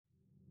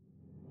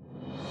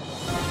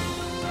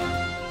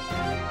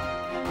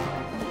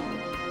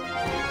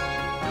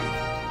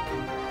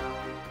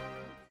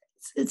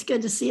It's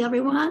good to see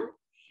everyone.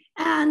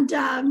 And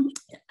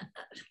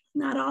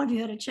not all of you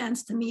had a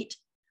chance to meet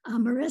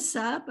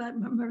Marissa, but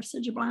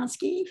Marissa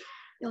Jablonski,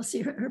 you'll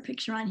see her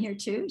picture on here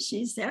too.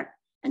 She's there,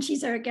 and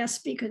she's our guest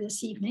speaker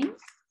this evening.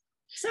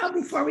 So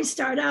before we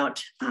start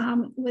out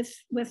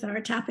with our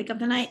topic of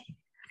the night,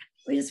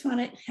 we just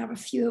want to have a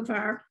few of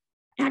our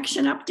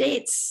action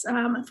updates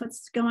of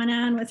what's going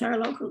on with our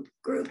local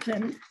group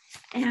and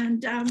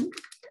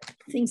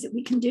things that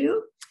we can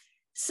do.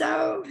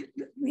 So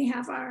we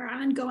have our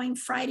ongoing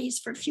Fridays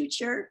for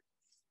Future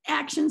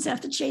actions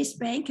at the Chase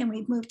Bank, and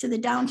we've moved to the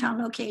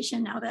downtown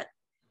location now that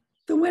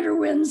the winter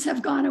winds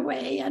have gone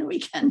away and we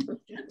can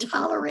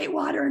tolerate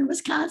water in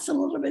Wisconsin a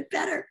little bit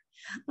better.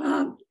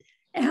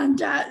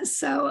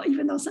 So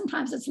even though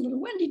sometimes it's a little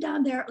windy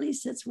down there, at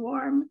least it's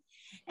warm.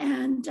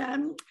 And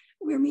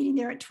we're meeting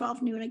there at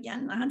 12 noon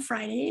again on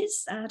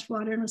Fridays at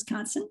Water in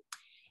Wisconsin.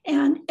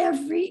 And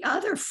every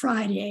other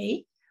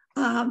Friday,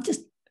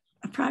 just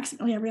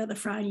approximately every other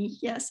Friday,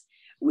 yes,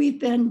 we've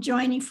been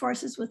joining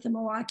forces with the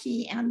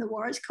Milwaukee and the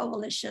Wars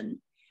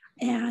Coalition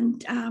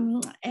and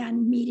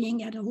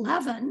meeting at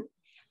 11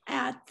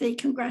 at the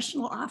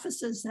congressional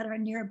offices that are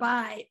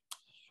nearby.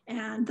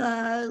 And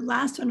the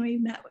last one we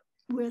met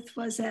with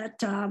was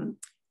at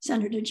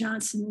Senator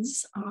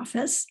Johnson's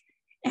office.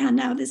 And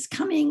now this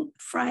coming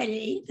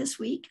Friday, this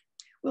week,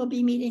 we'll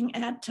be meeting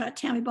at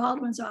Tammy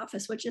Baldwin's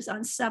office, which is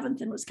on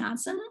 7th in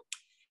Wisconsin.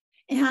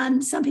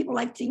 And some people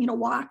like to,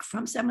 walk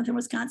from 7th in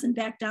Wisconsin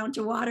back down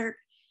to Water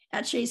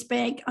at Chase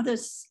Bank.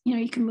 Others,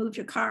 you can move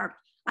your car.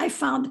 I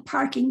found the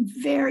parking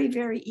very,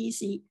 very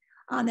easy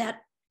on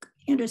that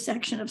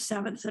intersection of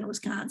 7th in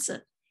Wisconsin.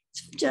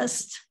 It's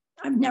just,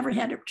 I've never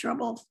had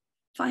trouble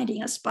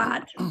finding a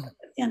spot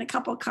in a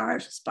couple car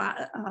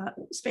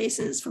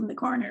spaces from the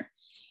corner.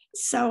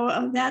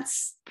 So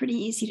that's pretty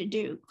easy to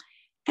do.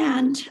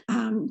 And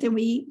then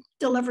we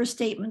deliver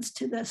statements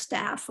to the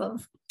staff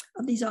of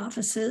these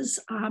offices,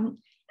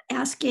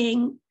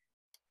 asking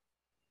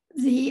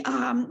the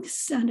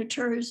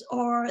senators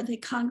or the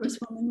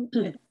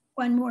congresswoman,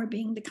 one more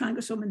being the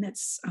congresswoman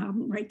that's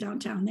right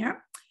downtown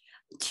there,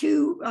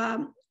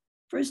 to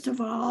first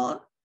of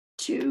all,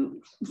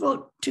 to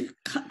vote to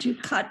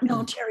cut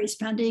military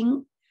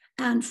spending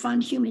and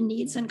fund human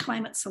needs and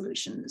climate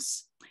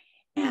solutions.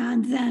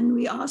 And then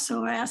we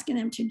also are asking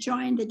them to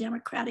join the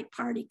Democratic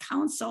Party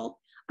Council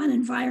on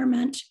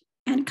Environment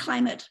and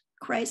Climate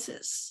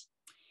Crisis.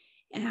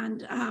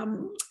 And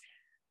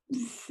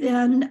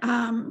then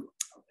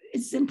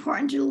it's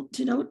important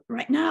to note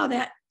right now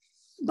that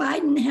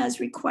Biden has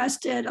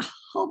requested a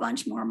whole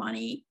bunch more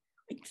money,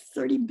 like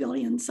 30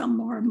 billion, some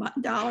more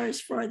dollars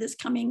for this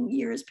coming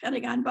year's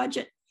Pentagon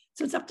budget.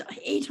 So it's up to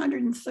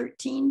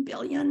 813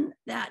 billion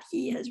that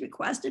he has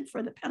requested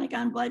for the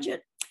Pentagon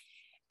budget.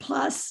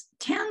 Plus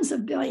tens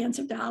of billions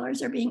of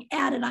dollars are being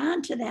added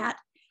on to that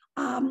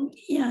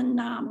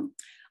in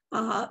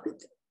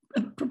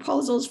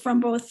proposals from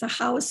both the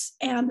House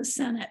and the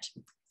Senate.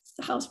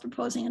 The House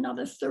proposing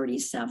another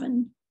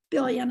 37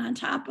 billion on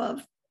top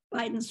of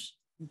Biden's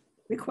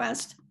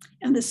request,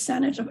 and the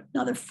Senate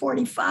another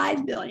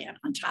 45 billion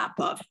on top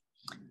of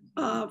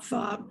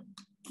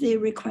the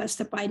request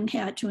that Biden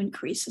had to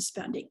increase the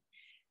spending.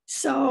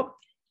 So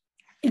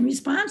in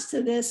response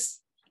to this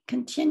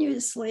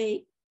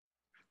continuously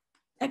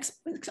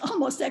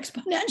almost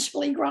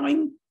exponentially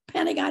growing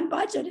Pentagon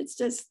budget, it's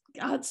just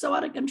so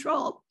out of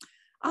control,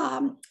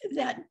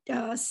 that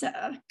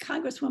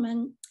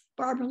Congresswoman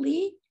Barbara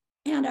Lee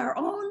and our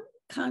own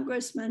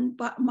Congressman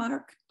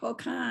Mark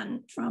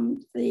Pocan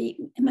from the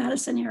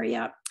Madison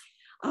area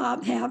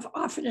have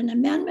offered an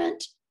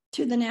amendment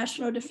to the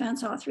National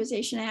Defense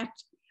Authorization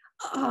Act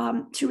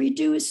to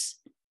reduce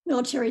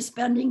military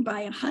spending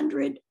by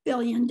 $100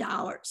 billion.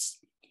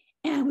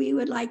 And we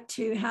would like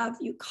to have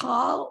you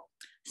call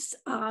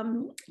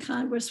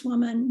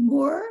Congresswoman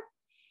Moore,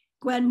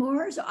 Gwen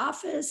Moore's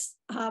office,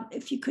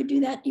 if you could do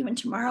that even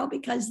tomorrow,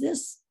 because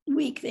this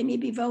week they may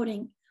be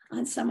voting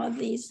on some of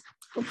these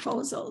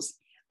proposals,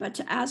 but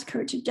to ask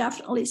her to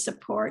definitely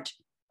support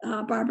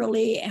Barbara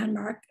Lee and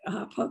Mark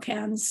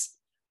Pocan's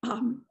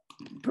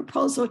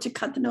proposal to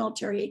cut the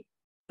military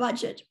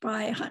budget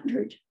by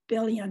 $100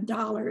 billion.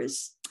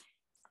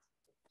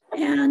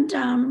 And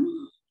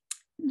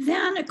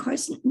then, of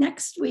course,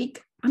 next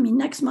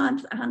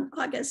month on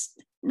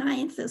August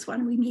 9th is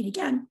when we meet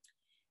again.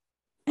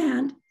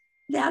 And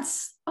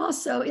that's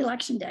also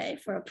election day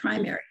for a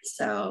primary.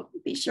 So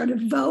be sure to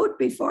vote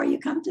before you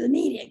come to the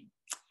meeting.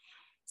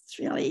 It's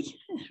really,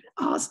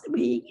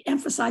 we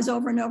emphasize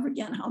over and over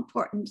again how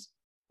important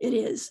it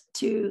is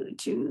to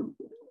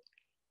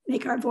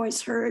make our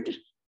voice heard.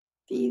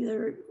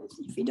 Either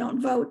if you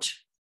don't vote,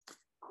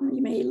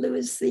 you may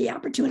lose the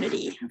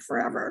opportunity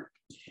forever.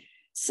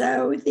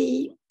 So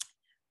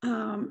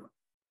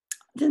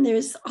then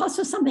there's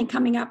also something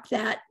coming up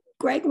that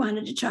Greg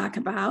wanted to talk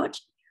about,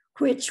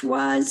 which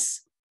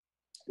was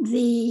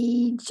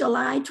the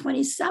July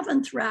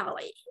 27th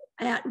rally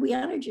at We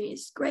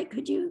Energies. Greg,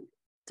 could you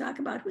talk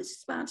about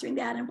who's sponsoring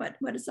that and what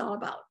it's all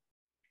about?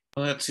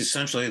 Well, that's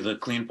essentially the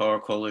Clean Power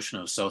Coalition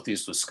of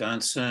Southeast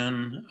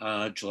Wisconsin,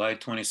 July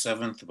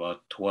 27th,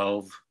 about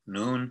 12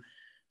 noon.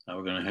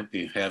 We're going to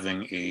be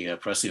having a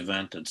press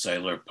event at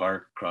Zeidler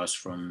Park across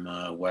from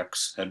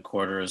WEC's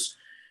headquarters.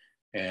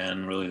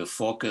 And really the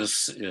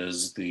focus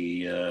is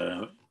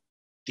the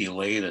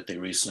delay that they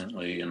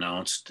recently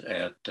announced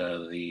at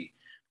the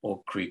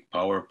Oak Creek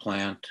Power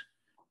Plant,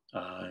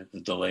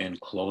 the delay in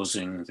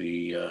closing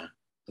the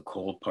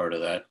coal part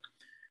of that,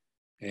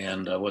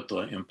 and what the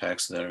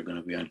impacts that are going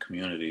to be on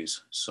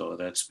communities. So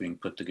that's being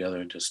put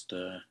together, just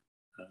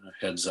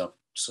heads up.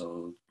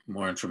 So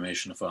more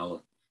information to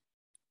follow.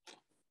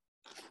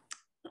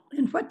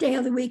 And what day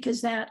of the week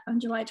is that on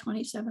July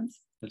 27th?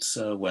 It's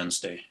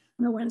Wednesday.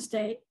 On a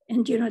Wednesday.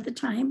 And do you know the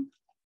time?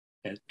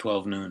 At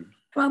 12 noon.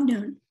 12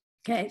 noon.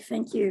 Okay,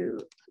 thank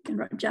you. You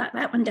can jot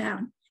that one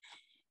down.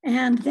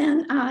 And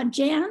then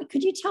Jan,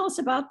 could you tell us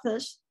about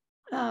this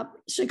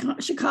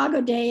Chicago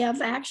Day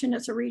of Action?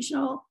 It's a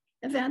regional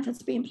event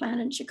that's being planned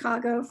in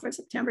Chicago for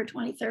September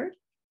 23rd.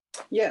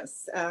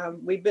 Yes,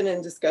 we've been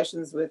in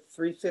discussions with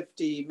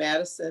 350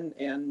 Madison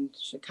and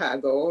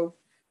Chicago.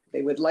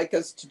 They would like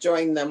us to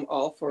join them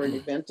all for an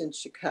event in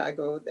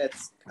Chicago.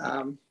 That's,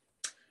 I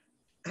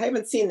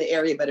haven't seen the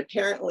area, but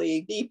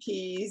apparently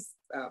BP's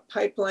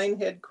pipeline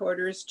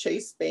headquarters,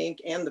 Chase Bank,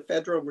 and the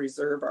Federal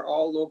Reserve are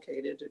all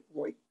located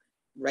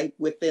right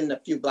within a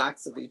few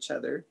blocks of each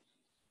other.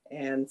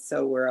 And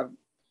so we're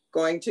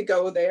going to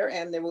go there,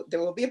 and there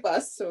will be a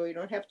bus, so you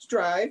don't have to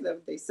drive.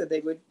 They said they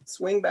would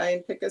swing by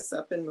and pick us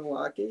up in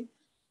Milwaukee.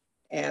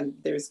 And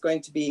there's going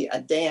to be a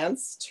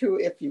dance too,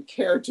 if you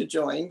care to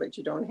join, but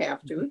you don't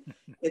have to.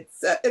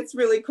 It's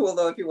really cool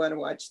though, if you want to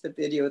watch the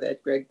video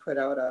that Greg put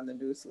out on the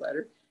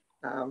newsletter.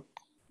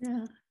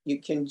 Yeah. You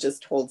can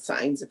just hold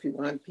signs if you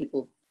want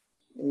people,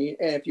 and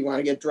if you want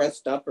to get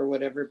dressed up or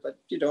whatever, but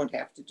you don't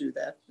have to do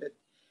that.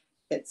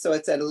 But so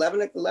it's at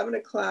 11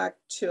 o'clock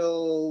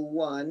till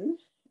 1.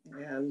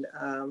 And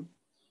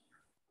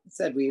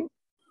said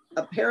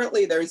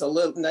apparently there's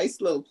a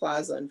nice little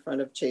plaza in front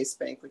of Chase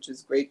Bank, which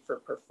is great for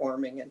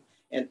performing,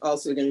 and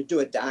also going to do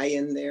a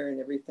die-in there and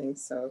everything.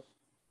 So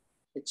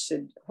it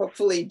should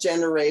hopefully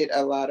generate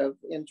a lot of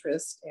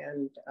interest,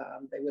 and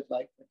they would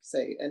like to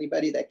say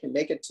anybody that can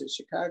make it to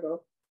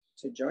Chicago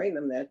to join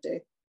them that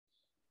day.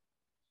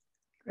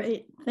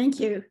 Great,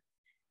 thank you.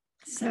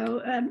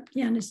 So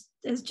yeah, and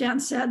as Jan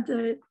said,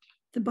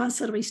 the bus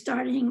that'll be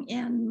starting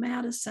in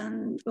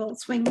Madison will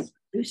swing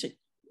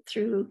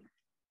through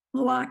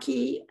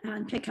Milwaukee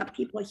and pick up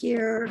people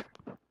here.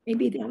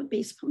 Maybe there'll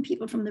be some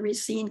people from the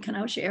Racine,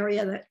 Kenosha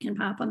area that can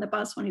hop on the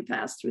bus when we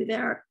pass through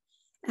there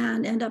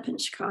and end up in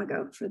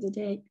Chicago for the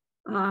day.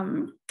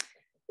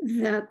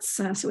 That's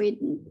so we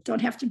don't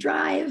have to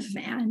drive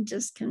and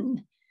just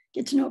can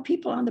get to know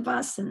people on the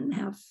bus and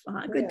have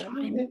a good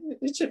time.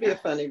 It should be a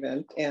fun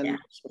event, and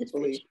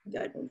hopefully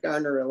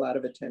garner a lot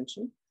of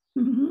attention.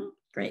 Mm-hmm.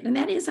 Great, and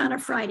that is on a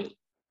Friday.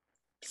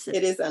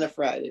 It is on a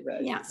Friday,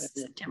 right? Yes,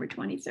 September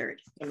 23rd.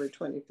 September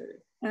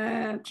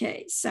 23rd.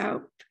 Okay,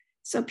 so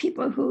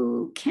people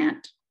who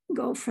can't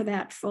go for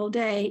that full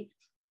day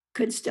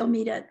could still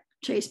meet at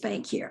Chase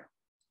Bank here,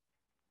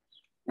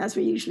 as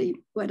we usually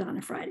would on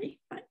a Friday.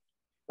 But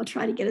we'll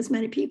try to get as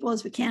many people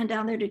as we can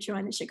down there to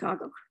join the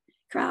Chicago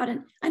crowd.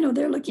 And I know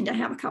they're looking to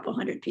have a couple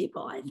hundred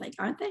people, I think,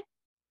 aren't they?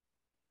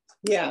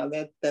 Yeah,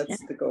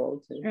 that's the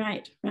goal too.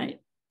 Right.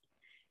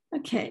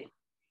 Okay.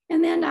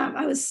 And then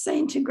I was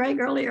saying to Greg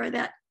earlier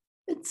that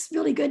it's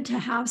really good to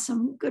have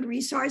some good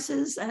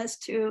resources as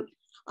to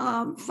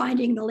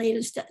finding the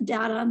latest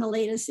data and the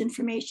latest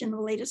information,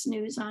 the latest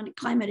news on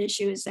climate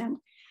issues. And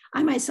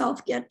I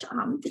myself get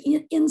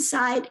the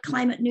Inside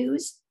Climate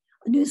News,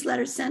 a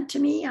newsletter sent to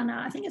me on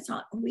I think it's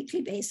on a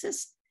weekly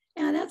basis.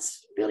 And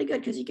that's really good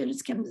because you can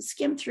just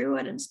skim through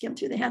it and skim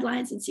through the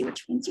headlines and see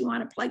which ones you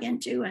want to plug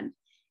into.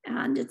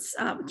 And it's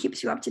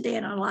keeps you up to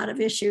date on a lot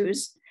of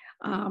issues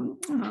on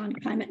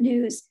climate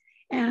news.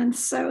 And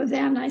so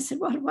then I said,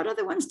 well, what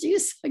other ones do you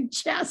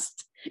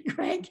suggest,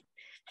 Greg?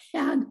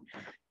 And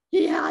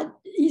he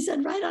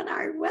said, right on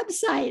our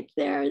website,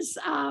 there's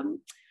our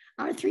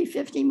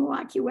 350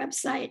 Milwaukee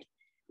website.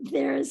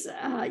 There's,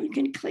 you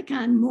can click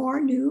on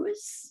more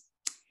news,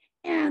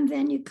 and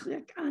then you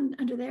click on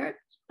under there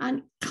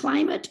on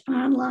Climate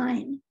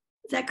Online.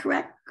 Is that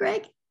correct,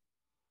 Greg?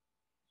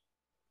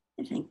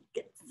 I think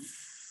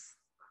it's.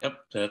 Yep,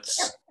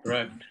 that's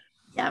correct.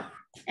 Yep.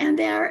 And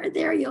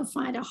there you'll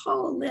find a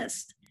whole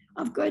list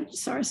of good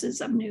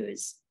sources of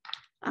news.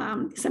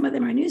 Some of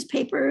them are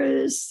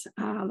newspapers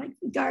like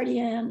The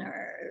Guardian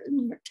or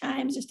New York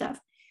Times or stuff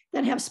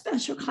that have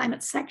special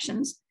climate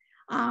sections.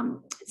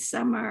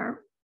 Some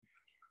are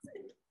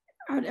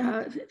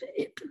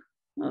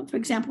for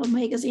example,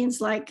 magazines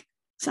like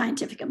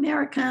Scientific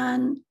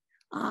American.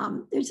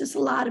 There's just a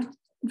lot of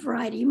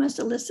variety. You must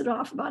have listed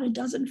off about a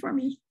dozen for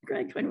me,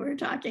 Greg, when we were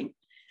talking.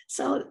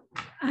 So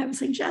I would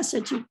suggest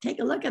that you take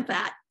a look at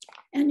that,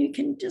 and you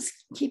can just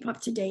keep up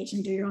to date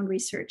and do your own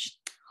research.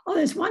 Oh,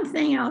 there's one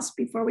thing else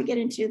before we get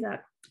into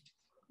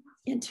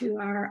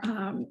our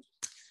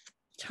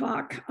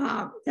talk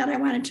that I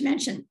wanted to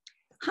mention.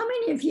 how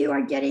many of you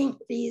are getting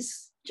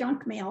these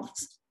junk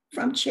mails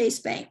from Chase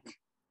Bank?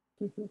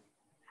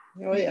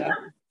 Oh, yeah.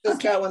 Just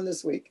Okay. got one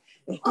this week.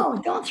 Oh,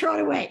 don't throw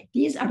it away.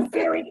 These are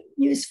very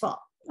useful.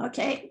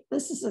 Okay.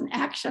 This is an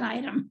action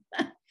item.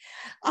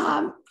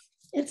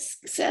 It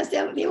says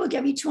that they will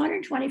give you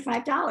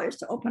 $225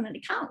 to open an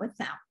account with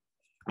them.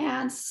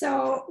 And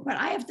so what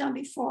I have done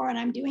before, and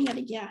I'm doing it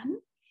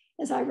again,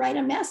 is I write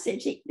a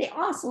message. They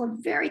also are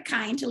very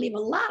kind to leave a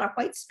lot of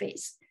white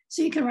space.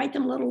 So you can write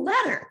them a little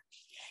letter.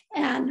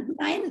 And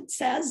mine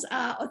says,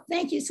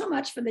 thank you so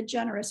much for the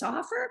generous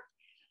offer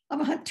of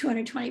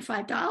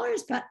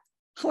 $225. But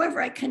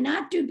however, I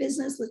cannot do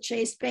business with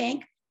Chase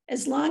Bank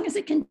as long as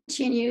it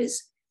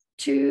continues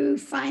to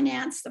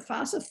finance the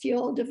fossil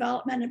fuel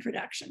development and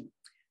production.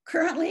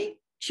 Currently,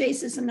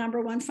 Chase is the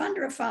 #1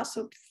 funder of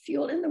fossil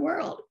fuel in the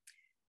world.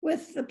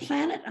 With the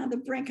planet on the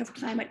brink of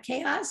climate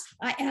chaos,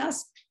 I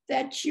ask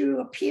that you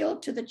appeal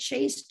to the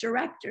Chase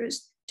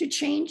directors to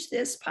change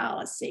this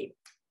policy.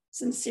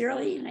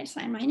 Sincerely, and I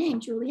sign my name,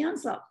 Julie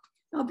Enslow.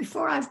 Now,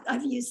 before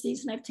I've used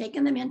these and I've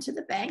taken them into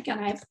the bank, and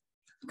I've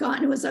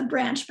gone, it was a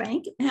branch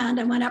bank, and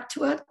I went up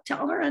to a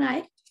teller and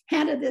I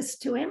handed this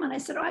to him, and I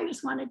said, oh, I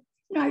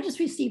just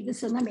received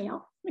this in the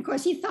mail. And of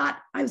course, he thought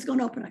I was going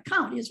to open an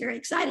account. He was very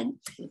excited.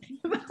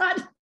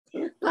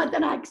 But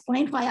then I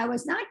explained why I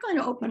was not going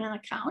to open an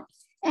account.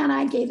 And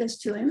I gave this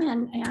to him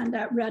and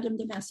read him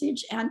the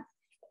message and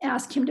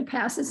asked him to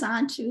pass this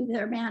on to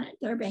their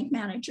bank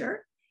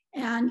manager.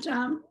 And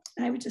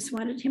I just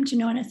wanted him to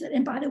know.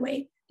 And by the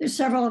way, there's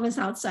several of us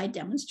outside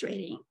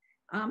demonstrating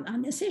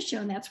on this issue,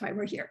 and that's why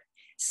we're here.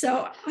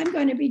 So I'm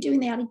going to be doing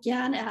that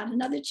again at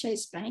another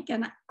Chase Bank.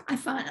 And I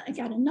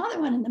got another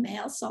one in the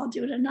mail, so I'll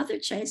do it at another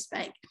Chase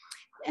Bank.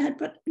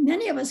 But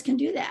many of us can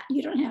do that.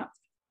 You don't have,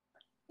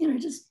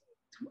 just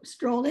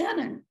stroll in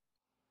and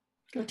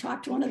go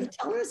talk to one of the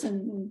tellers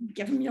and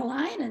give them your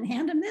line and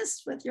hand them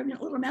this with your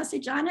little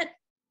message on it.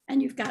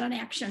 And you've got an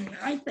action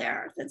right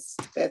there. That's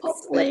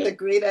a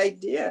great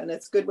idea. And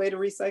it's a good way to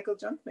recycle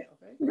junk mail,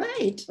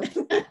 right? Right.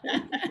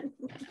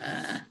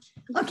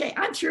 Okay,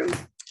 I'm through.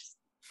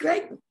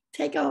 Greg,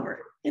 take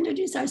over.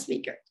 Introduce our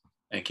speaker.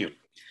 Thank you.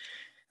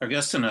 Our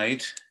guest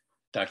tonight,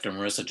 Dr.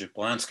 Marissa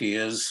Jablonski,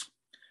 is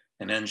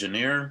an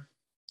engineer,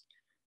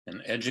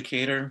 an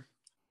educator,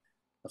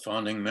 a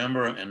founding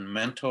member and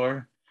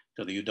mentor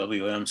to the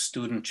UWM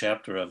student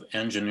chapter of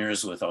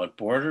Engineers Without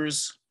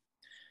Borders.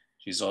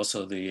 She's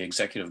also the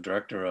executive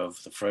director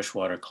of the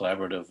Freshwater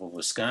Collaborative of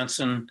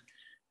Wisconsin,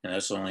 and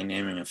that's only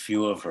naming a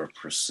few of her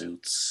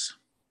pursuits.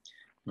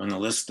 On the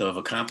list of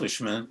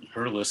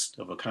her list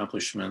of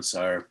accomplishments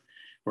are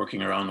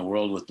working around the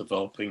world with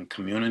developing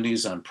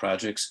communities on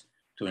projects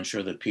to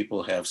ensure that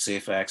people have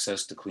safe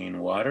access to clean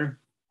water.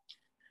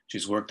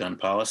 She's worked on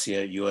policy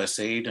at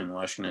USAID in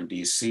Washington,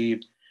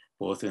 D.C.,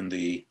 both in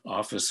the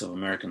Office of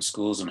American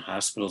Schools and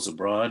Hospitals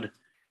Abroad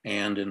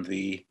and in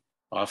the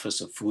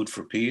Office of Food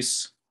for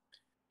Peace.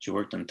 She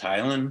worked in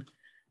Thailand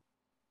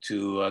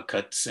to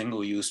cut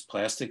single-use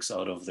plastics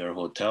out of their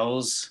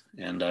hotels.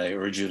 And I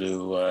urge you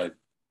to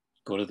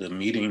go to the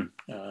meeting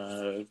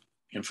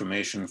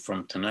information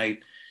from tonight,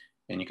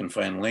 and you can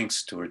find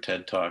links to her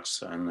TED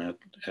Talks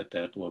at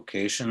that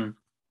location.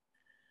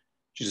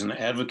 She's an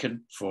advocate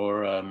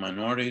for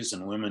minorities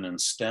and women in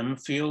STEM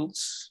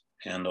fields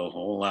and a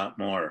whole lot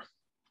more.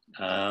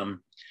 As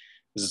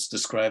it's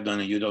described on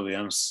the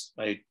UWM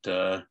site,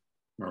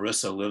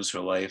 Marissa lives her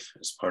life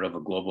as part of a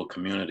global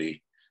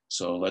community.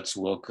 So let's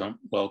welcome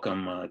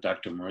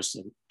Dr.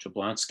 Marissa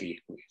Jablonski,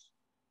 please.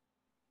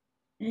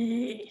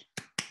 Hey.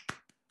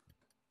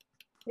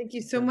 Thank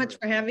you so much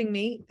for having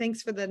me.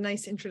 Thanks for the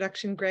nice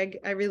introduction, Greg.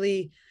 I'm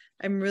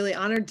really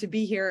honored to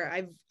be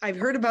here. I've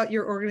heard about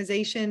your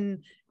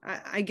organization.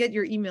 I get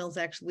your emails,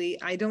 actually.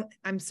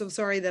 I'm so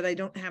sorry that I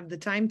don't have the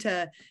time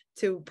to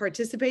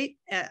participate,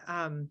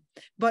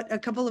 but a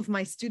couple of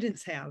my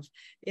students have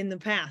in the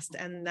past,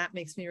 and that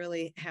makes me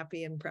really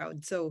happy and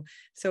proud. So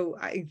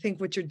I think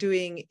what you're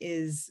doing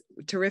is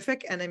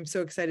terrific, and I'm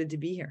so excited to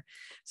be here.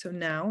 So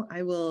now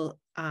I will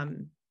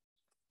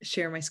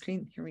share my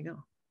screen. Here we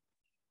go.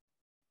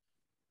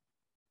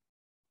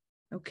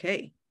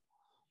 Okay.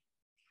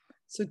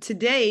 So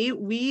today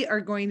we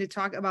are going to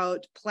talk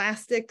about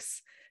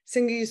plastics,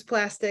 single-use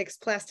plastics,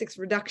 plastics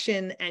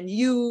reduction,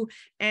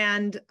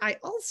 and I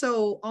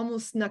also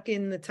almost snuck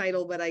in the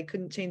title, but I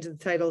couldn't change the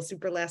title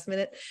super last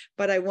minute,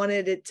 but I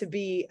wanted it to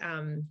be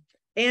and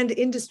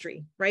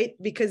industry, right?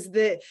 Because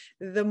the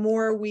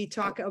more we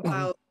talk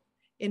about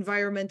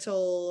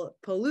environmental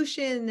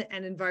pollution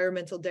and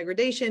environmental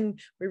degradation,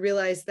 we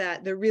realize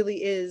that there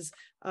really is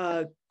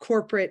a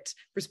corporate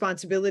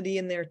responsibility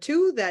in there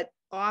too that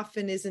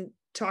often isn't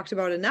talked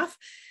about enough,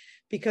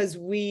 because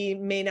we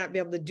may not be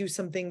able to do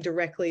something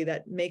directly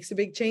that makes a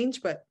big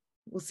change, but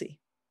we'll see.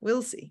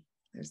 We'll see.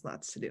 There's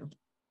lots to do.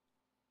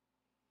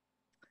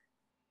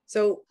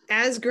 So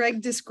as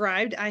Greg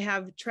described, I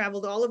have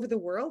traveled all over the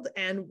world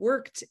and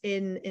worked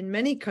in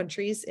many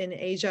countries in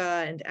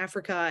Asia and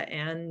Africa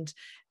and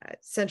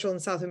Central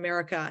and South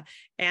America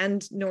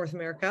and North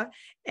America.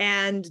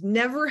 And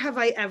never have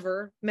I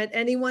ever met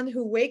anyone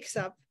who wakes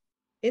up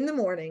in the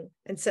morning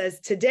and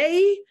says,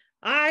 today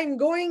I'm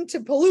going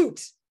to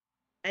pollute.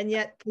 And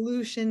yet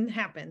pollution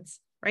happens,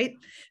 right?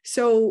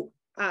 So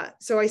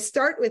I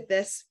start with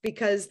this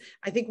because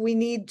I think we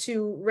need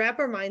to wrap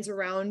our minds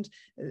around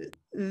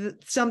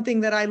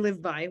something that I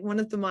live by. One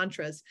of the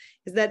mantras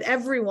is that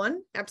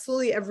everyone,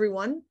 absolutely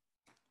everyone,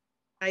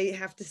 I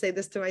have to say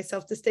this to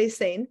myself to stay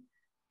sane,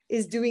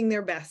 is doing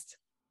their best.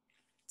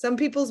 Some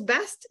people's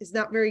best is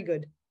not very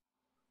good,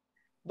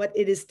 but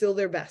it is still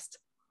their best.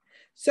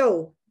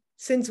 So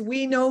since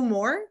we know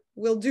more,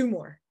 we'll do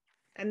more.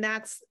 And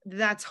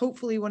that's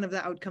hopefully one of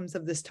the outcomes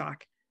of this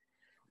talk.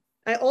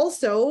 I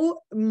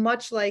also,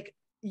 much like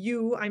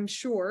you, I'm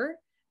sure,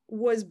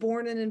 was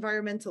born an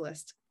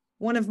environmentalist.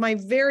 One of my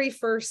very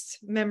first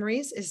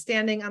memories is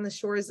standing on the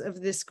shores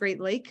of this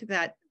great lake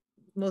that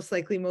most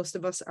likely most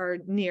of us are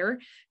near,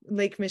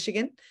 Lake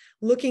Michigan,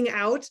 looking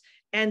out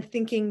and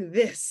thinking,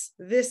 this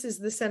is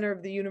the center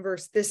of the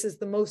universe. This is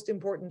the most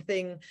important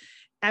thing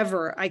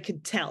ever. I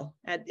could tell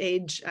at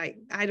age,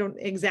 I don't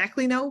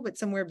exactly know, but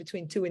somewhere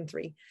between 2 and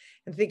 3.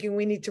 And thinking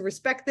we need to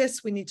respect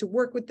this, we need to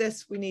work with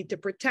this, we need to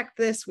protect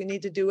this, we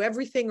need to do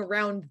everything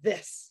around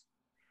this.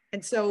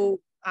 And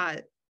so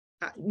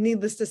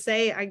needless to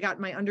say, I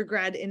got my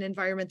undergrad in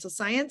environmental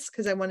science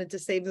because I wanted to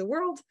save the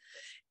world,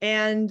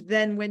 and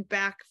then went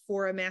back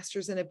for a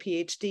master's and a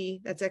PhD.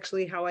 That's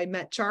actually how I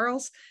met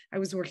Charles. I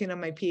was working on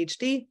my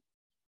PhD,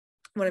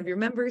 one of your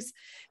members,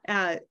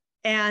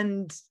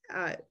 and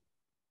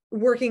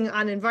working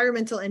on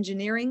environmental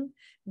engineering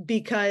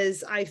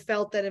because I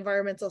felt that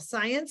environmental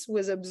science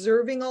was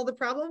observing all the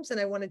problems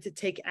and I wanted to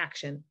take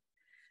action.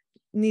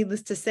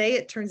 Needless to say,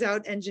 it turns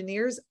out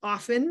engineers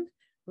often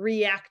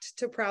react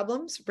to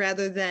problems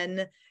rather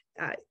than,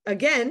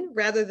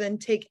 rather than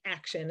take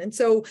action. And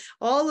so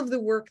all of the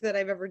work that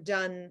I've ever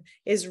done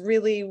is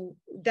really,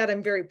 that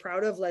I'm very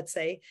proud of, let's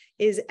say,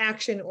 is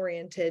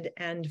action-oriented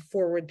and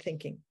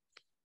forward-thinking.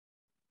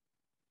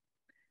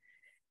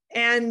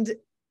 And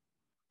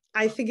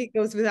I think it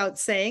goes without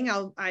saying,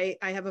 I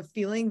have a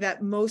feeling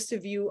that most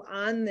of you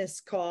on this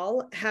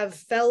call have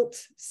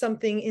felt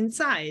something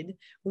inside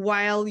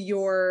while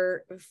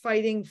you're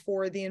fighting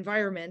for the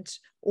environment,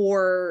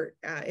 or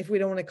if we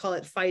don't want to call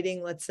it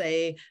fighting, let's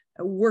say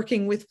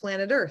working with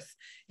planet Earth.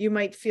 You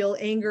might feel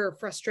anger,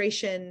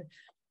 frustration,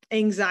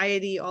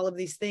 anxiety, all of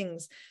these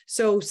things.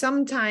 So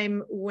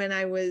sometime when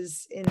I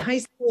was in high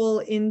school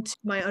into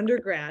my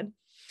undergrad,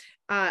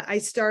 I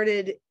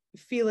started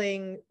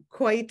feeling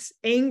quite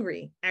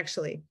angry,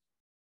 actually.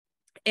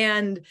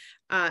 And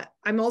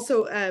I'm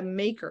also a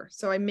maker.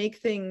 So I make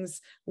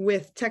things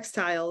with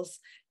textiles,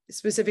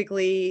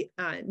 specifically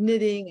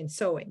knitting and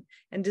sewing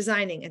and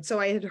designing. And so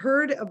I had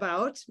heard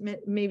about,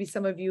 maybe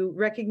some of you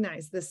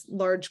recognize this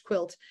large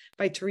quilt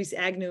by Therese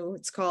Agnew.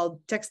 It's called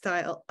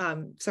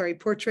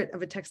Portrait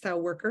of a Textile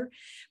Worker.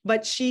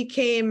 But she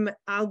came,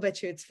 I'll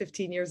bet you it's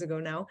 15 years ago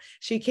now,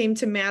 she came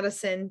to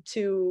Madison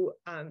to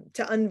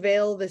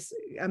unveil this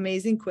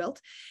amazing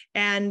quilt.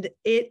 And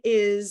it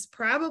is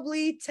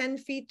probably 10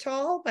 feet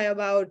tall by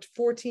about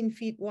 14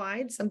 feet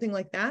wide, something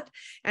like that.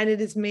 And it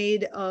is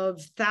made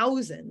of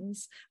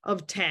thousands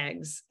of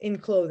tags in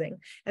clothing.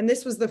 And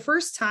this was the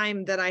first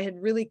time that I had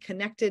really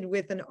connected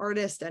with an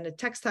artist and a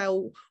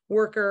textile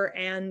worker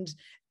and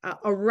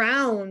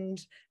around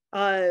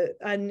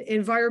an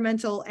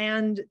environmental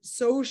and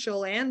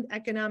social and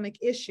economic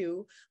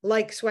issue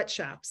like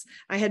sweatshops.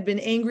 I had been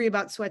angry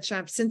about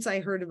sweatshops since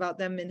I heard about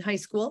them in high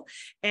school.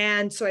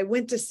 And so I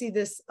went to see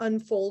this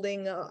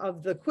unfolding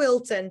of the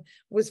quilt and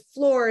was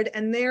floored.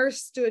 And there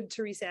stood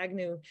Therese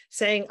Agnew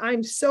saying,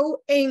 "I'm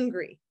so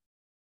angry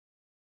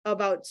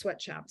about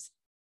sweatshops."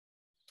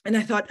 And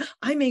I thought,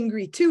 I'm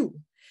angry too.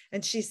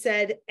 And she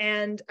said,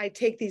 and I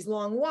take these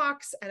long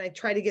walks and I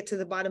try to get to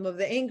the bottom of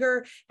the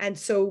anger. And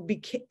so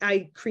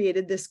I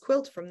created this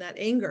quilt from that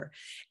anger.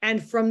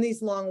 And from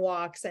these long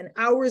walks and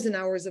hours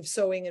of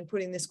sewing and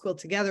putting this quilt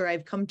together,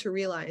 I've come to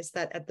realize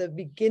that at the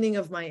beginning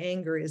of my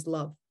anger is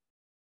love.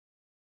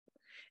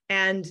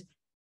 And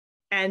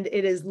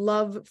it is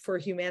love for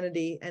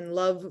humanity and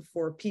love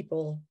for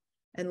people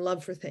and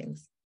love for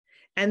things.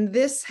 And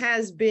this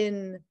has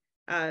been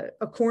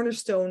a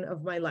cornerstone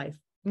of my life.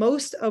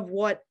 Most of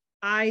what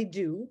I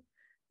do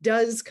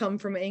does come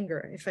from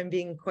anger, if I'm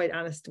being quite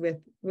honest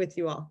with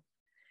you all.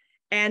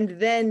 And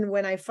then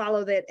when I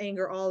follow that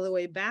anger all the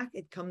way back,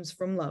 it comes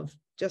from love,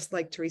 just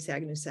like Therese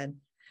Agnew said.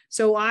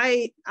 So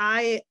I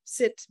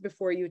sit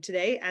before you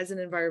today as an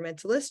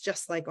environmentalist,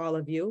 just like all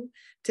of you,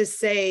 to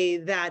say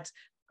that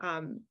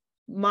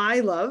my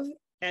love,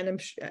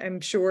 and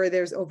I'm sure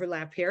there's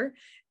overlap here,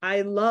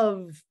 I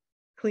love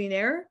clean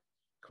air,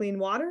 clean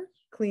water,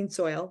 clean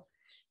soil.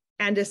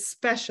 And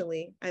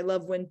especially, I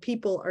love when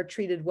people are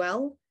treated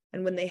well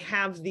and when they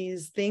have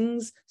these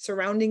things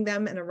surrounding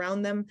them and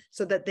around them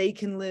so that they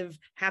can live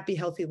happy,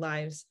 healthy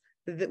lives.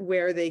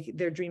 where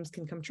their dreams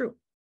can come true.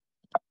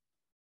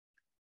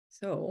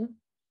 So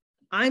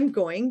I'm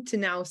going to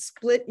now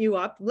split you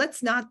up.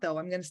 Let's not, though.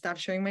 I'm going to stop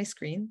sharing my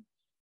screen.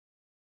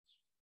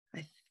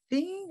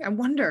 I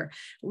wonder,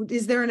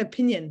 is there an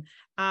opinion?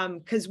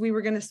 Because we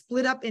were going to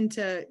split up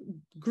into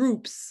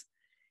groups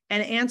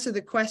and answer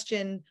the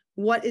question,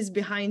 what is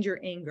behind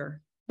your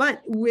anger?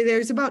 But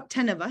there's about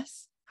 10 of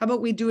us. How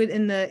about we do it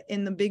in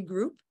the big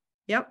group?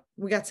 Yep,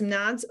 we got some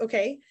nods.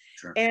 Okay.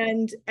 Sure.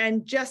 And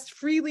just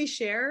freely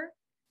share.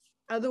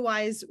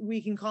 Otherwise,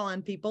 we can call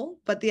on people.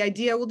 But the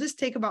idea, we'll just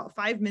take about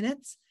 5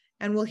 minutes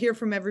and we'll hear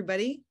from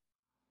everybody.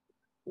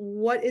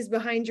 What is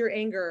behind your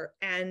anger?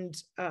 And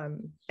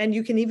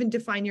you can even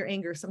define your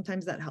anger.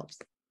 Sometimes that helps.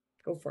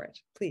 Go for it,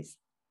 please.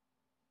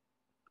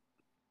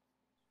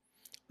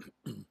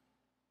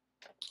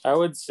 I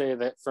would say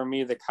that for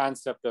me, the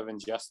concept of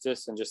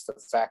injustice and just the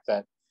fact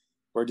that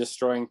we're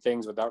destroying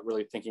things without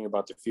really thinking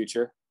about the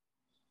future.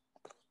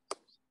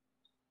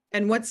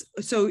 And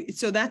so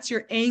that's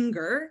your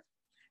anger.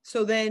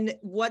 So then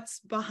what's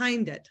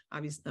behind it?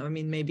 Obviously, I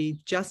mean, maybe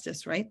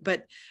justice, right?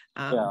 But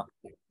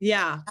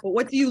yeah. But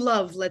what do you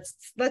love? Let's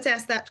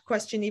ask that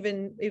question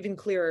even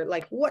clearer.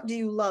 Like, what do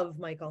you love,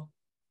 Michael?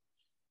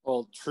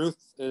 Well, truth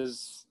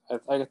is,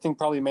 I think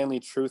probably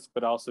mainly truth,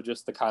 but also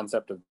just the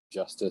concept of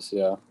justice.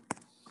 Yeah.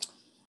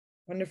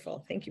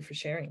 Wonderful. Thank you for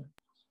sharing.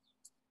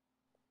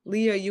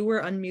 Leah, you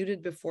were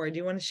unmuted before. Do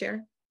you want to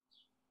share?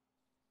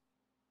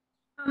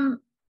 Can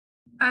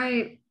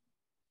I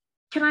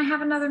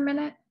have another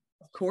minute?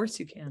 Of course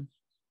you can.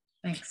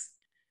 Thanks.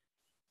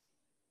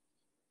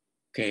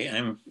 Okay,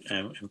 I'm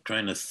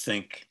trying to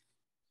think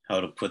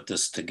how to put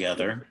this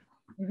together.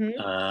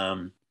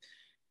 Mm-hmm.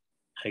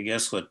 I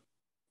guess what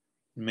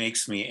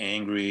makes me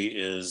angry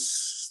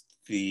is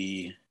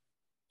the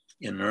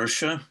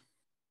inertia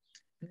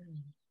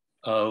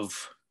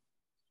of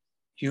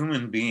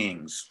human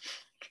beings.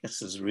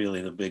 This is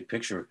really the big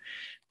picture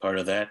part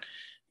of that,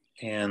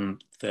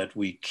 and that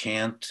we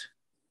can't.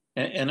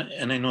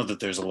 And I know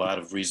that there's a lot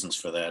of reasons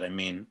for that. I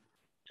mean,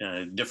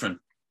 different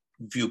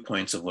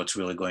viewpoints of what's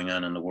really going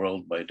on in the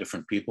world by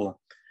different people,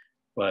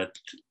 but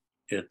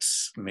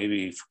it's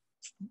maybe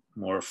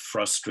more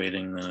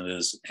frustrating than it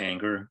is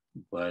anger,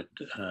 but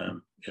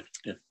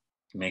it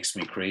makes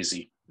me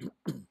crazy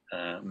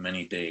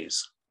many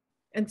days.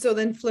 And so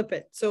then flip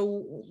it.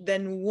 So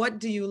then what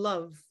do you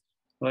love?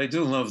 Well, I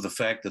do love the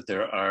fact that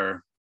there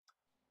are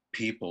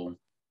people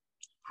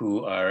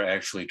who are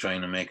actually trying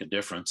to make a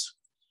difference.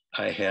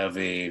 I have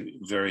a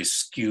very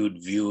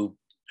skewed view,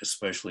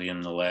 especially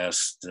in the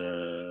last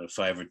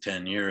 5 or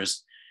 10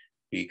 years,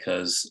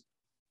 because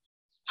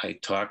I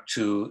talk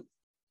to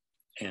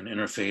and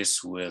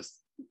interface with,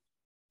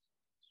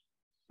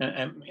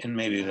 and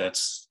maybe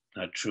that's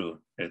not true.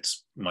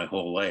 It's my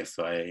whole life.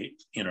 I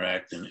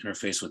interact and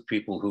interface with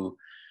people who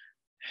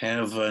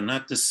have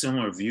not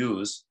dissimilar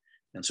views,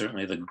 and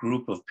certainly the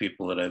group of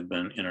people that I've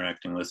been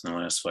interacting with in the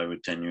last 5 or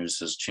 10 years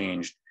has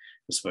changed,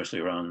 especially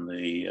around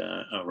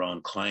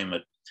around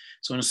climate.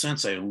 So in a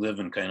sense, I live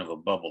in kind of a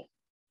bubble,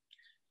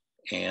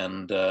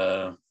 and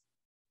so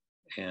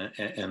I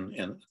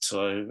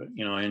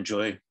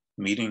enjoy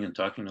meeting and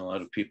talking to a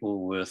lot of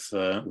people with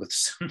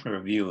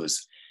similar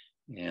views,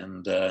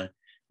 and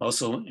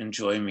also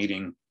enjoy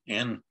meeting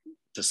and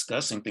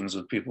discussing things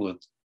with people with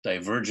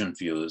divergent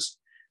views.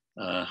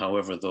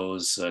 However,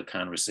 those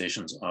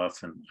conversations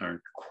often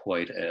aren't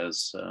quite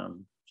as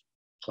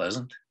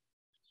pleasant.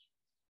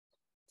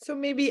 So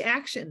maybe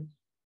action.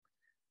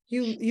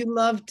 You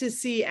love to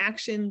see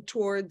action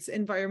towards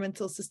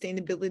environmental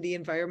sustainability,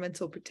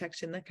 environmental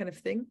protection, that kind of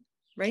thing,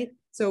 right?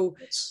 So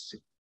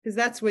because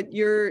that's what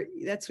you're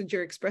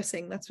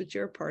expressing, that's what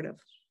you're a part of.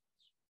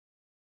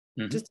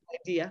 Mm-hmm. Just an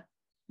idea.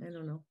 I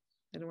don't know.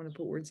 I don't want to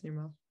put words in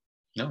your mouth.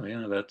 No,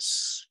 yeah,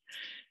 it's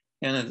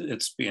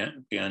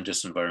beyond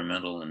just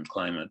environmental and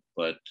climate,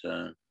 but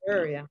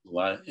sure, yeah. A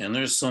lot, and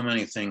there's so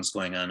many things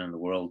going on in the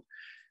world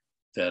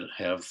that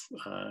have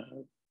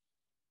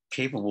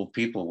capable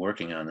people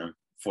working on them,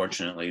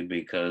 fortunately,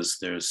 because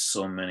there's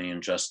so many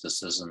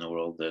injustices in the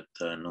world that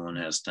no one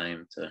has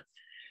time to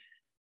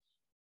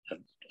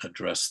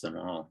address them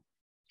all.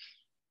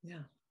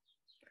 Yeah.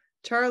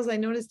 Charles, I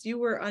noticed you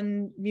were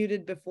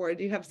unmuted before.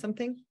 Do you have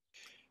something?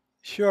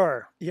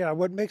 Sure. Yeah.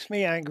 What makes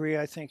me angry,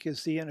 I think,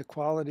 is the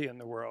inequality in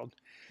the world.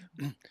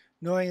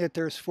 Knowing that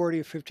there's 40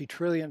 or 50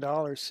 trillion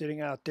dollars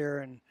sitting out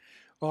there in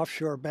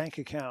offshore bank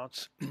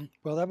accounts,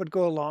 well, that would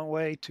go a long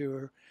way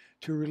to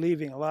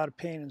relieving a lot of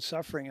pain and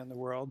suffering in the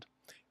world,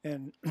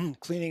 and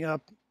cleaning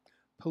up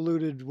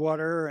polluted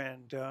water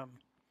and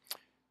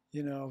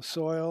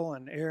soil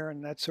and air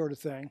and that sort of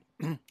thing.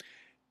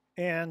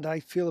 And I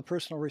feel a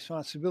personal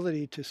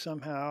responsibility to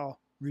somehow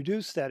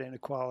reduce that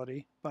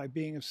inequality by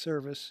being of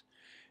service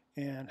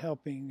and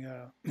helping,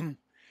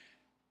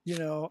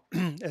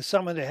 as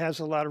someone that has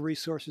a lot of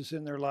resources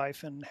in their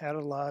life and had a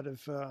lot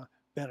of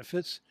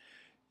benefits,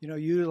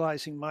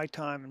 utilizing my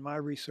time and my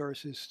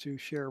resources to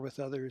share with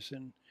others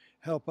and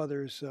help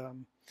others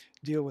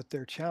deal with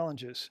their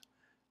challenges.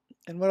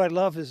 And what I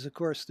love is, of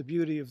course, the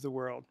beauty of the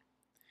world.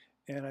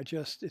 And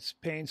it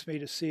pains me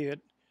to see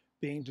it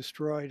being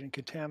destroyed and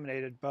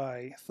contaminated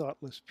by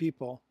thoughtless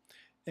people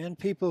and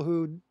people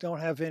who don't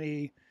have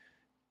any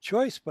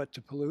choice but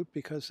to pollute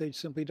because they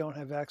simply don't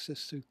have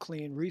access to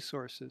clean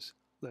resources,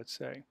 let's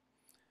say.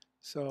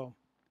 So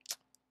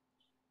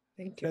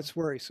Thank you. that's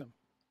worrisome.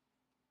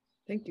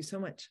 Thank you so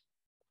much.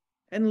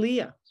 And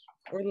Leah,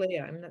 or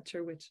Leah, I'm not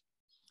sure which.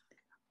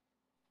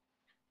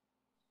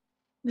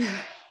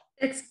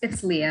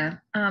 It's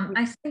Leah.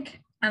 I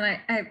think, and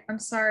I'm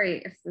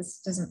sorry if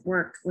this doesn't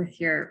work with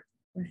your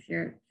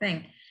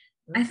thing.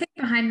 I think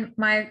behind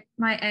my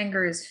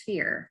anger is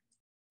fear.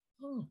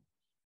 Oh.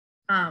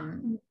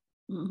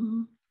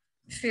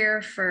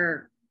 Fear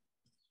for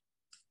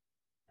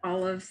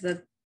all of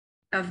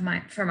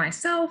for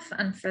myself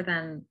and for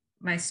then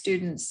my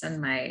students and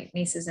my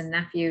nieces and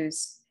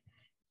nephews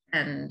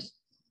and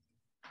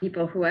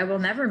people who I will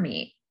never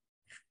meet,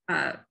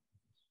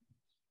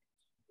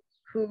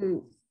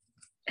 who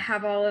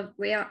have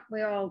we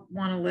all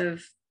want to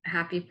live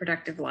happy,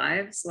 productive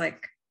lives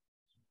like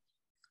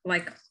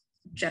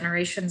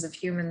generations of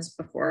humans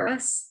before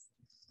us.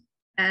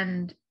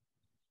 And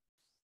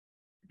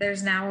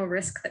there's now a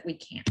risk that we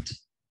can't.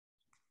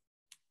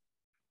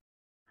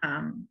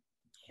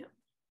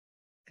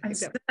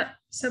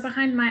 So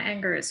behind my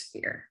anger is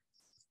fear.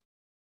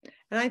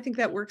 And I think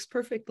that works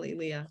perfectly,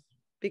 Leah,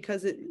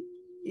 because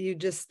you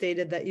just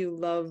stated that you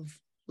love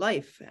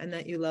life and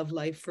that you love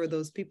life for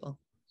those people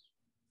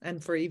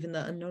and for even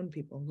the unknown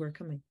people who are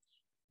coming.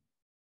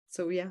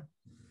 So yeah,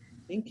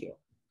 thank you.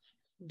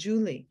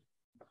 Julie,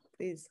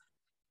 please.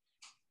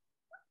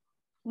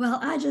 Well,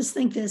 I just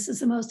think this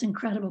is the most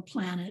incredible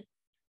planet.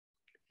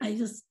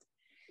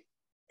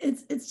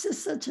 It's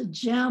just such a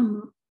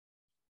gem,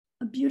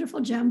 a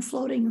beautiful gem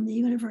floating in the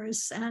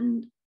universe.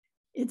 And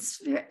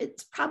it's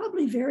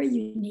probably very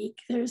unique.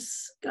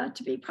 There's got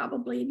to be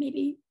probably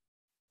maybe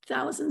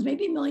thousands,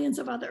 maybe millions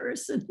of other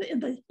Earths in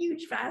the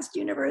huge, vast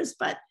universe,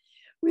 but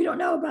we don't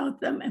know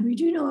about them. And we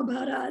do know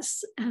about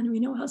us. And we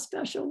know how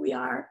special we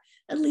are,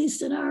 at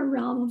least in our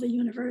realm of the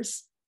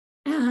universe.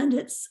 And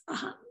it's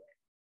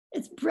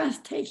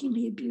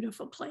breathtakingly a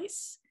beautiful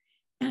place.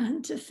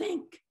 And to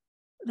think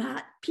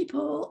that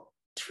people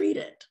treat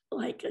it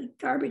like a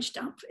garbage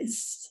dump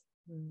is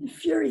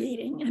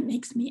infuriating and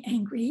makes me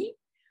angry.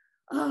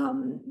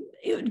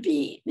 It would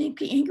make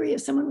me angry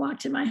if someone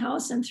walked in my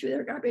house and threw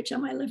their garbage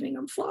on my living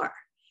room floor.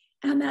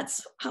 And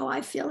that's how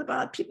I feel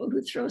about people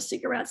who throw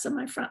cigarettes on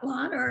my front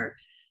lawn or,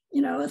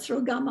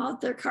 throw gum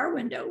out their car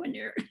window when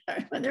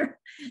they're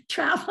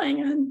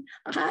traveling on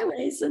the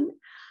highways. And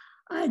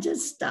I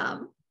just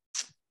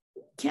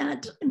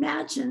can't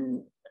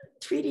imagine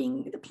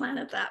treating the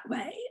planet that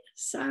way.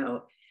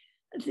 So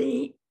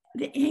the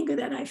anger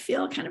that I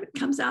feel kind of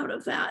comes out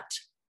of that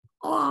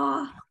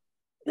awe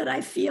that I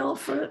feel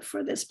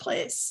for this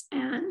place.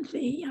 And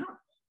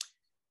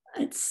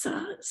it's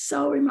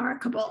so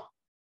remarkable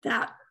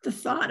that the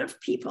thought of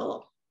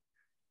people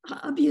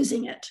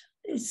abusing it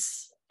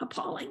is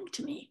appalling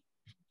to me.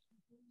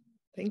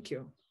 Thank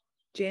you.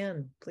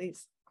 Jan,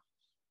 please.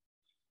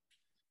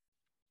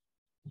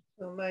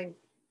 Well,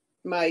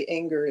 my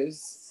anger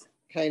is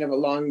kind of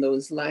along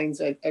those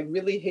lines. I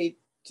really hate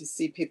to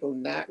see people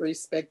not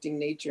respecting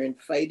nature and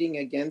fighting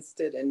against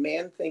it, and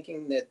man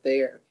thinking that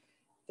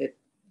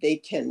they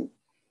can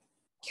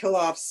kill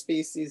off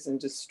species and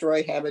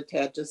destroy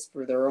habitat just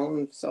for their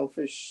own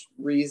selfish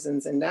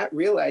reasons, and not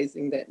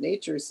realizing that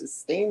nature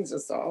sustains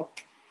us all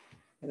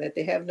and that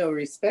they have no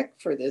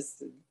respect for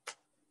this.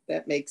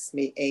 That makes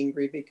me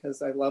angry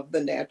because I love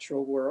the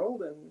natural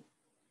world and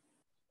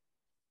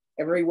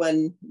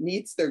everyone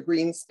needs their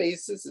green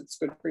spaces. It's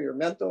good for your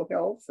mental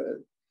health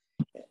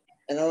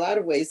in a lot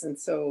of ways. And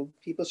so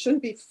people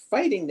shouldn't be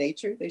fighting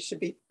nature. They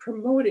should be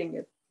promoting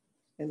it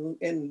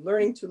and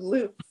learning to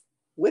live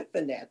with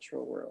the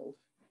natural world.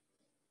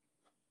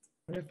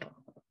 Wonderful.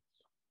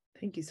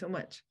 Thank you so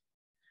much.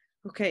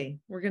 Okay,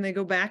 we're going to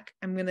go back.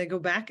 I'm going to go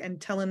back and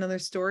tell another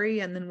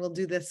story, and then we'll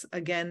do this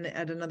again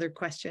at another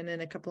question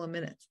in a couple of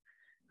minutes.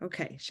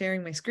 Okay,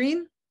 sharing my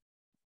screen.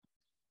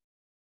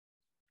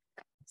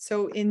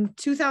 So in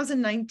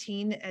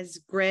 2019, as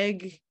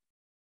Greg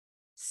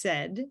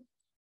said,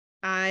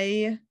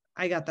 I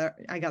got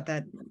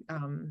that.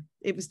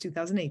 It was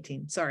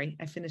 2018. Sorry,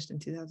 I finished in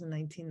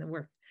 2019 the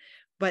work.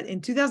 But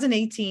in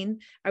 2018,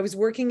 I was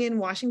working in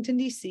Washington,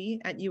 D.C.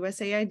 at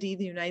USAID,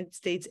 the United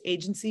States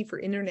Agency for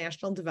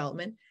International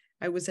Development.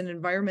 I was an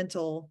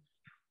environmental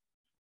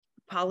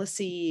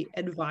policy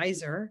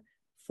advisor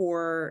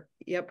for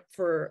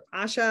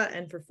ASHA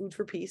and for Food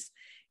for Peace,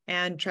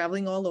 and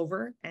traveling all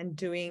over and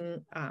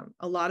doing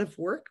a lot of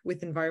work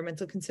with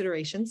environmental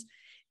considerations.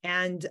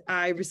 And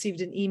I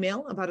received an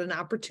email about an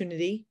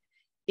opportunity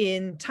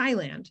in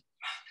Thailand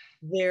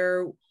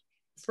there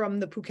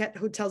from the Phuket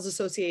Hotels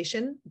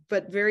Association,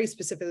 but very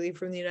specifically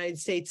from the United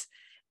States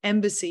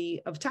Embassy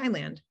of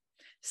Thailand,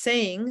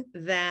 saying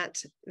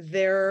that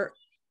they're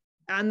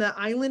on the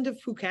island of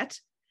Phuket,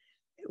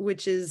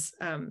 which is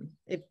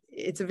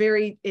it's a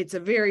very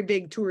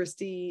big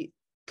touristy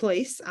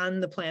place on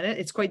the planet.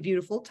 It's quite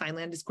beautiful.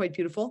 Thailand is quite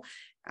beautiful.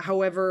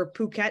 However,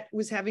 Phuket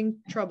was having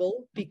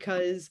trouble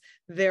because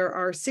there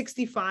are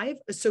 65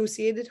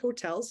 associated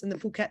hotels in the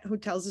Phuket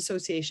Hotels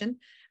Association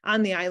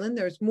on the island.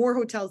 There's more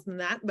hotels than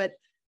that, but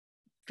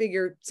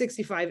figure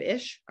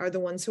 65-ish are the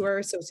ones who are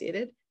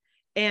associated.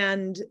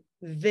 And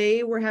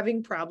they were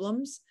having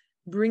problems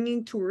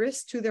bringing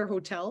tourists to their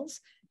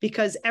hotels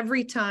because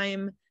every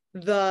time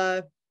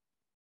the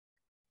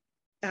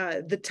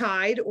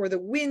tide or the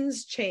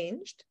winds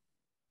changed,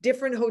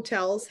 different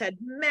hotels had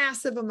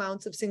massive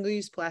amounts of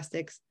single-use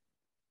plastics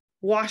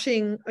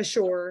washing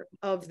ashore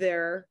of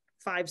their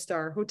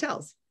 5-star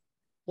hotels.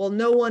 Well,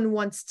 no one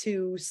wants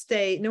to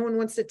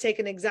take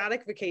an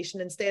exotic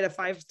vacation and stay at a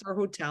 5-star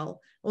hotel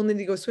only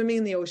to go swimming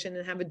in the ocean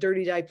and have a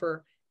dirty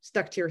diaper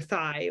stuck to your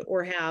thigh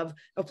or have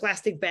a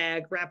plastic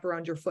bag wrap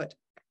around your foot.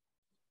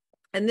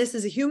 And this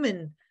is a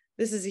human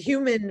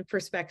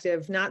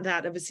perspective, not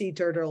that of a sea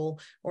turtle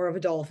or of a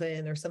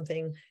dolphin or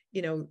something,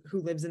 who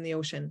lives in the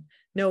ocean,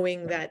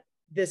 knowing that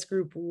this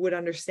group would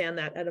understand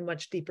that at a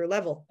much deeper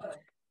level.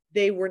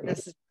 They weren't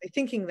necessarily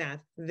thinking that.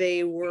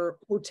 They were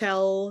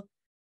hotel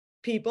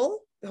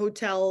people,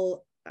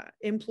 hotel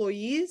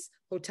employees,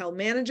 hotel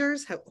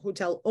managers,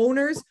 hotel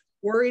owners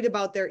worried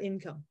about their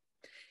income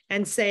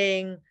and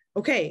saying,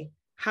 okay,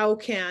 how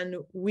can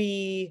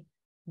we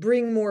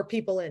bring more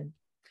people in?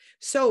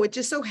 So it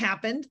just so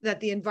happened that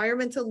the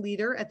environmental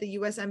leader at the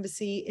US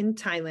Embassy in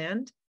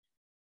Thailand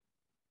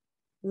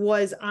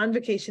was on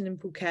vacation in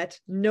Phuket,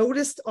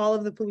 noticed all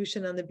of the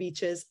pollution on the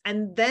beaches,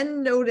 and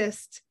then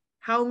noticed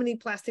how many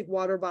plastic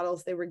water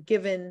bottles they were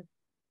given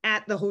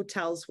at the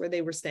hotels where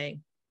they were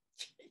staying.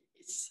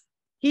 Jeez.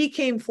 He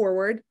came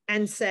forward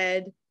and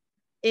said,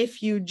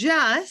 if you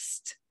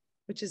just,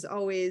 which is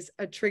always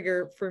a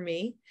trigger for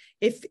me,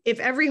 if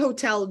every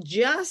hotel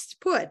just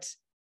put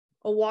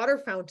a water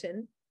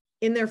fountain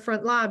in their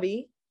front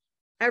lobby,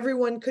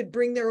 everyone could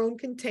bring their own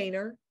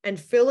container and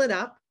fill it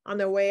up on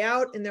their way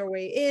out and their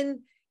way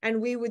in, and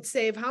we would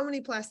save how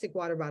many plastic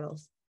water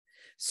bottles?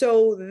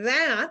 So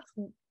that,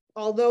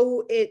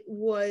 although it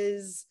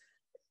was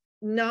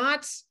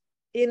not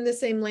in the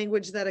same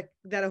language that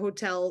a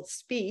hotel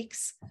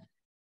speaks,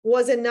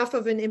 was enough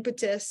of an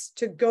impetus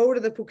to go to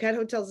the Phuket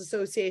Hotels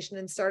Association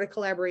and start a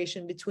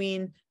collaboration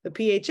between the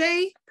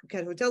PHA,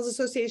 Phuket Hotels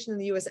Association, and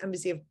the US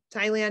Embassy of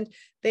Thailand.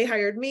 They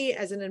hired me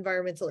as an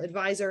environmental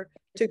advisor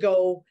to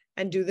go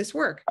and do this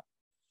work.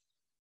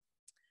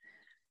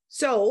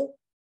 So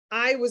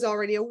I was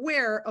already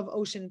aware of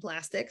ocean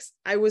plastics.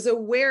 I was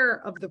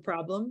aware of the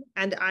problem,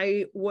 and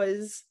I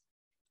was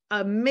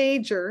a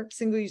major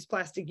single-use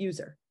plastic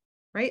user,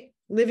 right?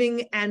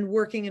 Living and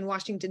working in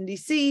Washington,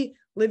 DC,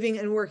 living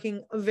and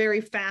working a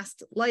very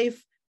fast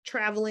life,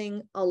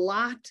 traveling a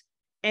lot,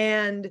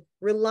 and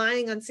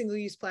relying on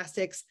single-use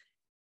plastics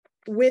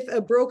with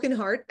a broken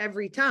heart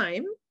every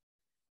time,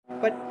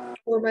 but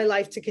for my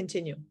life to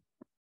continue.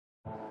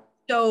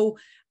 So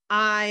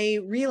I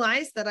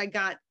realized that I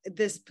got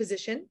this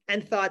position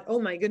and thought, oh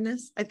my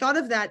goodness, I thought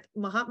of that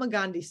Mahatma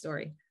Gandhi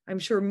story. I'm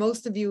sure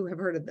most of you have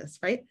heard of this,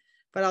 right?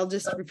 But I'll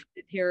just repeat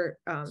it here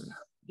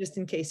just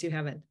in case you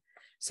haven't.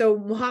 So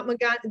Mahatma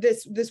Gandhi,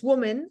 this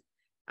woman,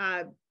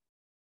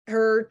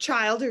 her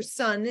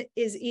son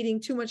is eating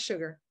too much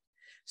sugar.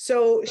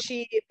 So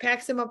she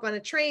packs him up on a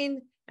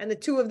train, and the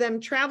two of them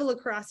travel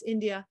across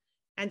India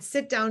and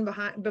sit down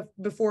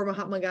before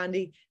Mahatma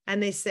Gandhi,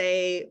 and they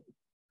say,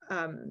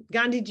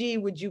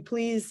 Gandhiji, would you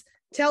please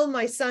tell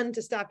my son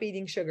to stop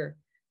eating sugar?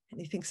 And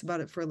he thinks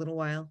about it for a little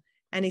while,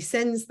 and he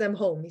sends them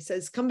home. He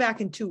says, come back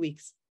in 2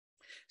 weeks.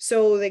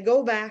 So they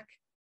go back,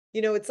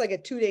 it's like a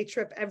 2-day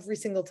trip every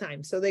single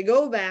time. So they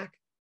go back,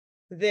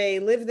 they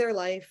live their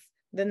life,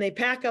 then they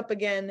pack up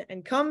again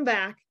and come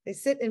back. They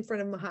sit in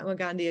front of Mahatma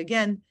Gandhi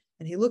again,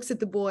 and he looks at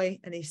the boy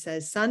and he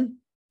says, son,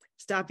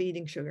 stop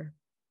eating sugar.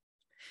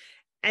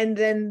 And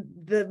then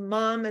the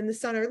mom and the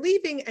son are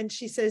leaving, and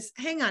she says,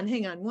 hang on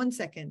 1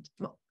 second.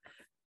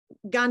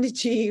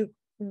 Gandhiji,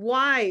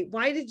 why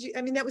did you,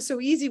 that was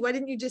so easy. Why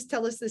didn't you just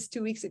tell us this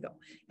 2 weeks ago?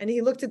 And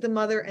he looked at the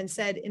mother and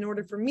said, in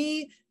order for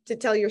me to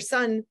tell your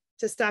son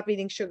to stop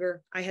eating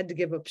sugar, I had to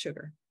give up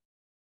sugar.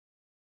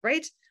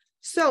 Right?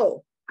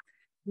 So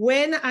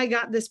when I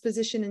got this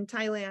position in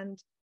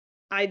Thailand,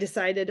 I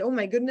decided, oh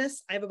my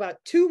goodness, I have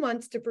about 2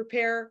 months to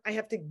prepare. I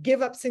have to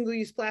give up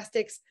single-use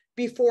plastics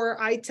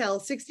before I tell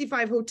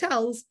 65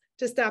 hotels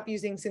to stop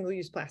using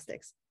single-use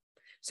plastics.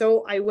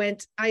 So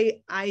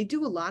I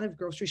do a lot of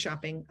grocery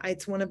shopping.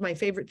 It's one of my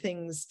favorite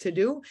things to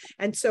do.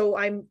 And so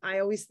I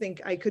always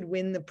think I could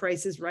win the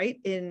Price is Right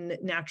in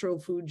natural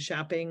food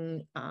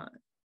shopping,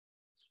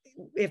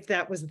 if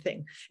that was a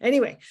thing.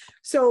 Anyway,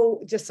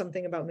 so just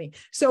something about me.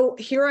 So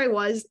here I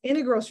was in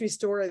a grocery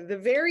store the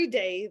very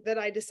day that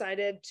I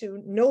decided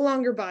to no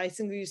longer buy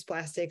single-use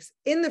plastics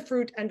in the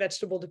fruit and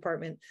vegetable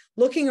department,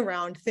 looking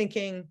around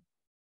thinking,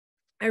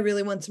 I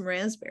really want some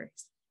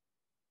raspberries.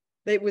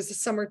 It was the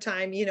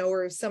summertime,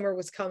 or summer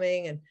was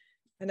coming,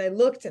 and I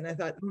looked and I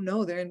thought, oh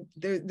no,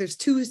 there's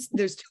two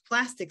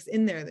plastics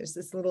in there. There's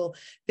this little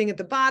thing at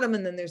the bottom,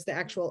 and then there's the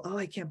actual, oh,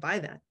 I can't buy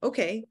that.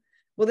 Okay.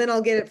 Well, then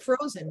I'll get it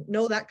frozen.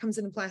 No, that comes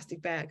in a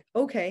plastic bag.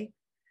 Okay.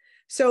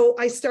 So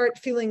I start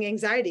feeling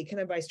anxiety. Can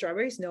I buy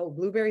strawberries? No.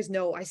 Blueberries?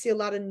 No. I see a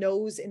lot of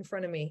no's in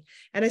front of me.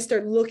 And I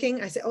start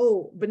looking. I say,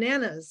 oh,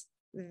 bananas.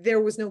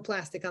 There was no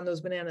plastic on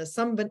those bananas.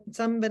 Some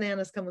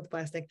bananas come with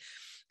plastic.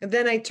 And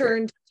then I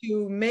turned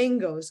to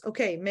mangoes.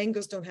 Okay,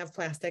 mangoes don't have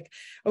plastic.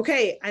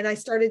 Okay, and I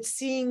started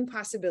seeing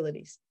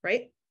possibilities,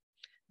 right?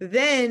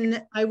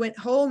 Then I went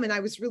home and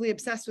I was really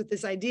obsessed with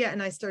this idea,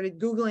 and I started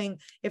Googling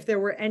if there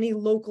were any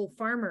local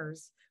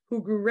farmers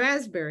who grew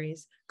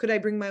raspberries. Could I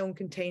bring my own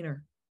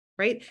container,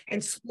 right?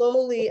 And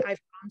slowly I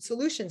found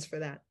solutions for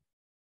that.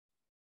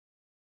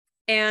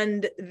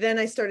 And then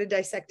I started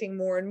dissecting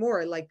more and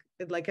more, like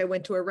I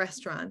went to a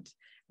restaurant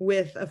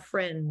with a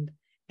friend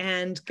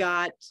and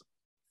got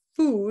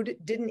food,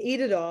 didn't eat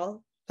it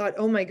all, thought,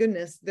 oh my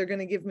goodness, they're going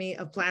to give me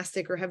a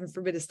plastic or heaven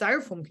forbid a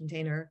styrofoam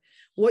container.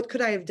 What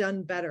could I have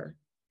done better?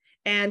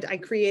 And I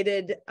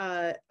created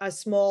a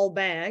small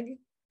bag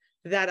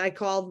that I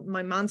called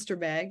my monster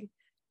bag.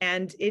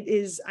 And it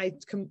is,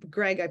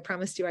 Greg, I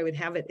promised you I would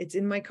have it. It's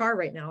in my car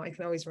right now. I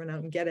can always run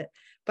out and get it,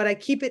 but I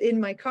keep it in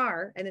my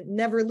car and it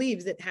never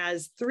leaves. It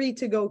has 3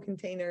 to-go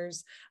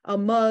containers, a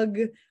mug,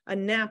 a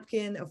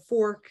napkin, a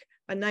fork,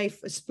 a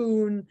knife, a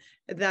spoon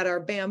that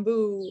are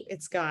bamboo.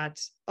 It's got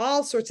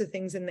all sorts of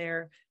things in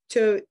there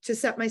to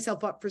set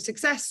myself up for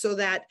success, so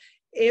that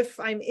if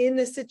I'm in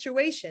a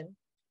situation,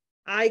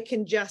 I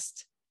can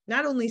just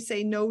not only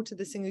say no to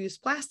the single-use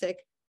plastic,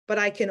 but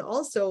I can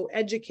also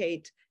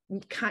educate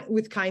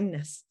with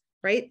kindness,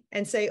 right?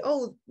 And say,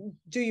 oh,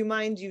 do you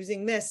mind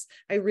using this?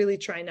 I really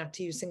try not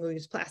to use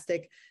single-use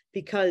plastic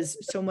because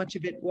so much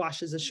of it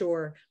washes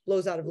ashore,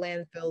 blows out of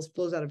landfills,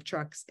 blows out of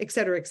trucks, et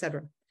cetera, et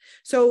cetera.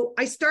 So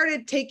I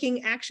started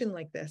taking action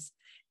like this,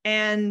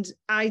 and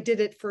I did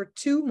it for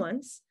 2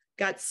 months,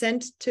 got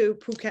sent to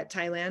Phuket,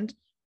 Thailand,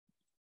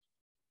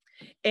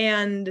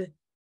 and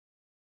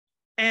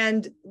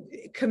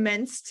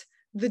commenced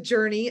the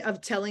journey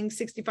of telling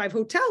 65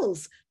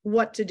 hotels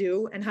what to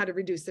do and how to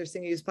reduce their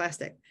single-use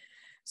plastic.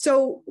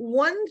 So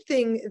one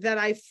thing that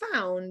I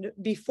found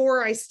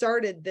before I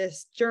started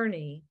this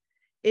journey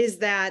is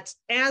that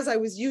as I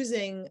was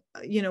using,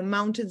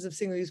 mountains of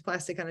single-use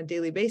plastic on a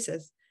daily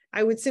basis,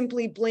 I would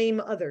simply blame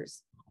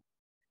others.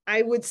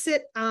 I would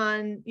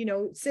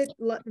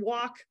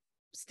walk,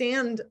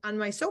 stand on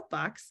my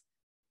soapbox.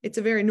 It's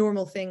a very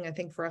normal thing, I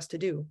think, for us to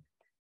do,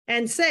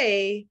 and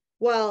say,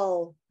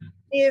 well,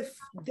 if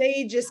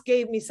they just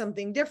gave me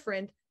something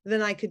different,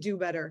 then I could do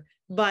better,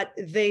 but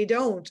they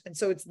don't. And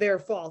so it's their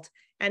fault.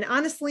 And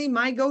honestly,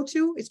 my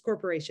go-to is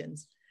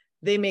corporations.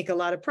 They make a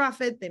lot of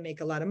profit. They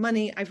make a lot of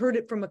money. I've heard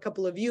it from a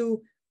couple of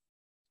you.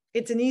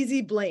 It's an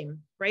easy blame,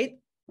 right?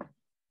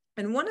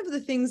 And one of the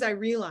things I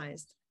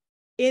realized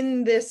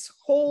in this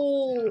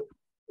whole,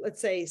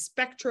 let's say,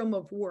 spectrum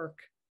of work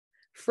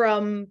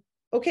from,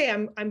 okay,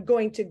 I'm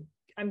going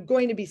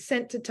to be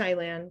sent to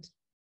Thailand.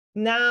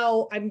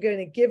 Now I'm going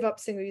to give up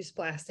single-use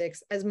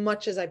plastics as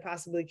much as I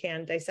possibly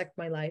can, dissect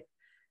my life.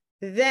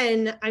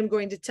 Then I'm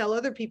going to tell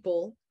other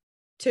people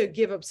to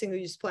give up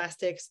single-use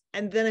plastics,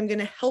 and then I'm going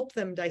to help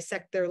them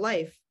dissect their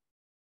life.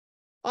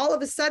 All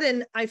of a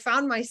sudden, I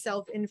found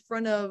myself in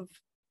front of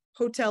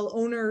hotel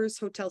owners,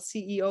 hotel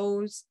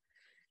CEOs,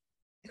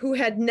 who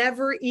had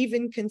never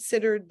even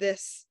considered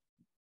this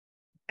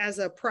as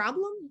a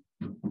problem,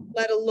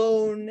 let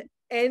alone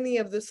any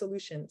of the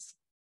solutions.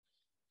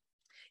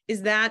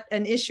 Is that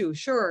an issue?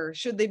 Sure.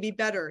 Should they be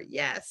better?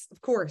 Yes,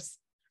 of course.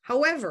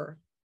 However,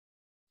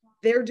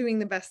 they're doing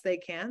the best they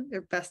can.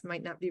 Their best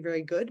might not be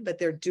very good, but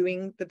they're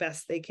doing the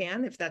best they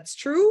can. If that's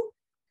true,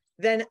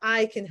 then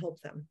I can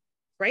help them,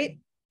 right?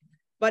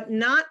 But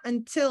not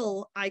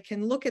until I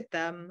can look at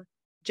them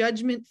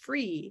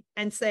judgment-free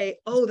and say,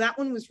 oh, that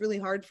one was really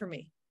hard for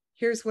me.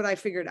 Here's what I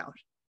figured out,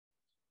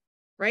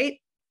 right?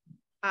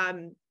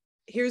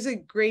 Here's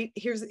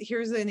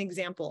an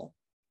example.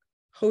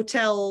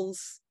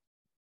 Hotels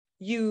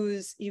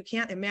use, you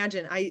can't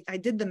imagine, I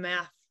did the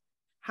math,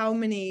 how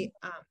many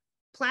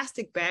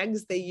plastic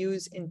bags they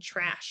use in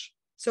trash.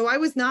 So I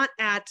was not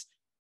at,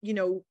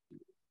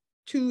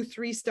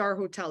 2-3-star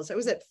hotels. I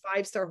was at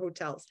 5-star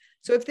hotels.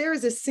 So if there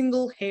is a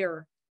single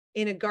hair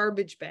in a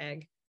garbage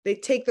bag, they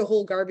take the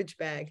whole garbage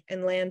bag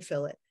and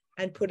landfill it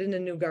and put in a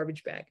new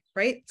garbage bag,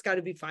 right? It's got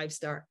to be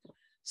 5-star.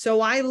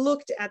 So I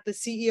looked at the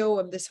CEO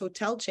of this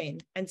hotel chain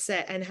and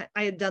said, and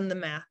I had done the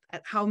math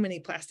at how many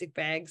plastic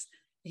bags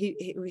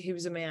he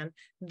was a man,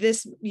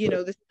 this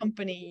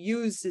company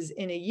uses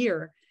in a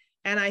year.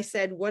 And I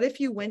said, what if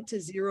you went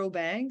to 0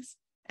 bags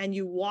and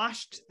you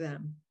washed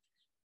them?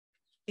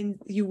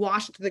 You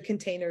washed the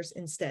containers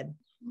instead.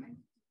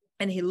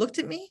 And he looked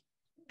at me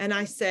and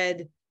I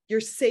said, you're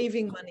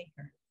saving money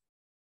here.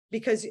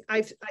 Because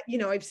I've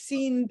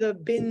seen the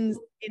bins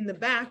in the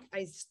back.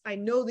 I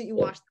know that you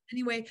wash them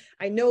anyway.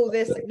 I know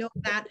this, I know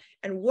that.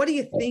 And what do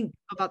you think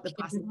about the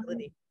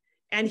possibility?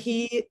 And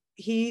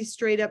he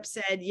straight up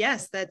said,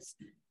 yes, that's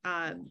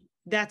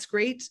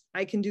great.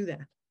 I can do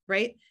that,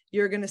 right?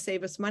 You're going to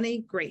save us money.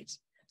 Great.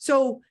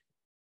 So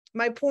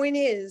my point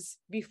is,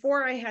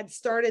 before I had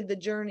started the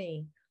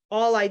journey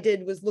all I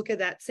did was look at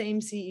that same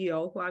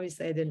CEO, who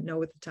obviously I didn't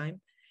know at the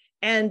time,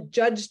 and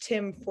judged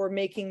him for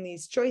making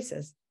these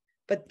choices.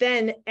 But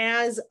then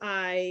as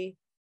I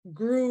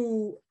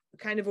grew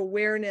kind of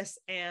awareness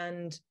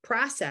and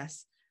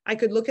process, I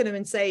could look at him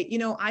and say, you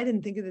know, I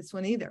didn't think of this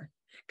one either.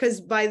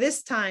 Because by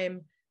this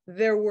time,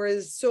 there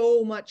was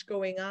so much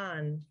going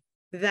on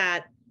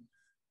that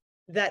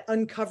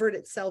uncovered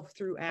itself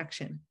through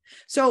action.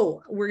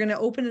 So we're going to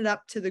open it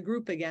up to the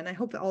group again. I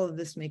hope all of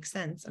this makes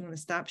sense. I'm going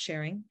to stop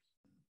sharing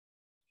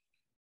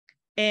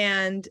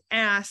and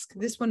ask,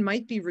 this one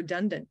might be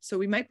redundant. So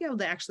we might be able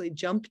to actually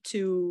jump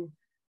to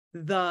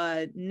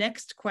the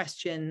next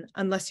question,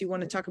 unless you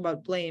want to talk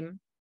about blame.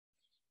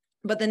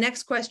 But the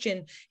next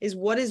question is,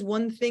 what is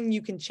one thing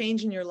you can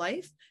change in your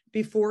life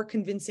before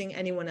convincing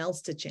anyone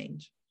else to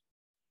change?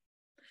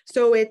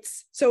 So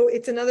it's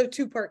another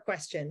two-part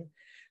question.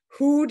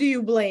 Who do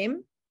you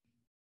blame?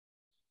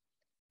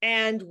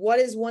 And what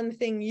is one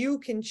thing you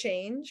can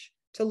change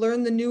to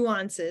learn the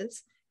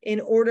nuances in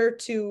order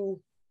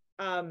to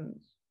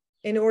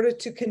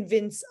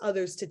convince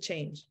others to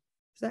change?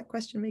 Does that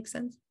question make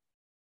sense?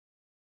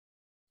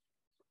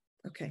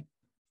 Okay.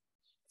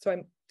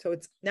 So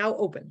it's now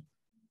open.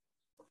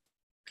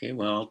 Okay,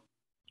 well, I'll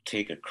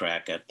take a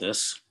crack at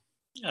this.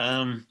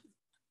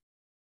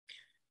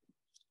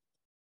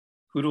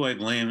 Who do I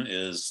blame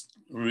is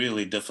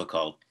really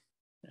difficult.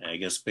 I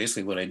guess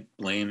basically what I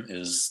blame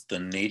is the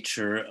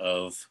nature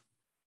of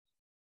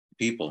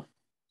people.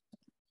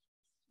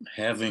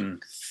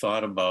 Having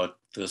thought about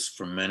this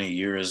for many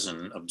years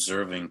and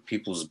observing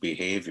people's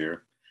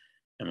behavior,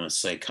 I'm a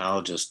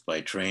psychologist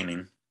by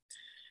training.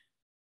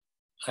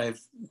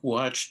 I've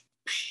watched,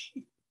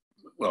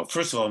 well,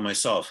 first of all,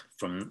 myself,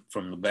 from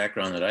the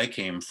background that I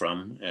came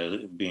from,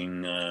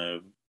 being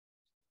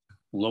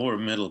lower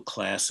middle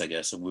class, I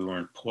guess. We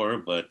weren't poor,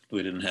 but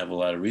we didn't have a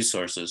lot of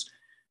resources.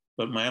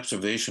 But my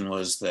observation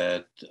was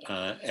that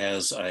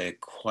as I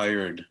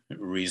acquired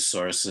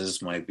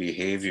resources, my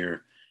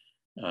behavior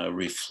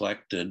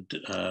reflected,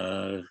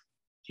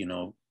 you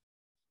know,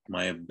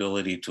 my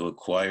ability to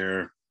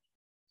acquire,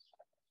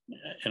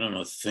 I don't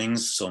know,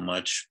 things so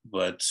much,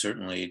 but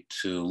certainly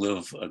to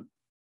live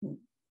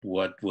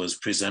what was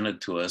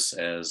presented to us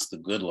as the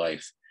good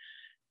life.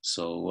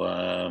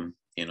 So,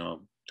 you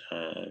know,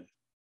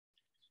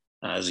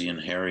 Ozzie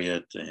and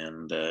Harriet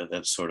and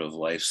that sort of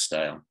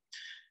lifestyle.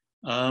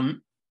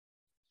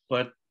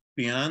 But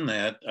beyond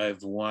that,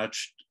 I've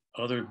watched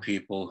other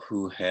people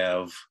who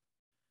have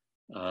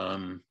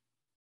come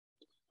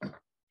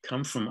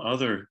from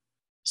other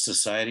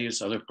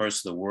societies, other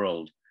parts of the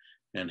world,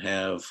 and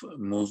have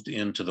moved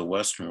into the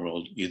Western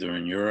world, either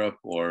in Europe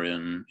or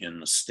in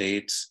the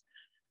States,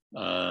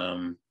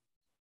 in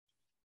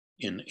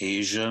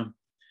Asia.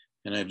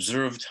 And I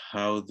observed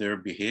how their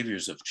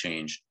behaviors have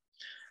changed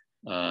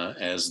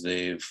as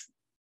they've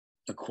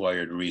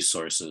acquired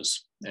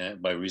resources.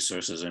 By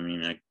resources, I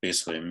mean, I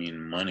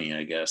mean money,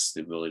 I guess,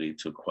 the ability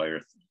to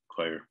acquire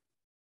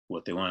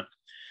what they want.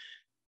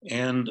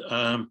 And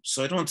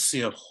so I don't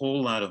see a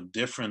whole lot of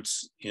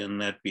difference in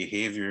that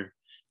behavior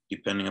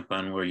depending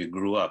upon where you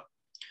grew up.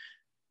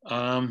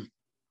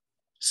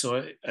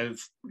 So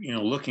I've, you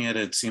know, looking at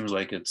it, it seems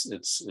like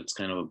it's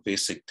kind of a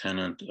basic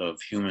tenet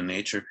of human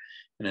nature,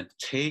 and it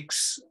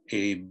takes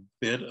a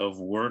bit of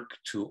work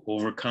to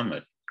overcome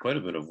it, quite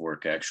a bit of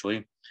work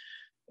actually.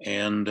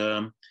 And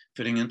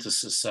fitting into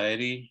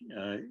society,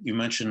 you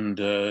mentioned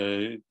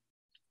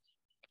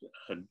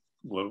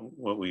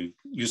what we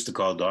used to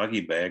call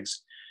doggy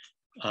bags.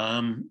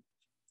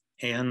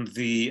 And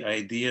the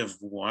idea of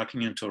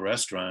walking into a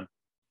restaurant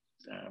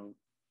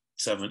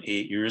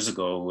 7-8 years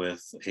ago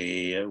with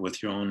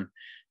your own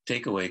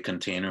takeaway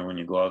container when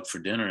you go out for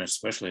dinner,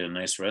 especially at a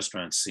nice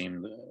restaurant,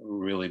 seemed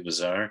really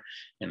bizarre.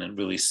 And it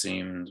really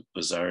seemed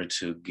bizarre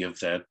to give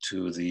that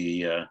to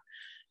the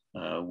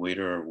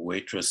waiter or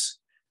waitress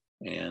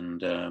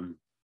and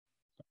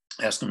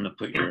ask them to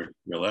put your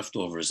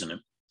leftovers in it.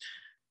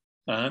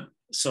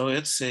 So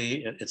it's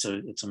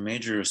a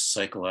major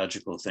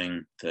psychological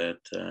thing that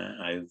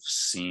I've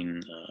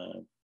seen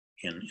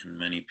in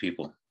many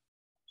people.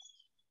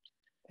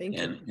 Thank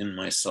you. And in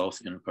myself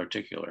in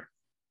particular.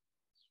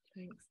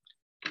 Thanks.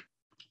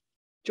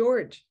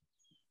 George.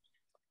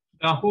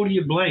 Who do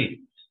you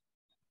blame?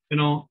 You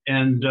know,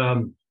 and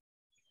you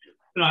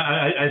know,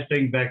 I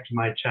think back to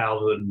my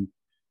childhood and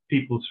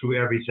people threw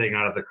everything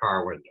out of the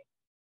car window.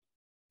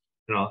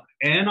 You know,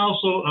 and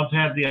also I've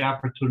had the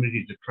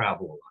opportunity to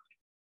travel a lot.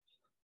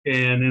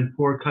 And in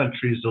poor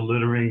countries, the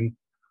littering,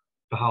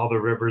 how the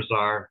rivers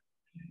are,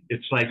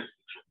 it's like,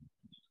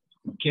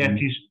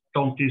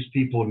 don't these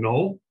people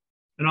know?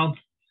 You know,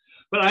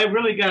 but I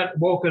really got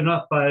woken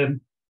up by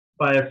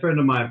a friend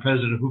of mine,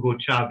 President Hugo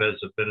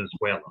Chavez of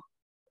Venezuela.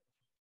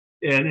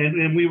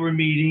 And we were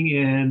meeting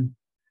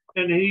and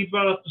he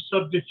brought up the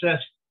subject that,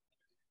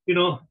 you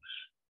know,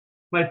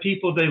 my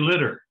people, they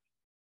litter.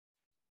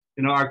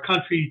 You know, our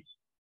country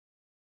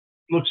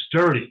looks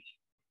dirty.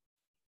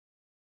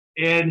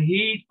 And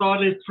he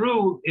thought it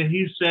through and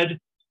he said,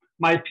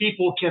 my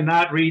people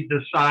cannot read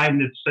the sign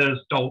that says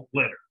don't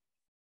litter.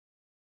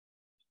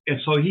 And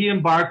so he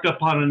embarked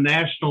upon a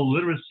national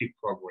literacy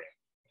program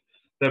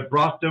that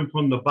brought them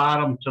from the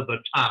bottom to the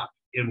top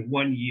in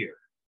 1 year.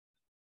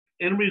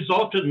 And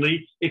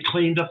resultantly, it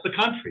cleaned up the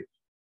country.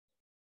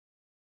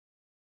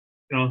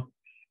 You know,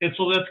 and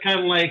so that's kind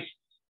of like,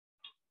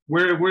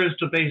 where's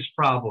the base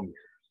problem here?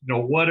 You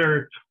know, what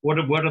are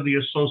the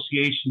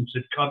associations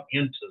that come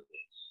into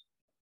this?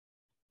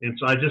 And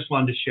so I just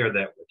wanted to share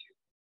that with you.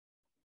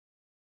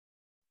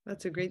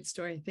 That's a great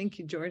story. Thank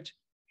you, George.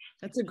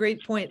 That's a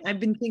great point. I've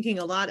been thinking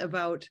a lot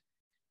about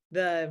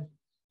the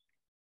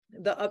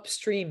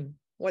upstream,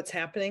 what's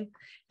happening.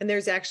 And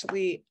there's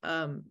actually,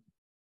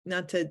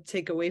 not to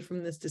take away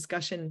from this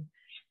discussion,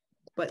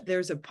 but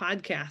there's a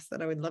podcast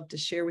that I would love to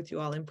share with you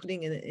all. I'm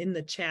putting it in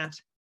the chat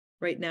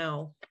right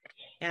now.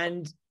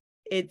 And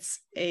it's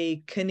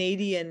a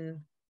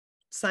Canadian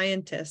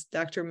scientist,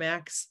 Dr.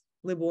 Max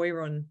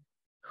Liboiron,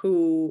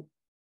 who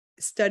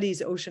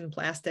studies ocean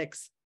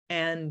plastics,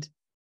 and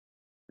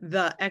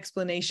the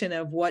explanation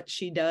of what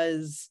she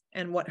does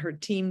and what her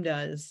team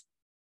does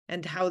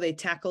and how they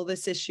tackle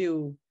this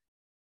issue.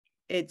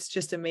 It's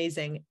just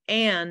amazing.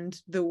 And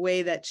the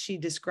way that she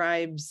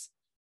describes,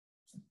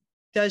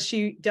 does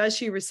she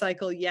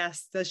recycle?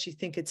 Yes. Does she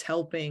think it's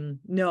helping?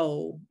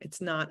 No,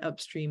 it's not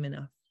upstream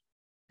enough.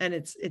 And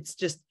it's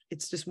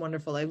just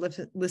wonderful. I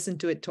listened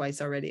to it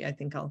twice already. I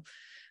think I'll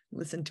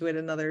listen to it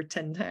another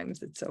 10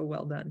 times. It's so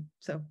well done.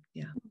 So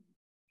yeah.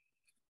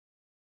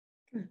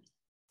 Good.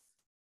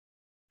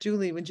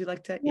 Julie, would you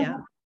like to? Yeah.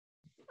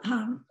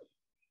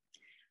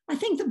 I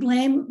think the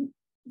blame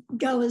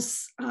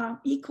goes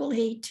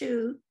equally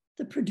to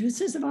the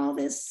producers of all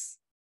this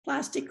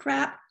plastic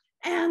crap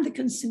and the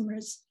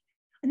consumers.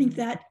 I think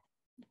that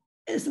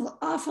there's an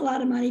awful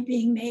lot of money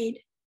being made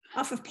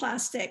off of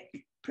plastic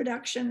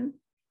production.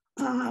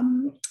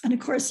 And of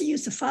course, the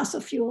use of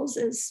fossil fuels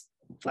is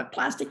what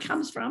plastic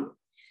comes from.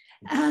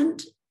 And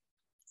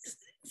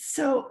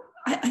so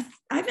I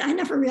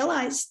never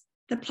realized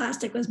that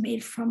plastic was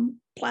made from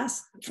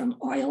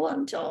oil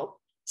until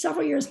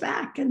several years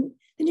back. And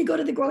then you go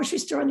to the grocery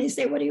store and they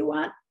say, what do you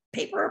want?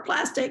 Paper or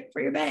plastic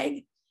for your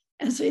bag?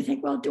 And so you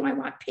think, well, do I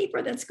want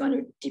paper that's going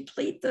to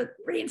deplete the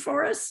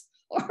rainforest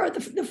or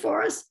the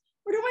forest?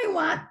 Or do I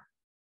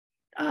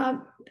want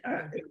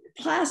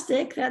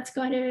plastic that's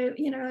going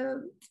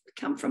to,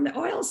 come from the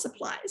oil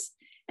supplies?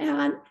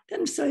 And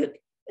then so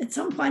at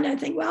some point I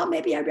think, well,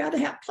 maybe I'd rather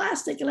have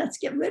plastic and let's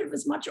get rid of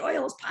as much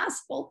oil as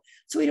possible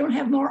so we don't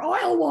have more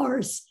oil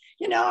wars.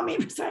 We're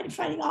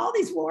fighting all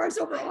these wars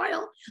over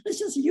oil. Let's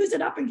just use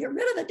it up and get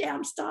rid of the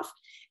damn stuff.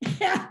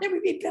 And then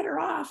we'd be better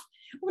off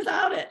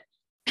without it.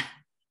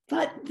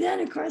 But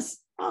then, of course,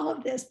 all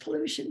of this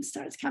pollution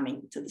starts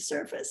coming to the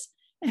surface,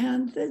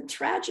 and the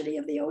tragedy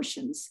of the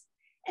oceans,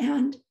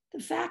 and the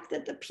fact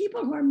that the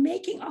people who are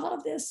making all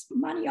of this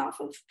money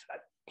off of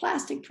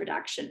plastic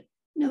production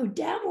know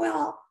damn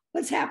well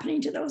what's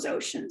happening to those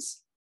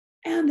oceans,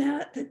 and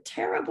the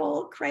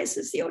terrible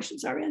crisis the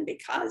oceans are in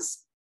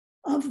because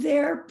of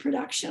their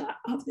production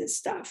of this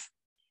stuff.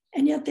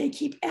 And yet they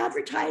keep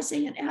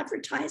advertising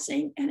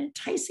and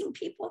enticing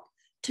people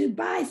to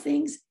buy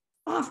things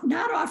off,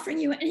 not offering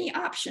you any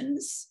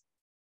options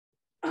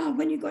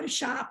when you go to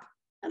shop,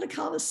 and look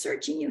all the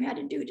searching you had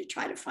to do to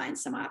try to find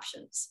some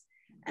options.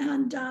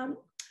 And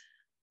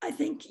I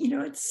think,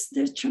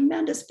 there's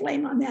tremendous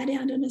blame on that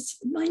end, and it's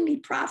mainly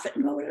profit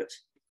motive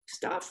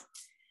stuff.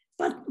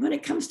 But when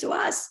it comes to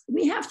us,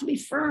 we have to be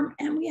firm,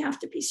 and we have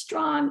to be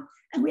strong,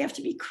 and we have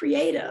to be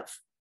creative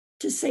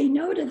to say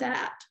no to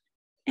that.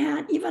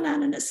 And even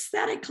on an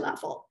aesthetic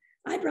level,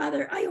 I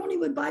only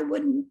would buy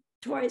wooden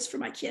toys for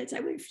my kids. I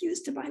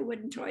refused to buy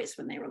wooden toys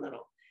when they were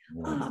little.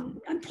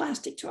 And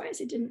plastic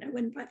toys. I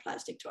wouldn't buy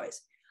plastic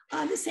toys.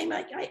 The same,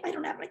 like I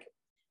don't have like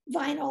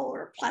vinyl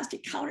or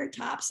plastic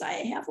countertops. I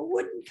have a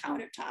wooden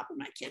countertop in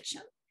my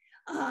kitchen.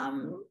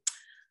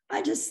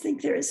 I just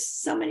think there is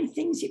so many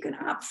things you can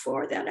opt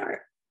for that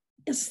are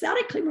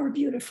aesthetically more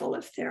beautiful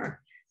if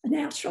they're a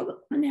natural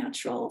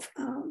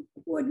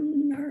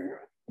wooden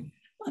or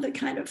other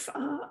kind of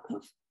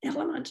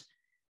element.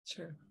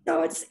 Sure.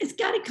 So it's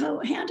got to go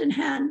hand in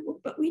hand,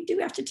 but we do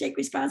have to take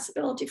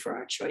responsibility for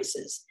our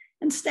choices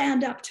and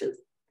stand up to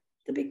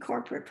the big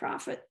corporate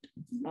profit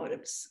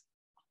motives.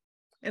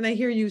 And I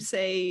hear you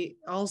say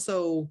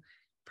also,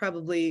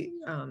 probably,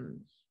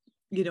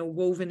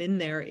 woven in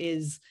there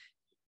is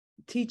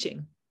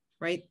teaching,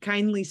 right?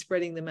 Kindly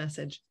spreading the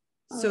message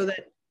so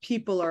that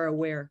people are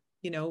aware.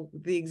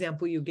 The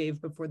example you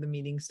gave before the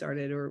meeting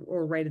started,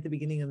 or right at the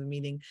beginning of the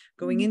meeting,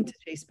 going into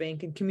Chase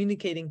Bank and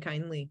communicating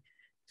kindly.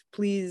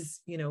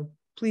 Please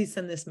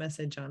send this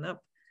message on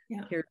up.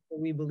 Yeah. Here's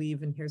what we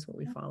believe and here's what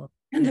we follow.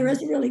 And there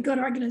is a really good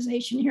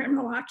organization here in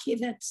Milwaukee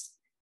that's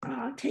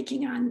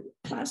taking on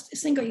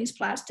single-use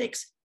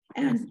plastics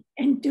and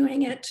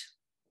doing it,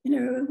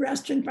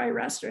 restaurant by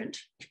restaurant,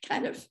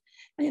 kind of,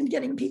 and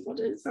getting people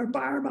to, or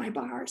bar by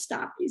bar,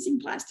 stop using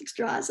plastic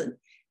straws,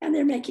 and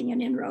they're making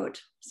an inroad.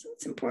 So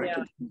it's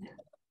important. Yeah.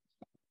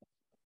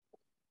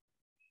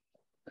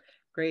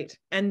 Great.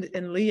 And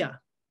Leah.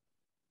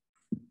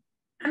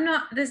 I'm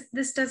not,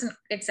 this doesn't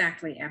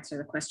exactly answer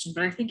the question,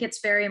 but I think it's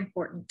very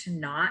important to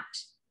not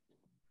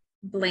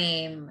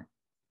blame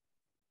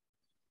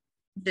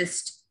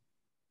just,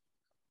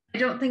 I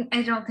don't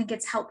think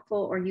it's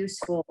helpful or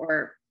useful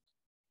or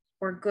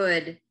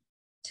good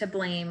to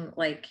blame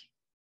like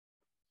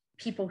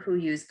people who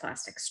use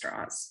plastic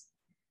straws.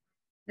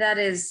 That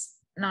is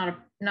not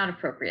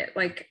appropriate.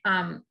 Like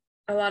a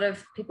lot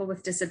of people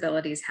with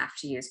disabilities have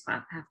to use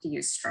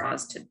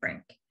straws to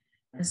drink.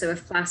 And so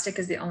if plastic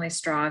is the only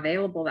straw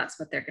available, that's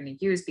what they're going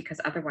to use because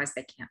otherwise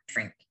they can't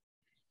drink.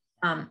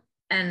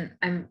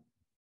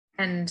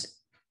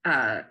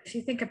 If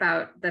you think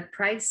about the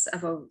price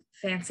of a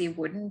fancy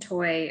wooden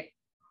toy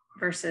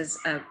versus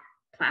a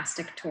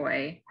plastic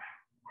toy,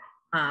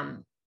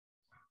 the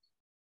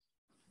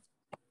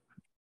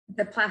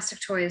plastic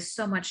toy is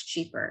so much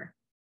cheaper.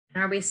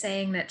 And are we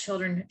saying that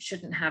children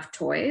shouldn't have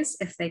toys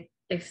if the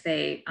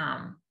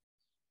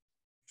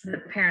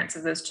parents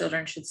of those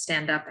children should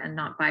stand up and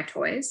not buy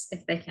toys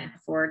if they can't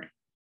afford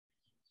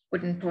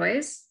wooden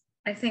toys?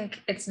 I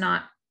think it's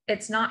not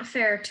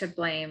fair to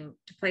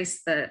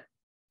place the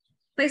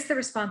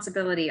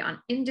responsibility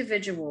on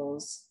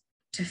individuals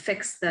to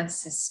fix the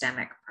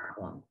systemic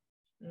problem.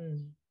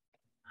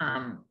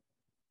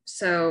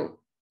 So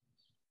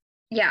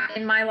yeah,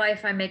 in my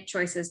life, I make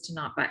choices to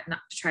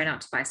try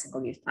not to buy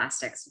single-use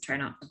plastics, to try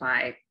not to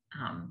buy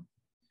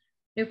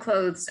new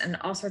clothes and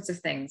all sorts of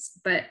things.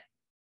 But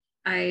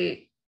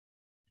I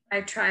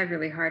try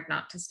really hard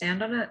not to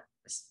stand on it,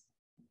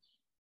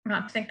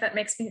 not to think that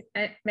makes me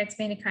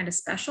any kind of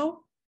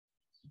special.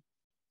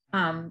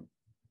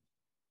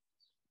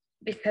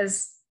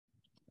 Because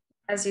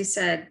as you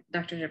said,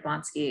 Dr.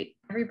 Jablonski,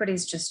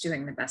 everybody's just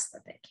doing the best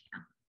that they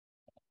can.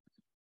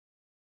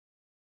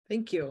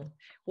 Thank you.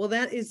 Well,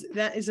 that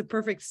is a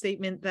perfect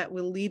statement that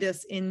will lead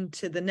us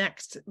into the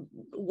next.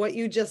 What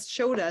you just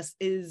showed us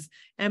is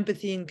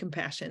empathy and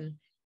compassion.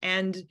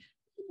 And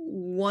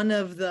one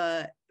of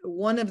the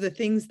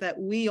things that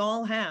we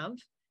all have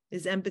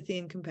is empathy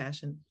and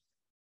compassion.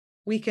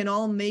 We can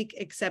all make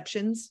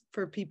exceptions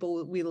for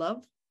people we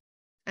love,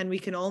 and we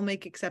can all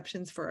make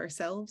exceptions for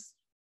ourselves,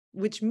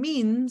 which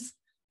means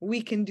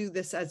we can do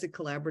this as a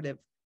collaborative.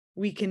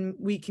 We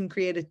can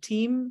create a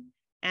team,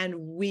 and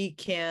we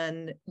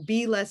can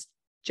be less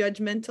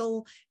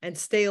judgmental and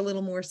stay a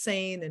little more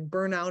sane and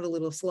burn out a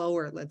little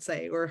slower, let's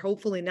say, or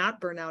hopefully not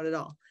burn out at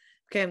all.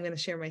 Okay, I'm going to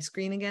share my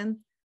screen again.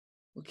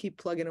 We'll keep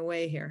plugging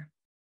away here.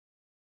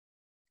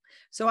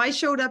 So I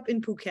showed up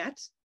in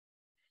Phuket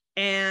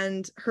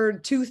and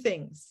heard two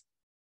things.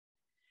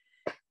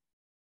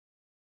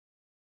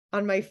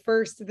 On my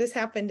first, this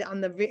happened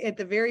at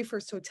the very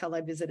first hotel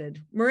I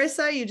visited.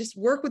 Marissa, you just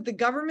work with the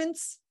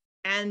governments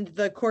and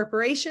the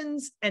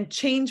corporations and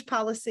change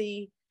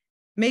policy,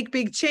 make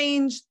big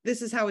change.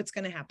 This is how it's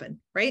going to happen,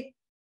 right?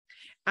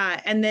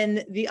 And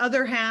then the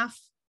other half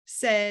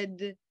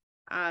said,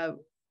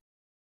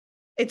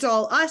 it's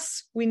all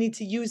us. We need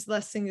to use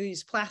less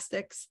single-use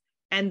plastics.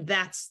 And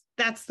that's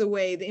the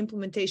way the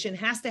implementation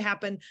has to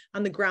happen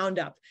on the ground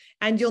up.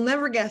 And you'll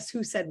never guess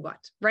who said what,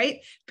 right?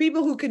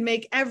 People who could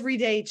make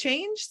everyday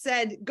change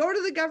said, go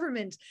to the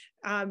government,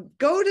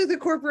 go to the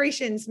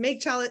corporations,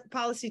 make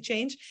policy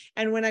change.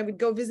 And when I would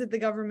go visit the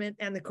government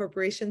and the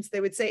corporations,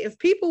 they would say, if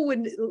people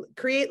would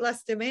create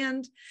less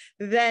demand,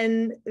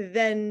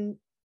 then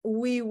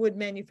we would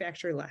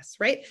manufacture less,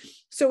 right?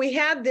 So we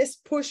had this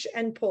push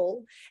and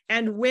pull,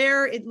 and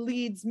where it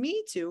leads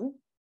me to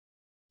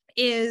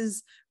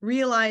is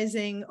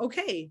realizing,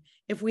 okay,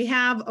 if we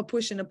have a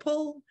push and a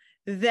pull,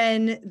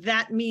 then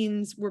that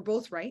means we're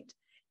both right.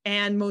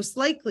 And most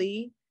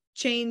likely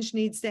change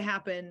needs to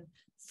happen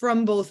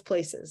from both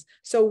places.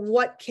 So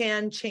what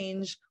can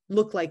change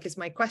look like is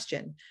my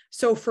question.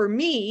 So for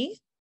me,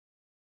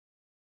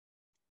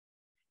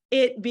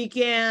 it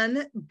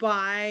began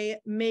by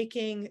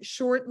making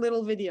short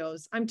little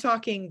videos. I'm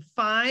talking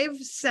 5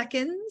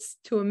 seconds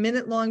to a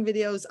minute long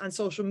videos on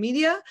social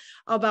media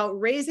about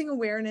raising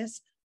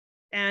awareness.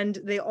 And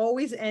they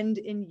always end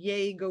in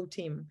yay, go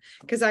team.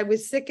 Because I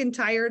was sick and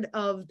tired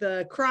of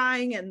the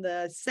crying and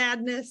the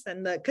sadness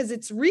and because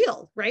it's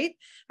real, right?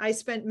 I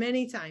spent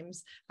many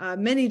times,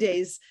 many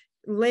days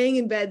laying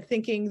in bed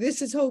thinking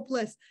this is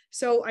hopeless.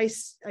 So I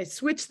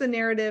switched the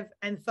narrative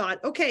and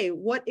thought, okay,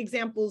 what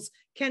examples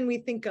can we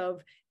think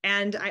of?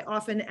 And I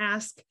often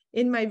ask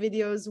in my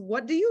videos,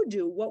 what do you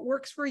do? What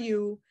works for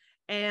you?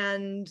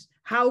 And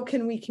how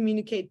can we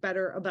communicate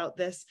better about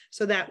this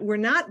so that we're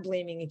not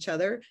blaming each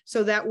other,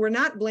 so that we're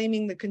not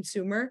blaming the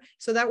consumer,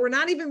 so that we're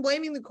not even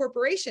blaming the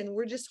corporation.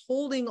 We're just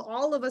holding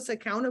all of us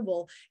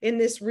accountable in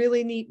this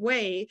really neat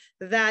way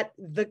that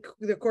the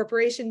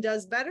corporation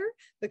does better,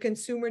 the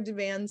consumer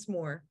demands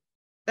more.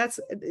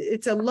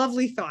 It's a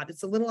lovely thought.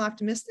 It's a little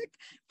optimistic,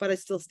 but I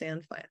still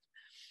stand by it.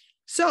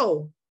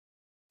 So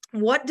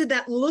what did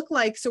that look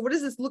like? So what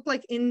does this look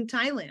like in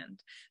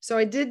Thailand? So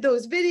I did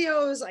those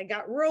videos, I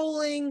got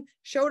rolling,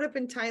 showed up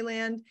in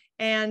Thailand,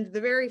 and the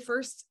very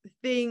first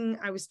thing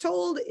I was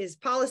told is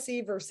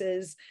policy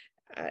versus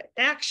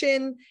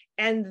action.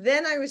 And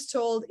then I was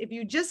told, if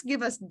you just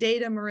give us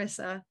data,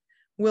 Marissa,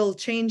 will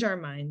change our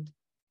mind.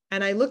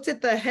 And I looked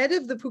at the head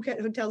of the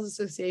Phuket Hotels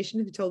Association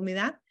who told me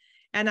that.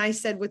 And I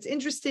said, what's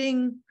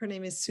interesting, her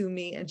name is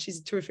Sumi, and she's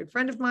a terrific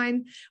friend of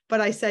mine.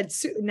 But I said,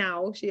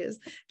 now she is,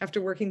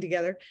 after working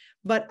together.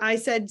 But I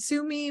said,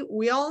 Sumi,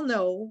 we all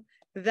know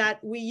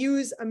that we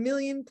use 1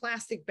 million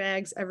plastic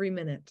bags every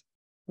minute.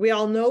 We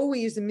all know we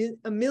use 1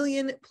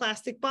 million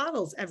plastic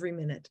bottles every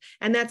minute.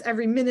 And that's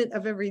every minute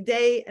of every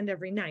day and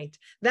every night.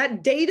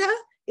 That data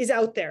is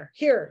out there.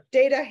 Here,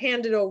 data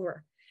handed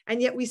over.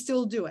 And yet we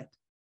still do it.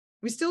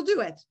 We still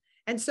do it.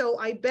 And so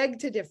I beg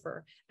to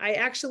differ. I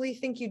actually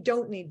think you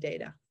don't need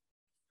data.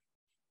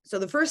 So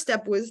the first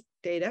step was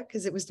data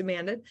because it was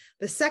demanded.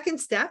 The second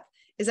step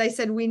is I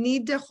said we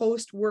need to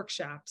host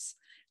workshops,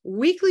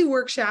 weekly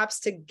workshops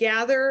to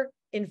gather,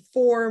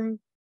 inform,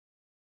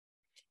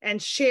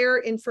 and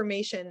share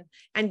information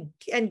and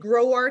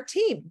grow our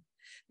team.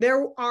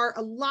 There are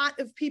a lot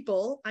of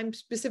people, I'm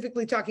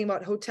specifically talking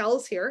about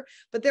hotels here,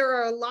 but there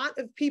are a lot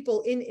of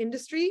people in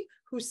industry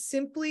who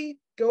simply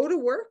go to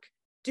work,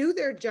 do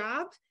their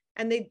job,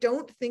 and they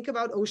don't think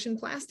about ocean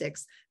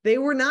plastics. They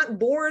were not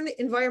born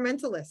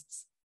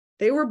environmentalists.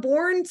 They were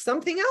born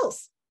something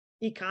else.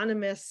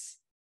 Economists,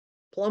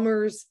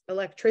 plumbers,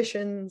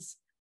 electricians,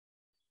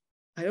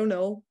 I don't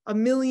know,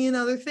 1 million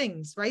other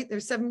things, right?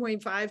 There's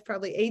 7.5,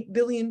 probably 8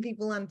 billion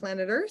people on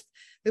planet Earth.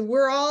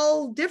 We're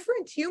all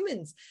different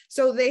humans.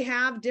 So they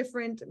have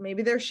different,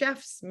 maybe they're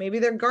chefs, maybe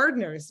they're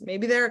gardeners,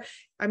 maybe they're,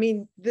 I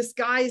mean, the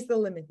sky's the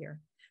limit here.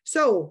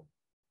 So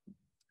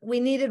we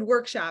needed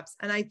workshops.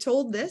 And I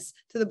told this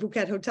to the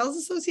Phuket Hotels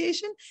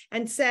Association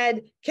and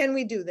said, can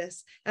we do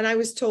this? And I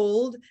was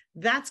told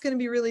that's going to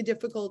be really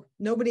difficult.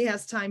 Nobody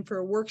has time for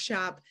a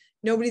workshop.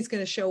 Nobody's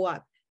going to show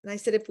up. And I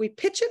said, if we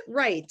pitch it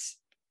right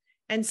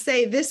and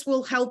say this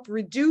will help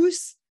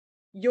reduce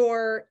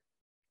your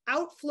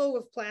outflow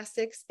of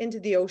plastics into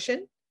the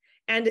ocean,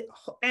 and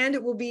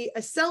it will be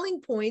a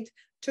selling point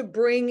to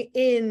bring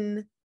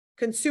in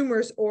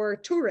consumers or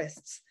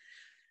tourists.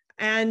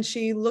 And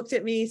she looked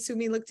at me,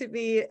 Sumi looked at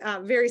me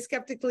very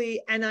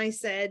skeptically. And I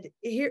said,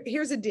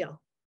 here's a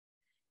deal.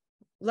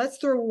 Let's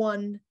throw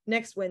one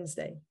next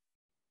Wednesday.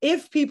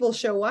 If people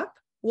show up,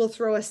 we'll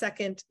throw a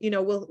second,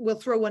 we'll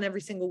throw one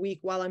every single week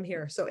while I'm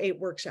here. So 8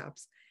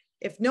 workshops.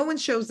 If no one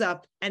shows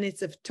up and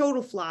it's a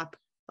total flop,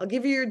 I'll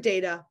give you your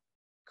data,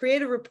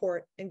 create a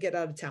report, and get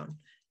out of town.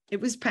 It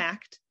was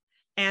packed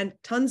and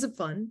tons of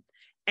fun.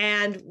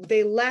 And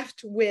they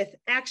left with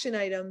action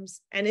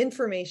items and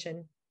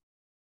information.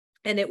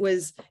 And it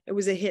was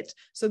a hit.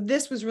 So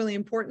this was really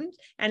important.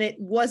 And it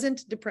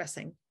wasn't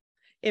depressing.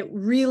 It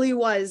really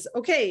was,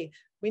 okay,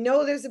 we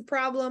know there's a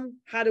problem.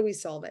 How do we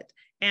solve it?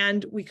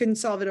 And we couldn't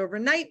solve it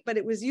overnight, but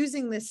it was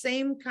using the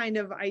same kind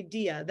of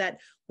idea that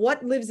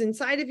what lives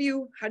inside of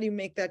you, how do you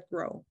make that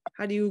grow?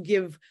 How do you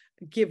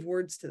give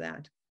words to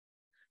that?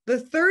 The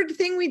third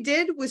thing we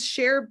did was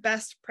share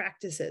best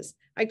practices.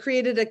 I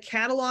created a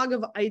catalog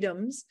of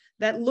items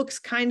that looks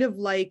kind of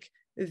like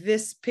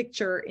this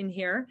picture in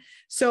here.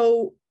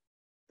 So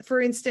for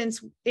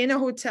instance, in a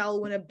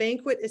hotel, when a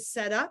banquet is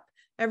set up,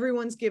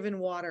 everyone's given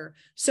water.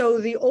 So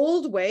the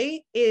old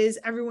way is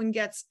everyone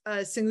gets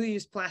a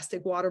single-use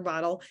plastic water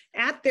bottle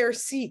at their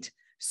seat.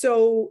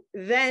 So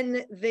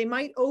then they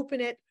might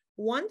open it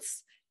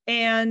once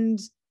and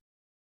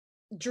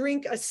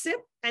drink a sip,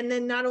 and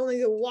then not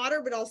only the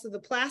water, but also the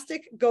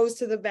plastic goes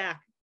to the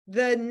back.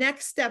 The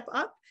next step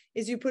up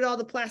is you put all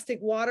the plastic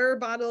water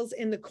bottles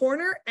in the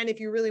corner. And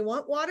if you really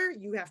want water,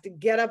 you have to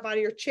get up out of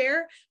your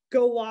chair,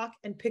 go walk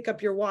and pick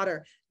up your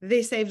water.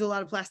 They saved a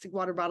lot of plastic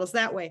water bottles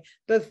that way.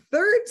 The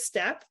third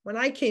step, when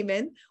I came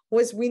in,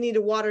 was we need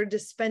a water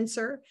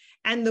dispenser.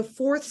 And the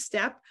fourth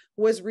step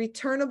was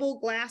returnable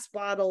glass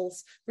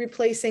bottles,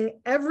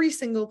 replacing every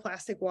single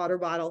plastic water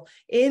bottle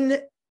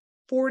in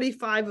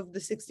 45 of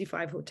the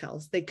 65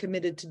 hotels. They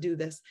committed to do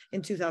this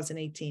in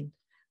 2018,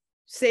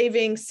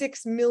 saving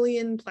 6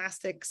 million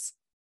plastic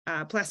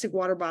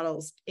water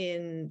bottles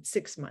in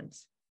 6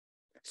 months.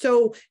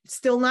 So it's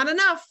still not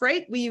enough,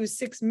 right? We use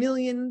 6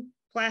 million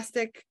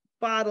plastic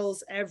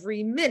bottles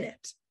every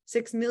minute.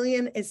 6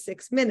 million is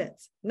 6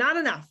 minutes. Not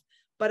enough,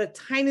 but a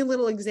tiny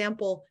little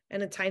example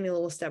and a tiny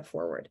little step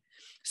forward.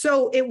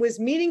 So it was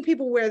meeting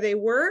people where they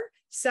were,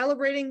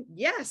 celebrating,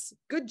 yes,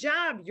 good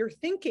job, you're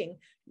thinking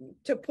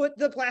to put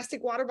the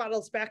plastic water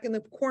bottles back in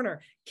the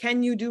corner.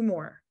 Can you do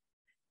more?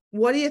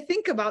 What do you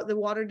think about the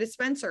water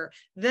dispenser?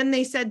 Then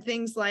they said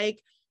things like,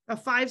 a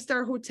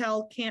 5-star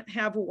hotel can't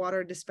have a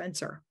water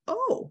dispenser.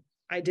 Oh,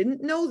 I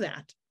didn't know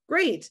that.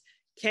 Great.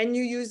 Can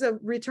you use a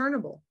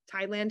returnable?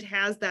 Thailand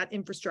has that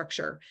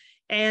infrastructure.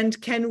 And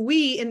can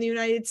we in the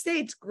United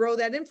States grow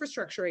that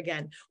infrastructure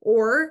again?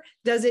 Or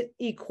does it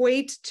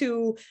equate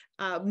to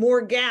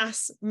more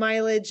gas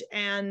mileage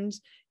and,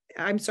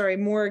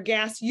 more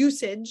gas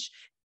usage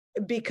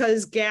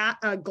because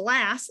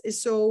glass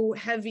is so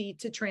heavy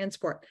to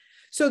transport?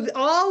 So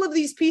all of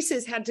these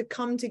pieces had to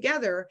come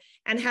together.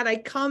 And had I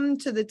come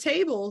to the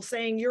table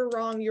saying, you're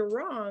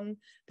wrong,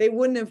 they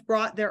wouldn't have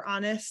brought their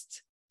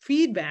honest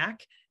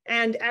feedback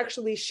and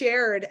actually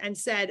shared and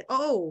said,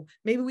 oh,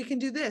 maybe we can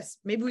do this,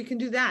 maybe we can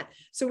do that.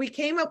 So we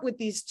came up with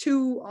these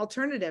two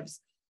alternatives.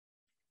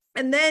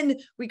 And then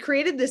we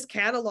created this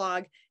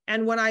catalog.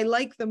 And what I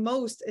like the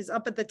most is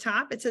up at the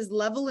top, it says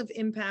level of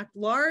impact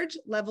large,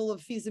 level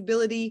of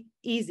feasibility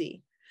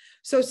easy.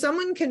 So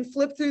someone can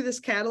flip through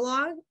this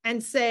catalog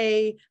and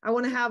say, I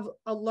want to have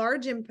a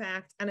large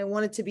impact and I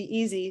want it to be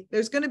easy.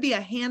 There's going to be a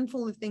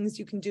handful of things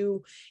you can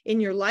do in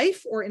your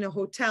life or in a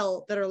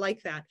hotel that are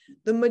like that.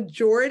 The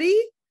majority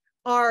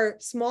are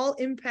small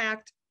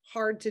impact,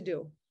 hard to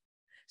do.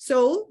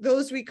 So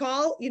those we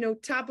call,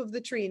 top of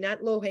the tree,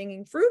 not low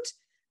hanging fruit.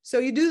 So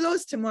you do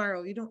those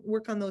tomorrow. You don't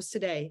work on those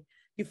today.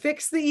 You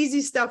fix the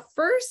easy stuff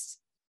first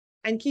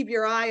and keep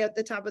your eye at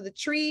the top of the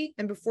tree.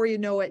 And before you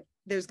know it,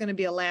 there's going to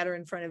be a ladder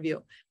in front of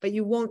you, but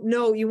you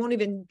won't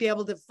even be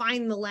able to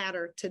find the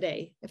ladder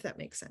today, if that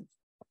makes sense.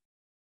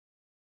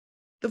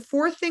 The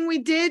fourth thing we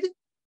did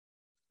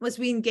was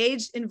we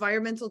engaged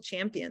environmental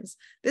champions.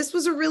 This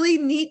was a really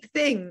neat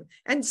thing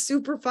and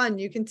super fun.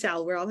 You can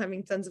tell we're all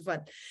having tons of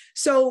fun.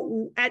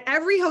 So at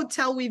every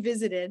hotel we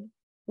visited,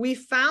 we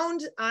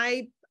found,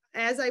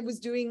 as I was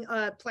doing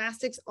a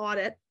plastics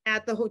audit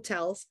at the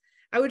hotels,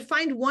 I would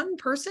find one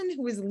person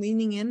who was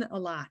leaning in a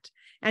lot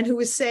and who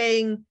was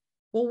saying,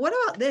 well, what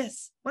about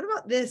this? What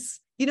about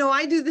this?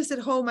 I do this at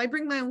home. I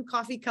bring my own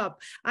coffee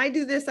cup. I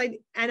do this.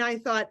 And I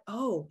thought,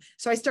 oh,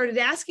 so I started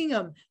asking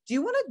them, do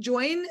you want to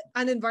join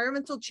an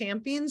environmental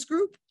champions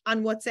group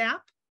on WhatsApp?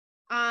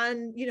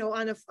 On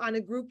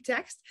a group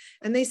text?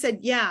 And they said,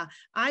 yeah,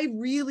 I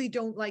really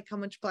don't like how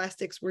much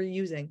plastics we're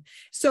using.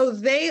 So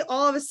they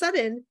all of a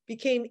sudden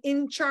became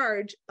in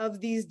charge of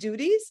these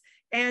duties,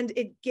 and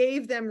it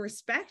gave them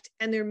respect,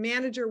 and their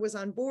manager was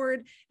on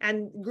board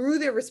and grew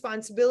their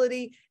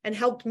responsibility and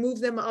helped move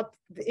them up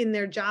in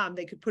their job.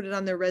 They could put it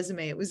on their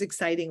resume. It was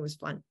exciting. It was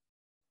fun.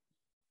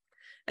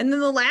 And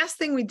then the last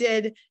thing we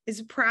did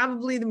is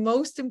probably the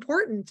most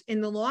important in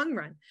the long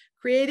run,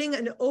 creating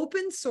an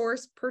open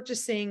source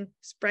purchasing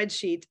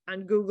spreadsheet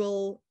on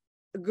Google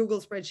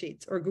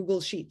Spreadsheets or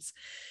Google Sheets.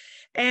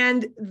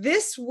 And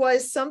this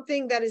was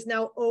something that is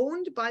now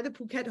owned by the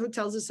Phuket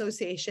Hotels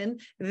Association.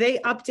 They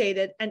update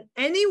it, and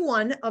any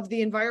one of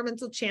the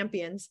environmental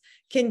champions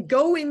can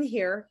go in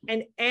here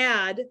and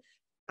add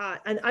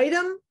an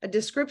item, a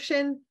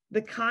description,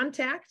 the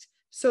contact,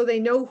 so they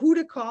know who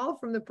to call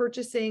from the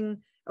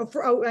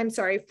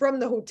from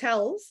the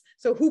hotels.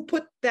 So who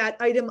put that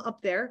item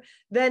up there,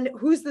 then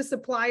who's the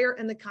supplier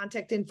and the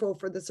contact info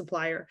for the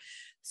supplier.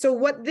 So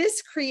what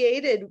this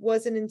created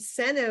was an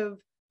incentive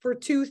for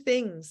two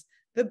things.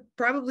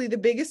 Probably the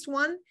biggest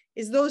one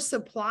is those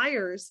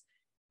suppliers.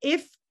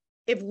 If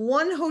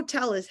one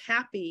hotel is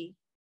happy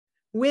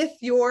with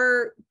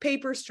your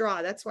paper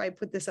straw, that's why I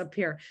put this up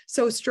here.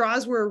 So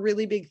straws were a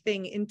really big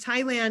thing in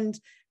Thailand.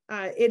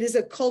 It is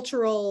a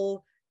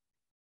cultural,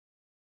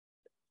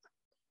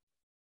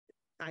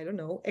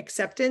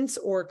 acceptance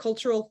or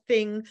cultural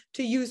thing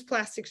to use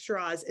plastic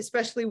straws,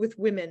 especially with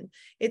women.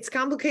 It's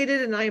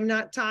complicated, and I am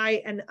not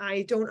Thai and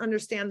I don't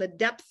understand the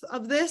depth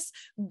of this,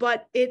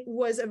 but it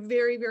was a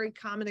very, very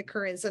common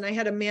occurrence. And I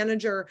had a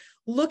manager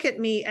look at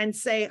me and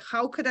say,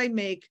 how could I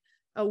make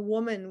a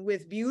woman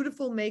with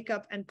beautiful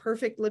makeup and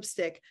perfect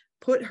lipstick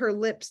put her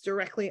lips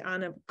directly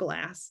on a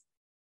glass?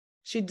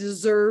 She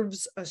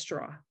deserves a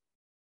straw.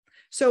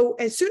 So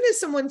as soon as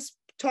someone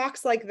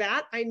talks like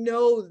that, I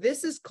know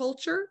this is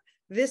culture.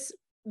 This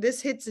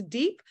hits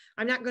deep.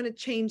 I'm not going to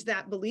change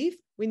that belief.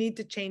 We need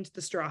to change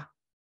the straw,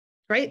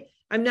 right?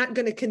 I'm not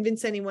going to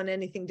convince anyone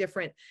anything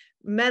different.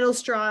 Metal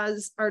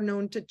straws are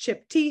known to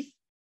chip teeth,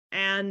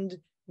 and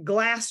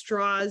glass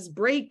straws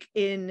break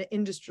in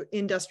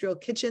industrial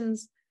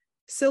kitchens.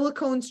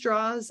 Silicone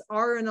straws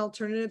are an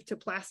alternative to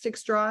plastic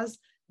straws,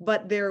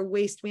 but their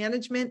waste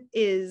management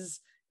is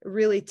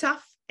really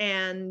tough,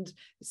 and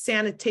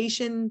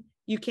sanitation,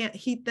 you can't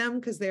heat them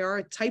because they are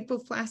a type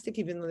of plastic,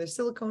 even though they're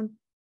silicone.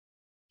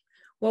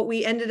 What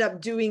we ended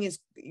up doing is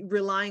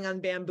relying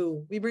on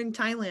bamboo. We were in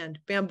Thailand.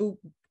 Bamboo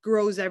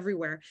grows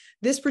everywhere.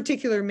 This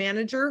particular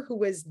manager, who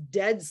was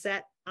dead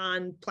set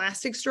on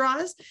plastic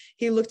straws,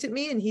 he looked at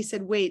me and he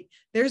said, wait,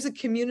 there's a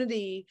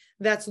community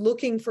that's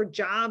looking for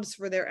jobs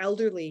for their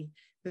elderly.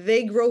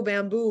 They grow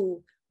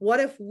bamboo. What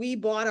if we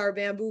bought our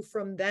bamboo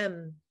from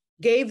them,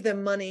 gave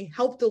them money,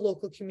 helped the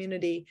local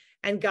community,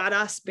 and got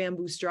us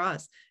bamboo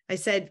straws? I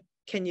said,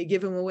 can you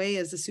give them away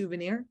as a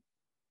souvenir?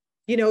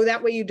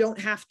 That way you don't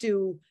have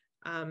to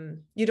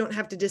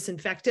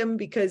disinfect them,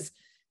 because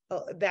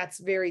that's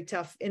very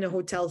tough in a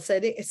hotel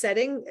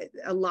setting.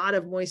 A lot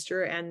of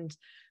moisture and,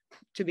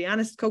 to be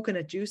honest,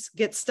 coconut juice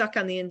gets stuck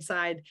on the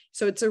inside.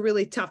 So it's a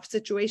really tough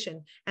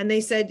situation. And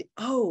they said,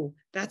 oh,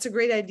 that's a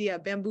great idea.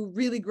 Bamboo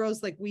really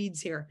grows like weeds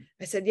here.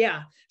 I said,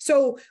 yeah.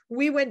 So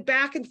we went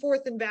back and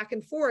forth,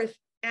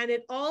 and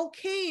it all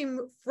came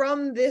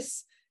from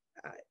this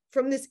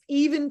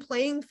even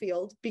playing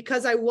field,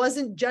 because I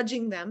wasn't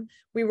judging them.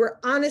 We were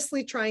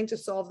honestly trying to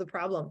solve the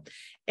problem.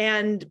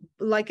 And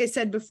like I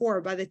said before,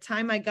 by the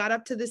time I got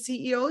up to the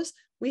CEOs,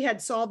 we had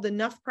solved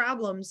enough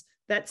problems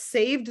that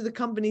saved the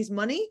company's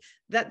money,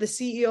 that the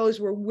CEOs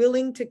were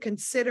willing to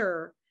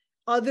consider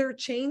other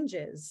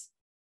changes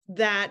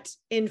that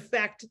in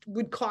fact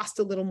would cost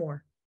a little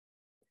more,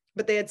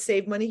 but they had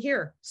saved money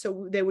here,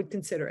 so they would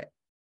consider it.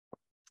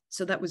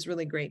 So that was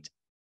really great.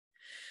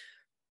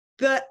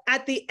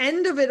 At the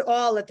end of it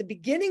all, at the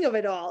beginning of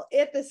it all,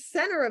 at the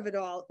center of it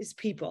all is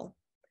people.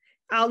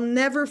 I'll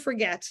never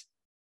forget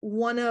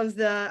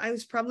I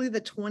was probably the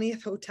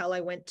 20th hotel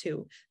I went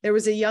to. There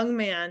was a young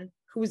man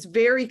who was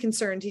very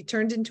concerned. He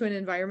turned into an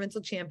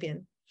environmental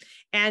champion.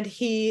 And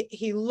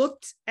he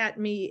looked at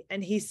me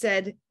and he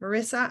said,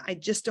 Marissa, I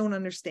just don't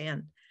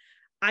understand.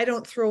 I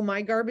don't throw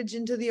my garbage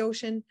into the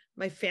ocean.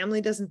 My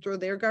family doesn't throw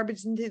their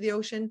garbage into the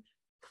ocean.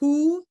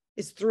 Who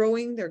is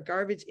throwing their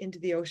garbage into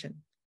the ocean?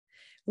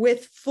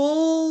 With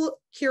full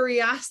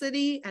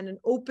curiosity and an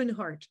open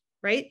heart,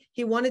 right?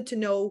 He wanted to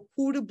know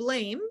who to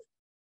blame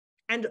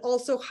and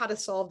also how to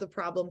solve the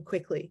problem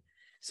quickly.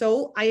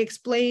 So I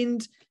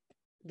explained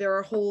there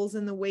are holes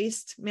in the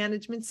waste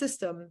management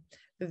system.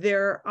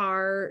 There's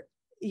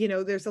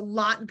a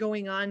lot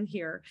going on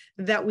here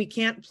that we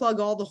can't plug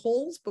all the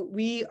holes, but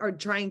we are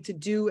trying to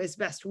do as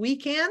best we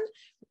can,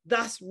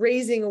 thus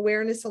raising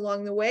awareness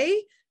along the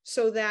way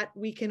so that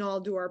we can all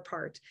do our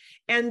part.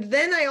 And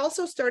then I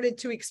also started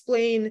to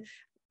explain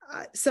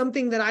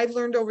something that I've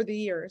learned over the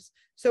years.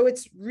 So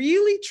it's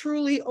really,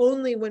 truly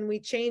only when we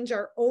change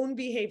our own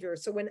behavior.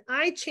 So when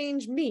I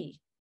change me,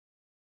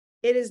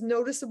 it is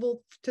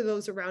noticeable to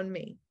those around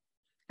me.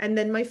 And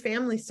then my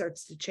family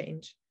starts to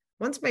change.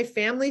 Once my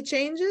family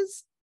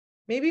changes,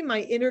 maybe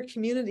my inner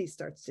community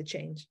starts to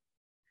change.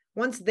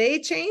 Once they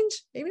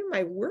change, maybe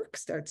my work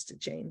starts to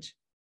change.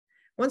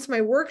 Once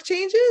my work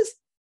changes,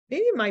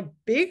 maybe my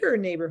bigger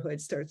neighborhood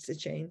starts to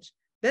change.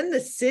 Then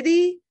the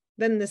city,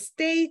 then the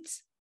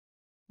state,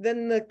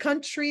 then the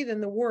country,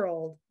 then the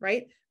world,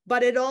 right?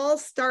 But it all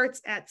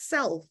starts at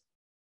self.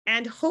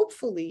 And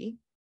hopefully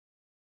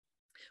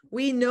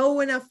we know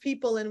enough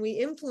people and we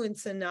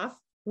influence enough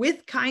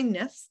with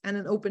kindness and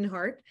an open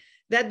heart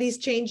that these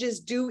changes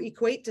do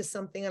equate to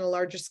something on a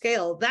larger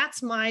scale.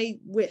 That's my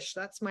wish.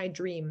 That's my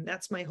dream.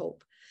 That's my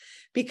hope.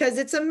 Because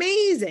it's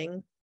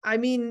amazing. I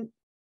mean,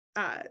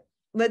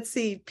 let's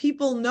see,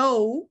 people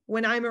know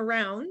when I'm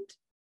around,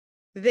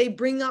 they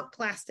bring up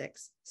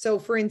plastics. So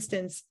for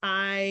instance,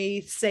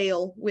 I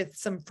sail with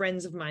some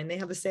friends of mine. They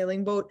have a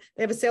sailing boat.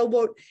 They have a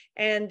sailboat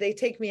and they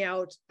take me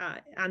out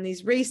on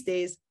these race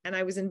days. And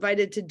I was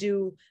invited to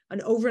do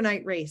an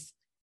overnight race.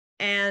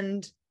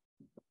 And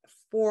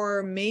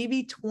for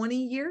maybe 20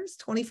 years,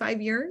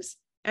 25 years,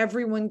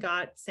 everyone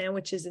got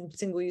sandwiches in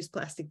single-use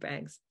plastic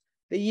bags.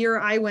 The year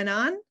I went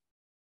on,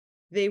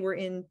 they were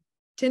in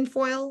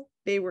tinfoil,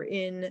 they were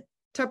in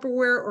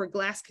Tupperware or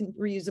glass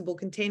reusable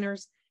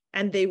containers,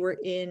 and they were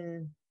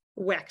in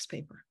wax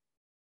paper.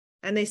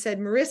 And they said,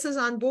 Marissa's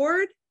on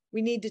board,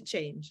 we need to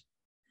change.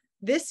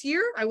 This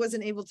year, I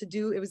wasn't able to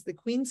do, it was the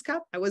Queen's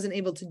Cup, I wasn't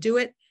able to do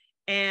it.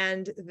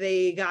 And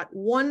they got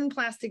one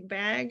plastic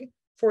bag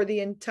for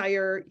the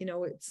entire,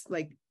 it's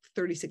like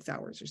 36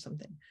 hours or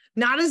something.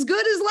 Not as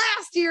good as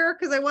last year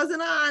because I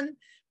wasn't on,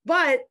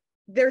 but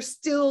they're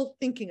still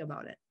thinking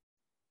about it,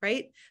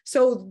 right?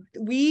 So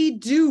we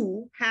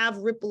do have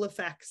ripple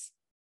effects.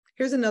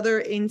 Here's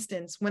another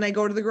instance. When I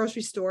go to the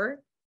grocery store,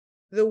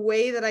 the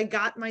way that I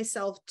got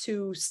myself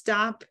to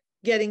stop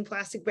getting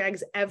plastic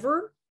bags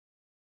ever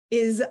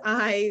is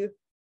I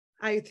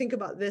think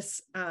about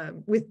this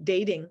with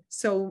dating.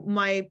 So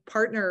my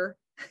partner,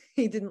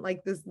 he didn't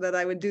like this, that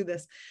I would do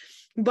this.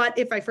 But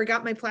if I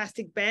forgot my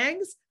plastic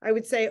bags, I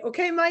would say,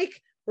 okay,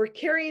 Mike, we're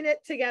carrying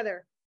it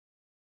together.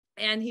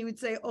 And he would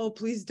say, oh,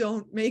 please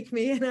don't make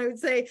me. And I would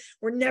say,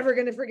 we're never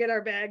going to forget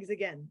our bags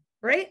again.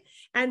 Right.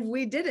 And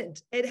we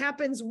didn't. It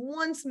happens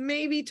once,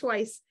 maybe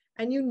twice,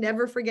 and you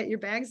never forget your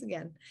bags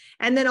again.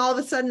 And then all of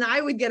a sudden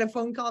I would get a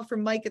phone call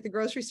from Mike at the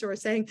grocery store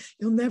saying,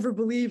 you'll never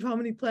believe how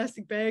many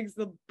plastic bags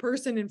the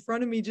person in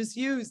front of me just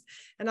used.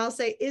 And I'll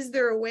say, is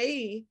there a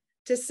way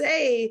to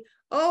say,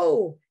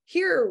 oh,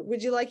 here,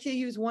 would you like to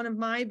use one of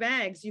my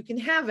bags? You can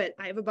have it.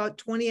 I have about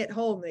 20 at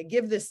home. They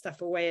give this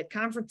stuff away at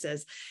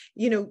conferences.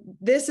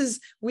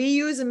 We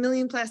use 1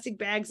 million plastic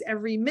bags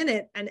every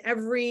minute, and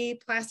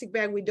every plastic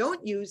bag we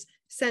don't use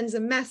sends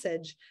a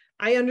message.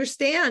 I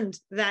understand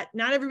that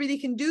not everybody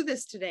can do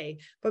this today,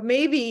 but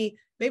maybe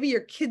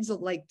your kids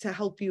will like to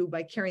help you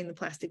by carrying the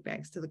plastic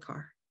bags to the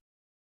car.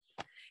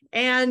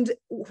 And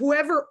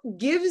whoever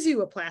gives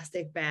you a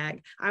plastic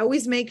bag, I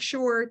always make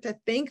sure to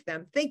thank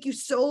them. Thank you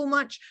so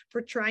much for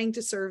trying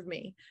to serve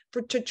me,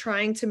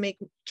 trying to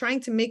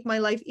make my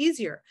life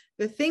easier.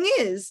 The thing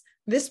is,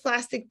 this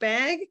plastic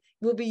bag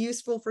will be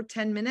useful for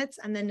 10 minutes,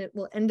 and then it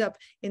will end up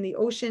in the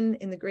ocean,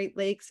 in the Great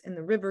Lakes, in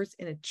the rivers,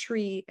 in a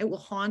tree. It will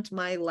haunt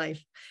my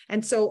life.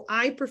 And so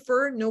I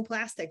prefer no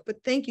plastic,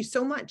 but thank you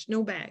so much,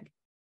 no bag.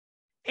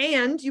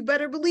 And you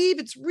better believe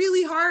it's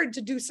really hard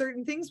to do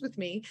certain things with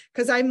me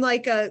because I'm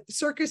like a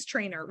circus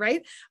trainer,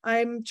 right?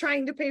 I'm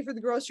trying to pay for the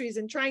groceries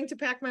and trying to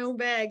pack my own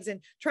bags and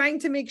trying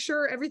to make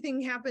sure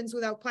everything happens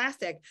without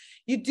plastic.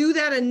 You do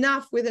that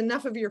enough with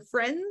enough of your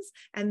friends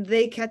and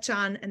they catch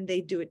on and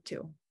they do it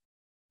too.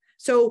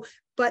 So,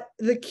 but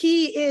the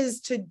key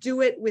is to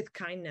do it with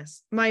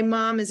kindness. My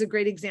mom is a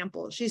great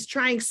example. She's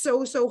trying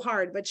so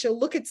hard, but she'll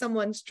look at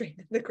someone straight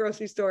at the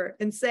grocery store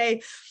and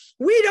say,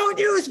 we don't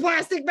use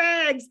plastic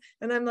bags.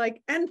 And I'm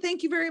like, and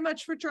thank you very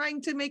much for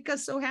trying to make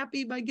us so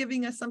happy by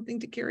giving us something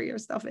to carry our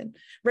stuff in,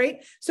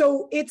 right?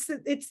 So it's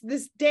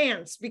this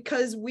dance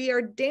because we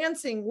are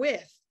dancing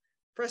with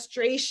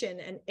frustration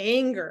and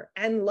anger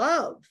and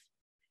love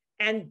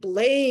and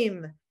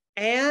blame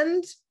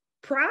and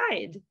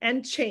pride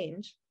and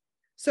change.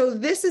 So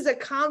this is a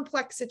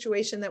complex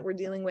situation that we're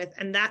dealing with,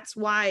 and that's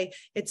why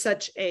it's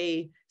such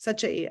an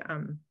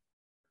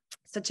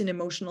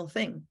emotional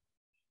thing.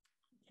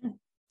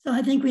 So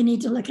I think we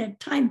need to look at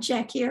time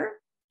check here.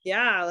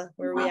 Yeah,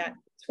 where are we at?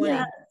 20.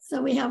 Yeah,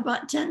 so we have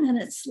about 10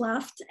 minutes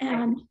left,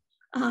 and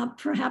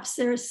perhaps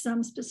there's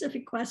some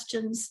specific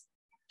questions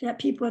that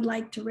people would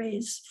like to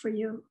raise for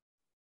you.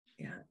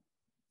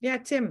 Yeah,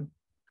 Tim.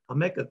 I'll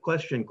make a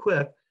question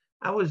quick.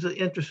 I was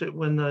interested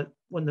when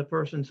the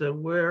person said,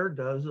 where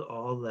does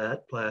all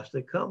that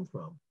plastic come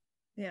from?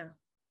 Yeah.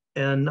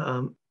 And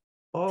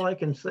all I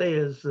can say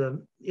is,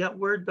 yeah,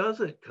 where does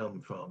it come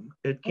from?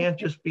 It can't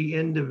just be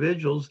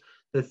individuals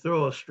that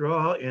throw a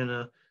straw in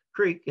a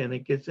creek and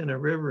it gets in a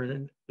river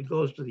and it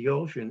goes to the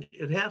ocean.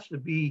 It has to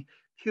be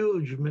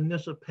huge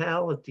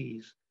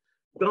municipalities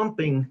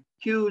dumping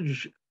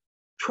huge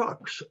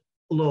trucks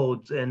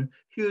loads and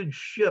huge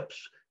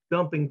ships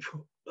dumping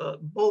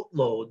boat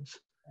loads.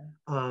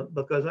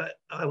 Because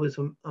I was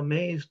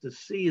amazed to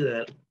see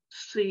that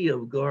sea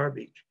of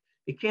garbage.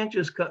 It can't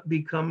just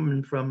be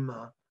coming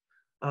from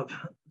a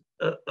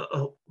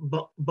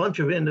bunch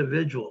of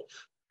individuals.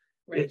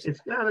 Right.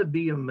 It's got to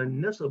be a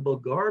municipal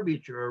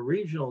garbage or a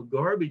regional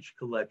garbage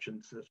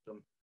collection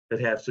system that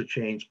has to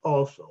change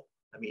also.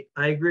 I mean,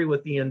 I agree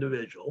with the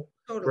individual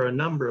for a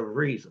number of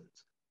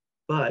reasons,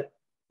 but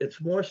it's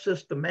more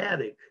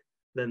systematic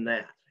than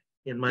that,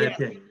 in my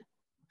opinion.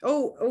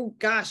 Oh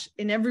gosh,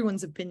 in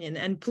everyone's opinion.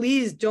 And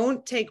please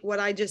don't take what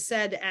I just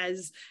said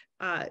as,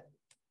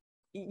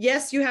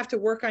 yes, you have to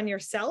work on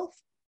yourself,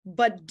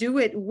 but do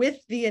it with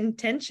the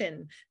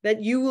intention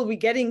that you will be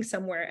getting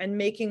somewhere and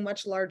making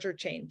much larger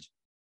change,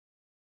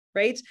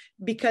 right?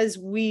 Because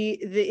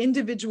the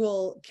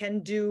individual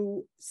can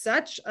do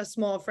such a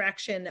small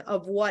fraction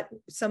of what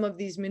some of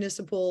these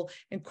municipal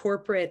and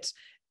corporate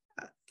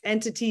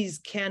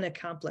entities can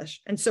accomplish.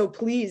 And so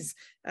please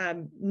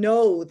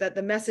know that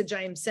the message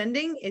I am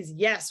sending is,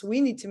 yes,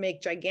 we need to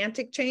make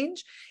gigantic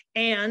change.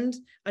 And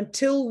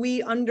until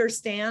we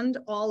understand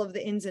all of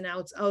the ins and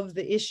outs of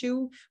the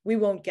issue, we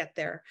won't get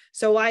there.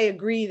 So I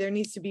agree, there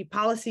needs to be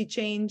policy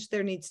change,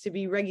 there needs to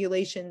be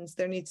regulations,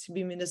 there needs to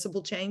be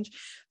municipal change.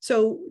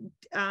 So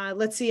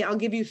let's see, I'll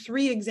give you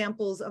 3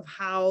 examples of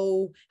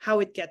how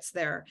it gets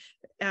there.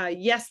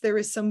 Yes, there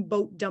is some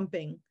boat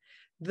dumping.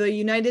 The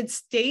United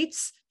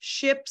States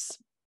ships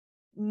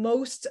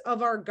most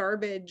of our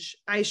garbage,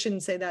 I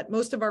shouldn't say that,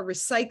 most of our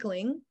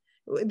recycling.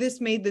 This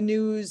made the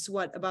news,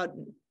 was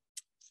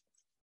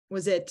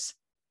it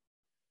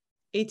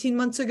 18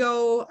 months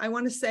ago? I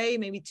want to say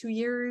maybe 2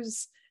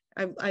 years.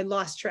 I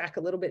lost track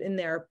a little bit in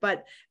there,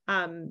 but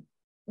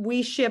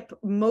we ship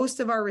most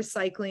of our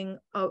recycling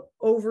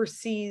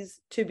overseas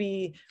to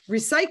be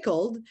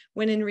recycled,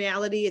 when in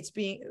reality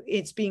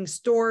it's being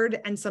stored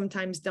and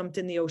sometimes dumped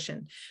in the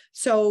ocean.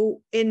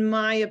 So in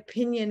my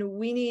opinion,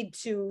 we need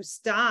to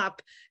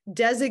stop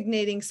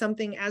designating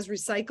something as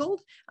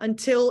recycled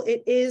until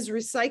it is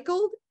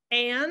recycled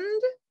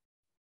and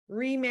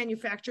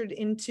remanufactured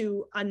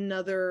into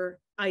another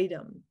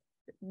item.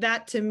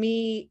 That to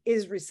me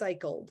is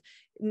recycled.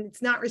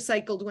 It's not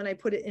recycled when I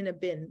put it in a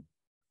bin.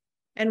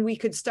 And we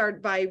could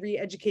start by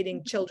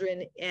re-educating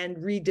children and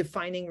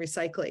redefining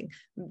recycling.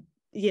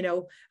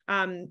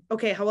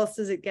 Okay, how else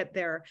does it get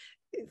there?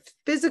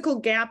 Physical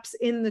gaps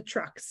in the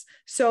trucks.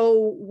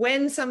 So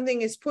when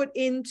something is put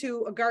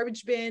into a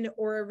garbage bin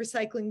or a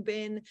recycling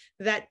bin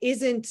that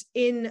isn't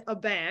in a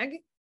bag,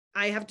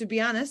 I have to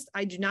be honest,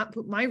 I do not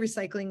put my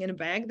recycling in a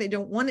bag. They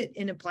don't want it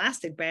in a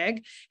plastic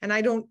bag, and I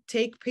don't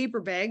take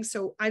paper bags,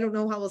 so I don't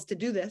know how else to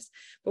do this.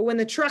 But when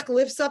the truck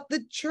lifts up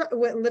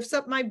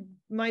my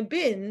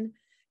bin,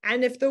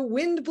 and if the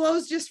wind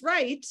blows just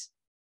right,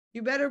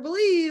 you better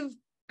believe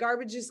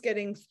garbage is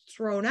getting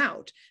thrown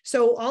out.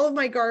 So all of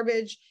my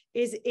garbage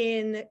is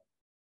in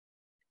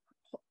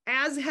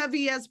as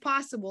heavy as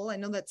possible. I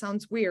know that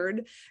sounds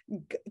weird.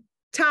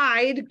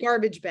 Tied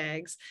garbage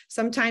bags.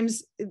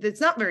 Sometimes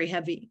it's not very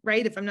heavy,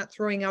 right? If I'm not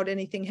throwing out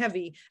anything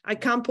heavy, I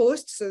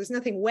compost, so there's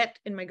nothing wet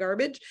in my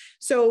garbage.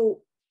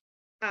 So,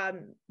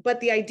 but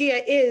the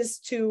idea is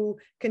to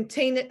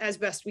contain it as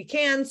best we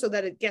can so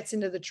that it gets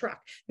into the truck.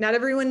 Not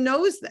everyone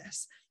knows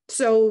this.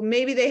 So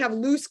maybe they have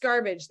loose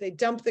garbage. They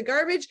dump the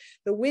garbage,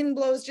 the wind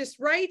blows just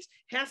right.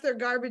 Half their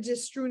garbage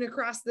is strewn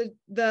across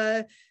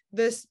the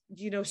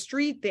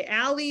street, the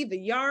alley, the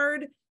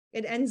yard.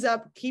 It ends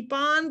up keep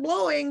on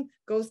blowing,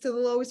 goes to the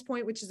lowest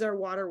point, which is our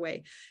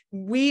waterway.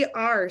 We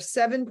are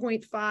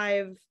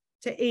 7.5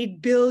 to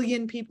 8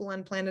 billion people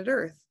on planet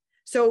Earth.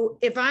 So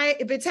if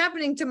it's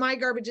happening to my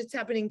garbage, it's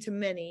happening to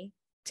many,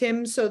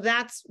 Tim. So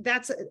that's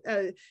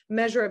a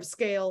measure of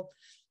scale.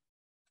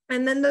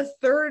 And then the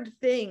third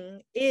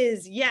thing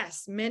is,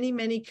 yes,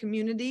 many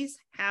communities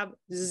have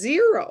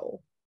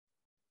zero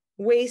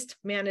waste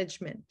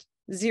management.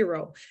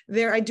 Zero.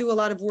 There, I do a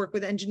lot of work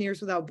with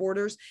Engineers Without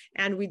Borders,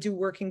 and we do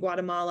work in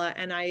Guatemala.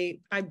 And I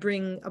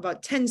bring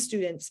about 10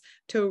 students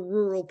to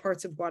rural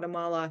parts of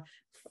Guatemala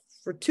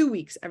for 2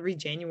 weeks every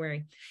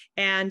January.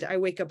 And I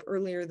wake up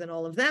earlier than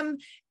all of them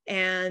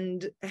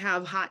and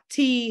have hot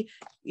tea.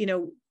 You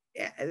know,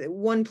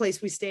 one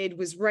place we stayed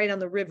was right on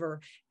the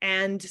river,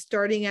 and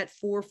starting at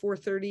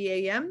 4:30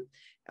 a.m.,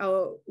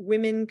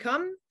 women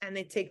come and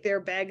they take their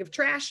bag of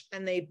trash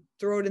and they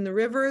throw it in the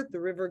river.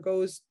 The river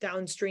goes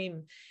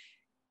downstream.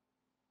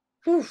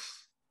 Whew.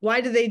 Why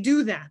do they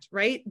do that,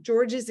 right?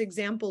 George's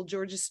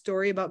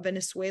story about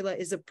Venezuela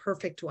is a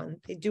perfect one.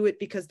 They do it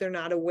because they're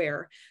not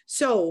aware.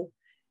 So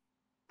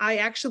I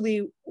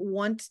actually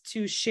want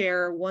to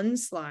share one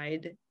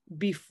slide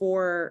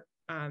before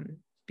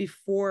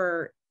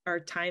our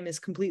time is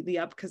completely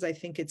up, because I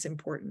think it's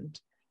important.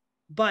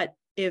 But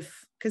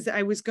because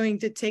I was going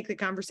to take the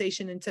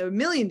conversation into a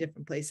million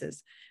different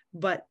places,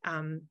 but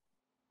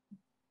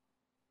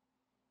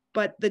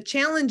the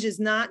challenge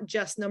is not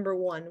just, number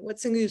one, what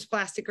single-use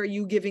plastic are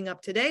you giving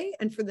up today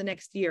and for the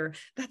next year?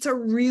 That's a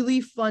really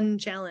fun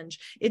challenge.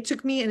 It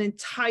took me an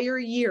entire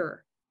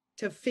year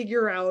to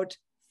figure out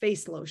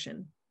face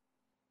lotion.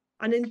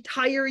 An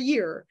entire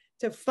year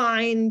to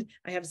find,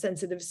 I have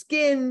sensitive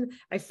skin.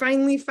 I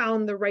finally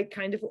found the right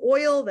kind of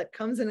oil that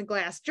comes in a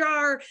glass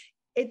jar.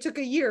 It took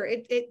a year.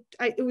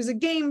 It was a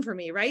game for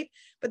me, right?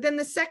 But then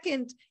the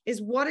second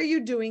is, what are you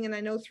doing? And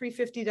I know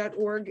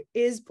 350.org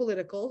is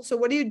political. So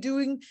what are you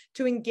doing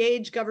to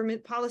engage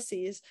government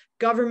policies,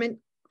 government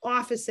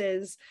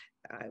offices,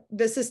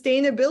 the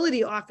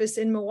sustainability office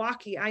in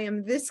Milwaukee? I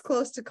am this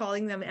close to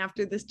calling them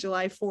after this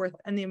July 4th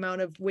and the amount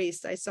of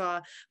waste I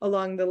saw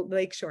along the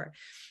lakeshore.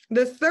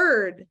 The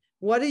third,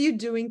 what are you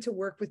doing to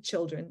work with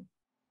children?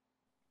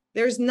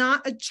 There's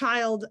not a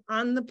child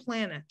on the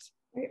planet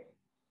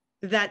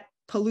that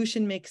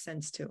pollution makes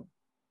sense to.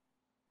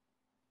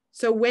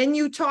 So when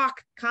you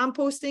talk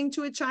composting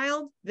to a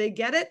child, they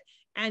get it,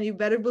 and you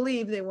better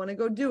believe they want to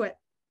go do it.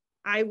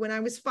 When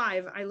I was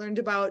 5, I learned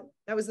about,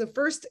 that was the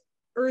first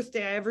Earth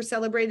Day I ever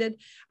celebrated.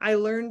 I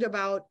learned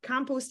about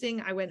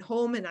composting. I went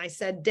home and I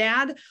said,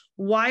 Dad,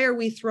 why are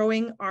we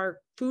throwing our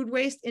food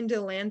waste into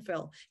the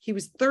landfill? He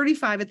was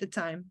 35 at the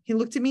time. He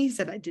looked at me, he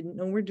said, I didn't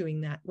know we're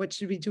doing that. What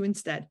should we do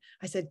instead?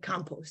 I said,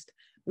 compost.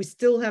 We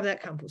still have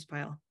that compost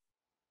pile.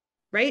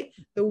 Right?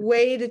 The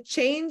way to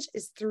change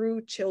is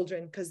through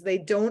children, because they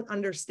don't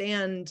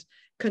understand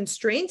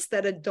constraints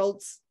that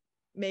adults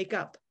make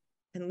up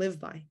and live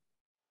by.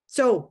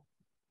 So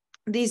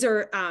these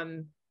are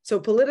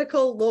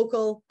political,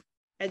 local,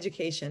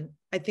 education.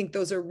 I think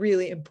those are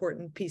really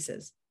important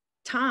pieces.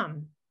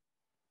 Tom.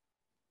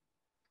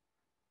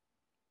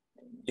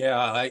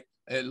 Yeah,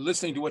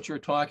 listening to what you're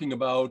talking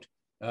about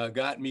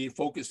got me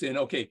focused in.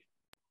 Okay,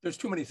 there's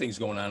too many things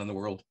going on in the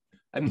world.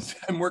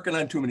 I'm working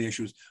on too many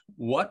issues.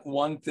 What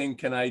one thing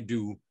can I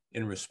do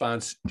in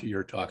response to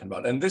your talking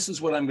about? And this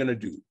is what I'm going to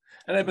do.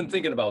 And I've been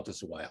thinking about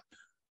this a while.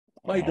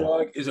 My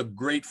dog is a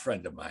great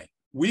friend of mine.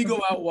 We go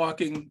out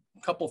walking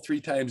a couple, 3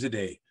 times a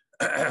day.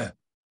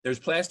 There's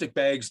plastic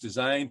bags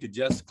designed to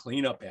just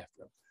clean up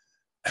after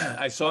them.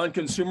 I saw in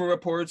Consumer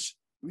Reports,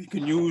 we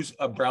can use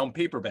a brown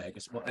paper bag.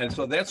 And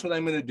so that's what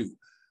I'm going to do.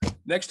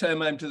 Next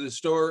time I'm to the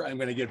store, I'm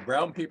going to get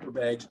brown paper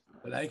bags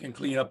that I can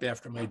clean up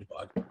after my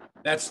dog.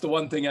 That's the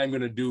one thing I'm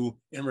going to do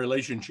in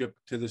relationship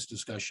to this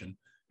discussion.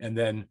 And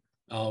then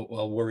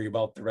I'll worry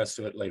about the rest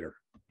of it later.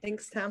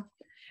 Thanks, Tom.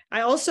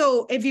 I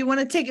also, if you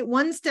want to take it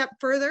one step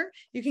further,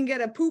 you can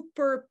get a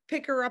pooper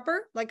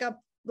picker-upper,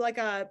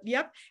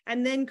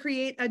 and then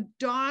create a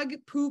dog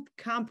poop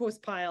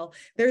compost pile.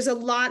 There's a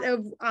lot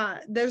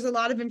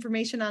of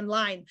information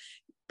online.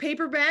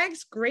 Paper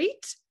bags,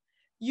 great.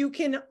 You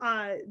can,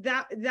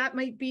 that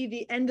might be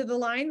the end of the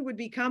line, would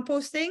be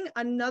composting.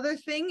 Another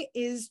thing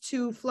is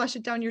to flush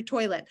it down your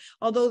toilet,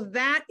 although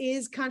that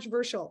is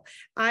controversial.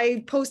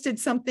 I posted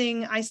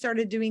something, I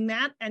started doing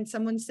that, and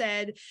someone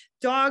said,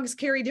 dogs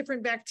carry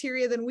different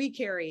bacteria than we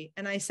carry.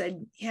 And I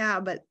said, yeah,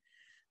 but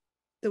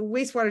the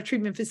wastewater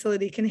treatment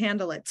facility can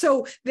handle it.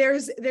 So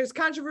there's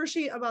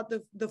controversy about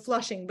the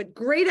flushing, but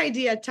great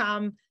idea,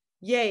 Tom.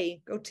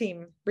 Yay, go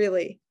team,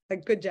 really, a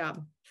good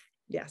job.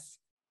 Yes.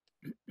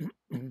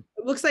 It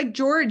looks like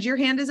George, your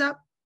hand is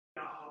up.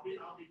 Yeah, I'll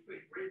be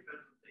quick. Great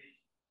presentation.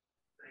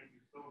 Thank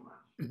you so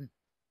much.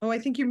 Oh, I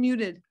think you're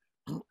muted.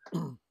 So,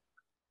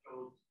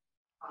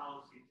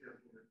 policy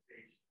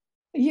implementation.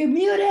 You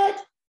muted.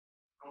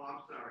 Oh,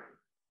 I'm sorry.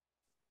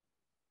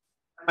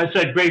 I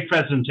said, great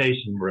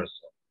presentation, Marissa.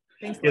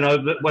 Thanks. You know,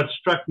 what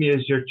struck me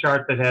is your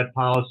chart that had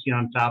policy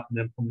on top and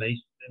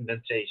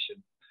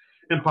implementation.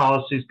 And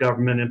policies,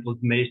 government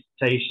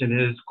implementation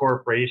is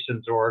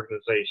corporations or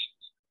organizations.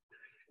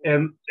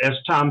 And as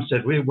Tom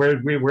said,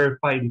 we're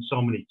fighting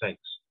so many things.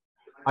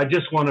 I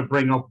just want to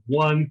bring up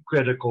one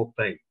critical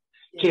thing,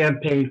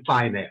 campaign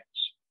finance.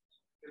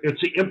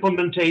 It's the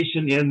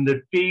implementation in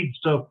the feeds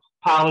of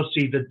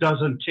policy that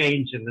doesn't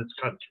change in this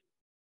country.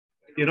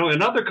 You know,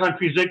 in other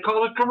countries, they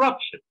call it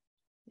corruption.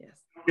 Yes.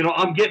 You know,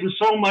 I'm getting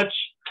so much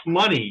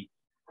money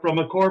from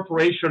a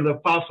corporation or the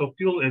fossil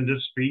fuel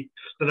industry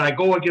that I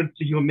go against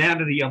the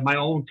humanity of my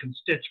own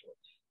constituents.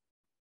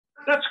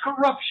 That's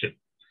corruption.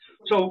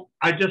 So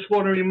I just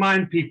want to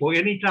remind people,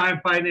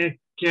 anytime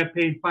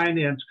campaign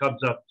finance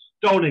comes up,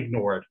 don't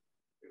ignore it.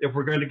 If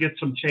we're going to get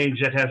some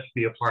change, that has to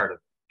be a part of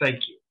it.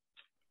 Thank you.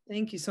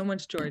 Thank you so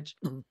much, George.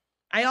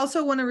 I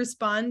also want to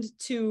respond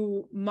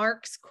to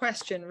Mark's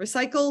question.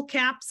 Recycle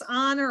caps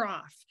on or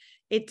off?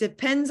 It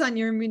depends on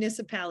your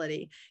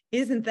municipality.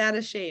 Isn't that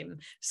a shame?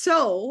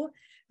 So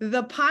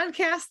the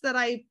podcast that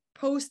I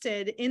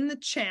posted in the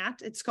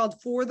chat, it's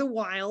called For the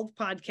Wild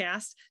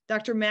podcast,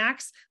 Dr.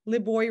 Max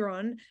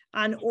Liboiron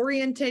on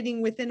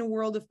orientating within a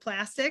world of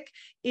plastic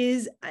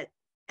is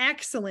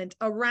excellent.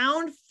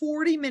 Around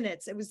 40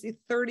 minutes. It was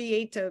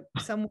 38 to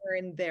somewhere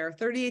in there,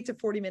 38 to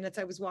 40 minutes.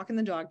 I was walking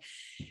the dog.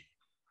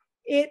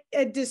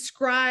 It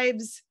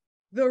describes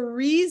the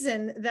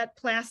reason that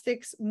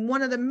plastics,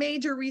 one of the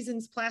major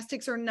reasons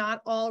plastics are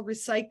not all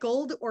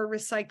recycled or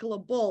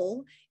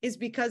recyclable is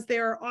because they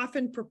are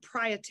often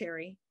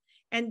proprietary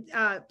and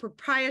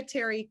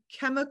proprietary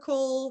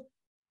chemical,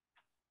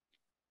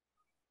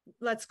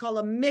 let's call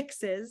them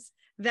mixes,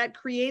 that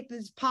create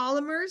these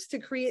polymers to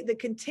create the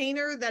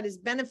container that is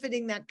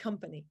benefiting that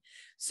company.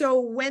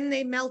 So when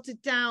they melt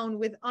it down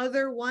with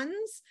other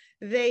ones,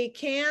 they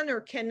can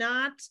or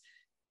cannot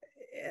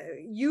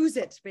use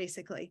it,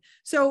 basically.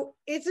 So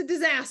it's a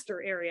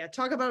disaster area.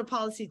 Talk about a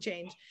policy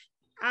change.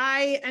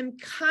 I am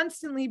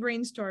constantly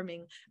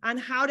brainstorming on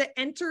how to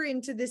enter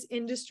into this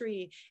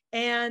industry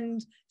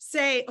and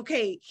say,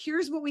 okay,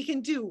 here's what we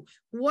can do.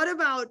 What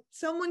about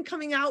someone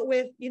coming out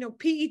with, you know,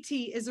 PET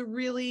is a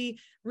really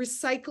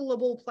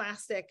recyclable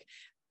plastic.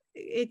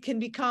 It can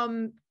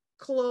become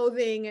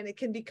clothing and it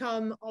can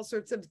become all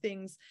sorts of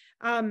things.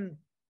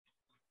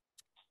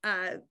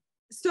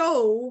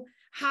 So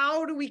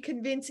how do we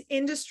convince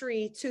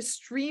industry to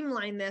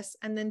streamline this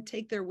and then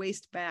take their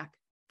waste back?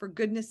 For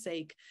goodness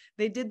sake,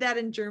 they did that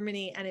in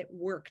Germany and it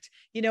worked.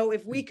 You know,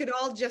 if we could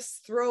all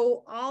just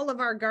throw all of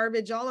our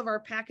garbage, all of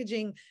our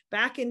packaging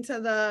back into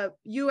the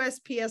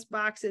USPS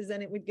boxes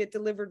and it would get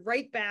delivered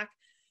right back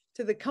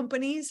to the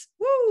companies,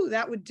 woo,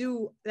 that would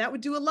do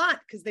a lot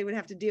because they would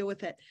have to deal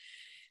with it.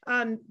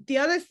 The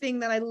other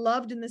thing that I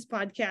loved in this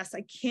podcast,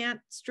 I can't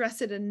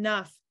stress it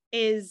enough,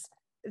 is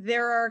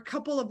there are a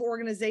couple of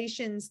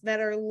organizations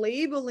that are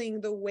labeling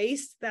the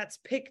waste that's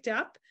picked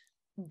up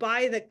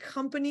by the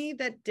company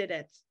that did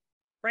it,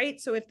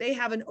 right? So if they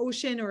have an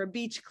ocean or a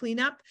beach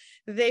cleanup,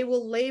 they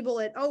will label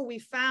it, oh, we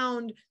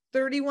found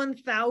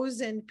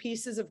 31,000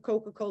 pieces of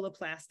Coca-Cola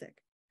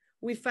plastic.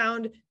 We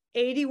found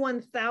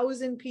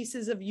 81,000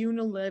 pieces of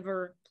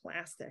Unilever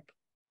plastic.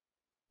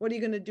 What are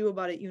you going to do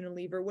about it,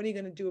 Unilever? What are you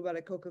going to do about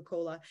it,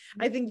 Coca-Cola?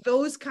 I think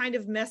those kind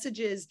of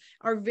messages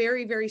are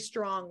very, very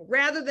strong,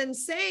 rather than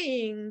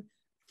saying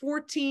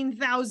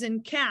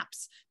 14,000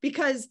 caps,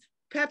 because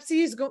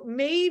Pepsi is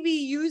maybe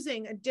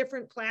using a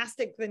different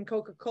plastic than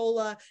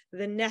Coca-Cola,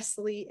 than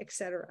Nestle,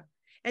 etc.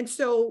 And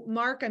so,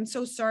 Mark, I'm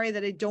so sorry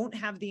that I don't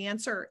have the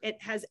answer. It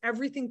has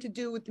everything to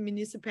do with the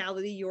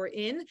municipality you're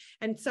in,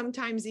 and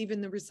sometimes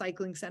even the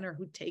recycling center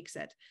who takes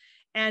it.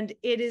 And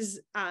it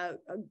is a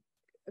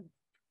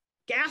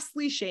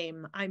ghastly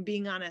shame, I'm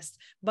being honest,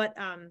 but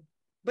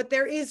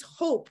there is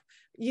hope,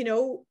 you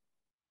know.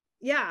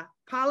 Yeah,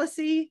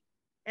 policy,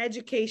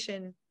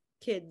 education,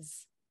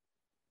 kids.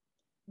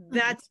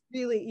 That's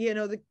really, you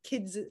know, the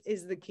kids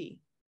is the key.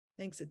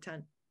 Thanks a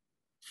ton.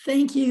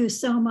 Thank you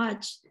so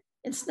much.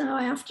 It's now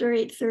after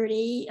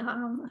 8:30,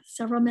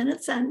 several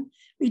minutes, and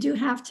we do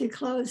have to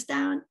close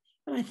down,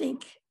 but I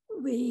think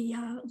we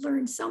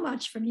learned so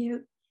much from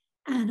you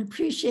and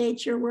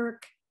appreciate your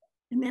work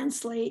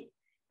immensely.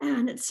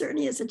 And it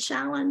certainly is a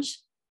challenge,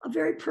 a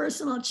very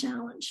personal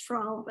challenge for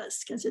all of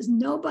us, because there's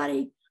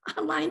nobody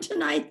online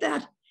tonight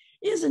that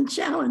isn't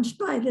challenged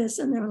by this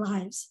in their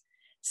lives.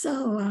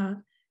 So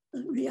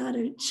we ought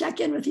to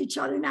check in with each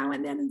other now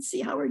and then and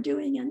see how we're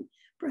doing. And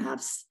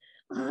perhaps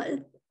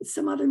at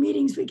some other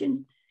meetings, we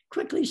can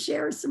quickly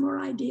share some more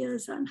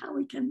ideas on how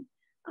we can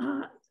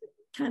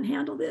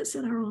handle this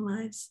in our own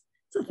lives.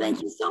 So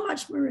thank you so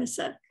much,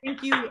 Marissa.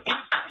 Thank you.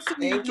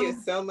 Thank you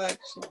so much.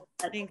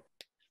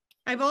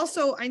 I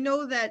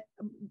know that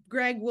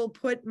Greg will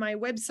put my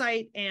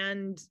website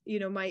and, you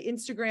know, my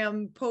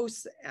Instagram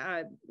posts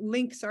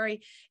link,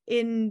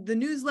 in the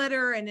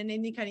newsletter and in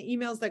any kind of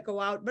emails that go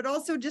out, but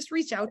also just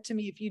reach out to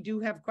me if you do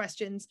have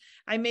questions.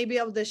 I may be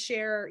able to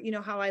share, you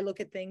know, how I look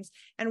at things.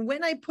 And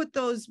when I put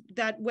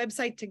that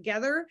website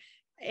together,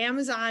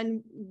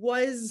 Amazon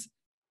was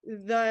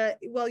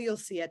well, you'll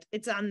see it.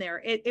 It's on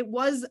there. It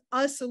was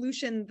a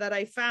solution that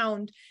I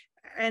found,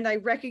 and I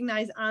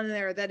recognize on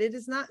there that it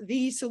is not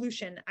the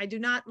solution. I do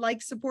not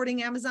like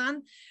supporting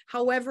Amazon.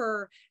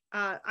 However,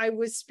 I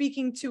was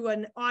speaking to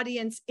an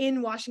audience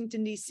in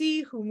Washington,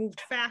 D.C. who moved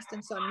fast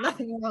and saw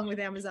nothing wrong with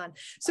Amazon.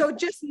 So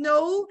just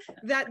know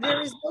that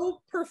there is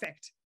no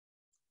perfect.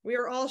 We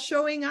are all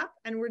showing up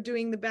and we're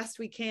doing the best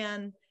we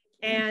can.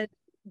 And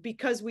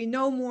because we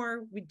know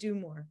more, we do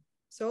more.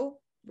 So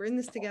we're in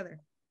this together.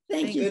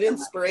 Thank you. Good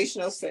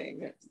inspirational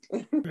saying.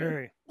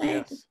 Very.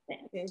 Thanks.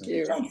 Thank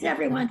you. Thanks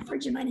everyone for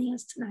joining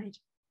us tonight.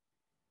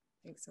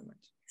 Thanks so much.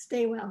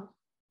 Stay well.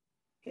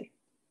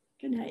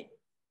 Good night.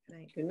 Good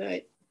night. Good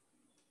night.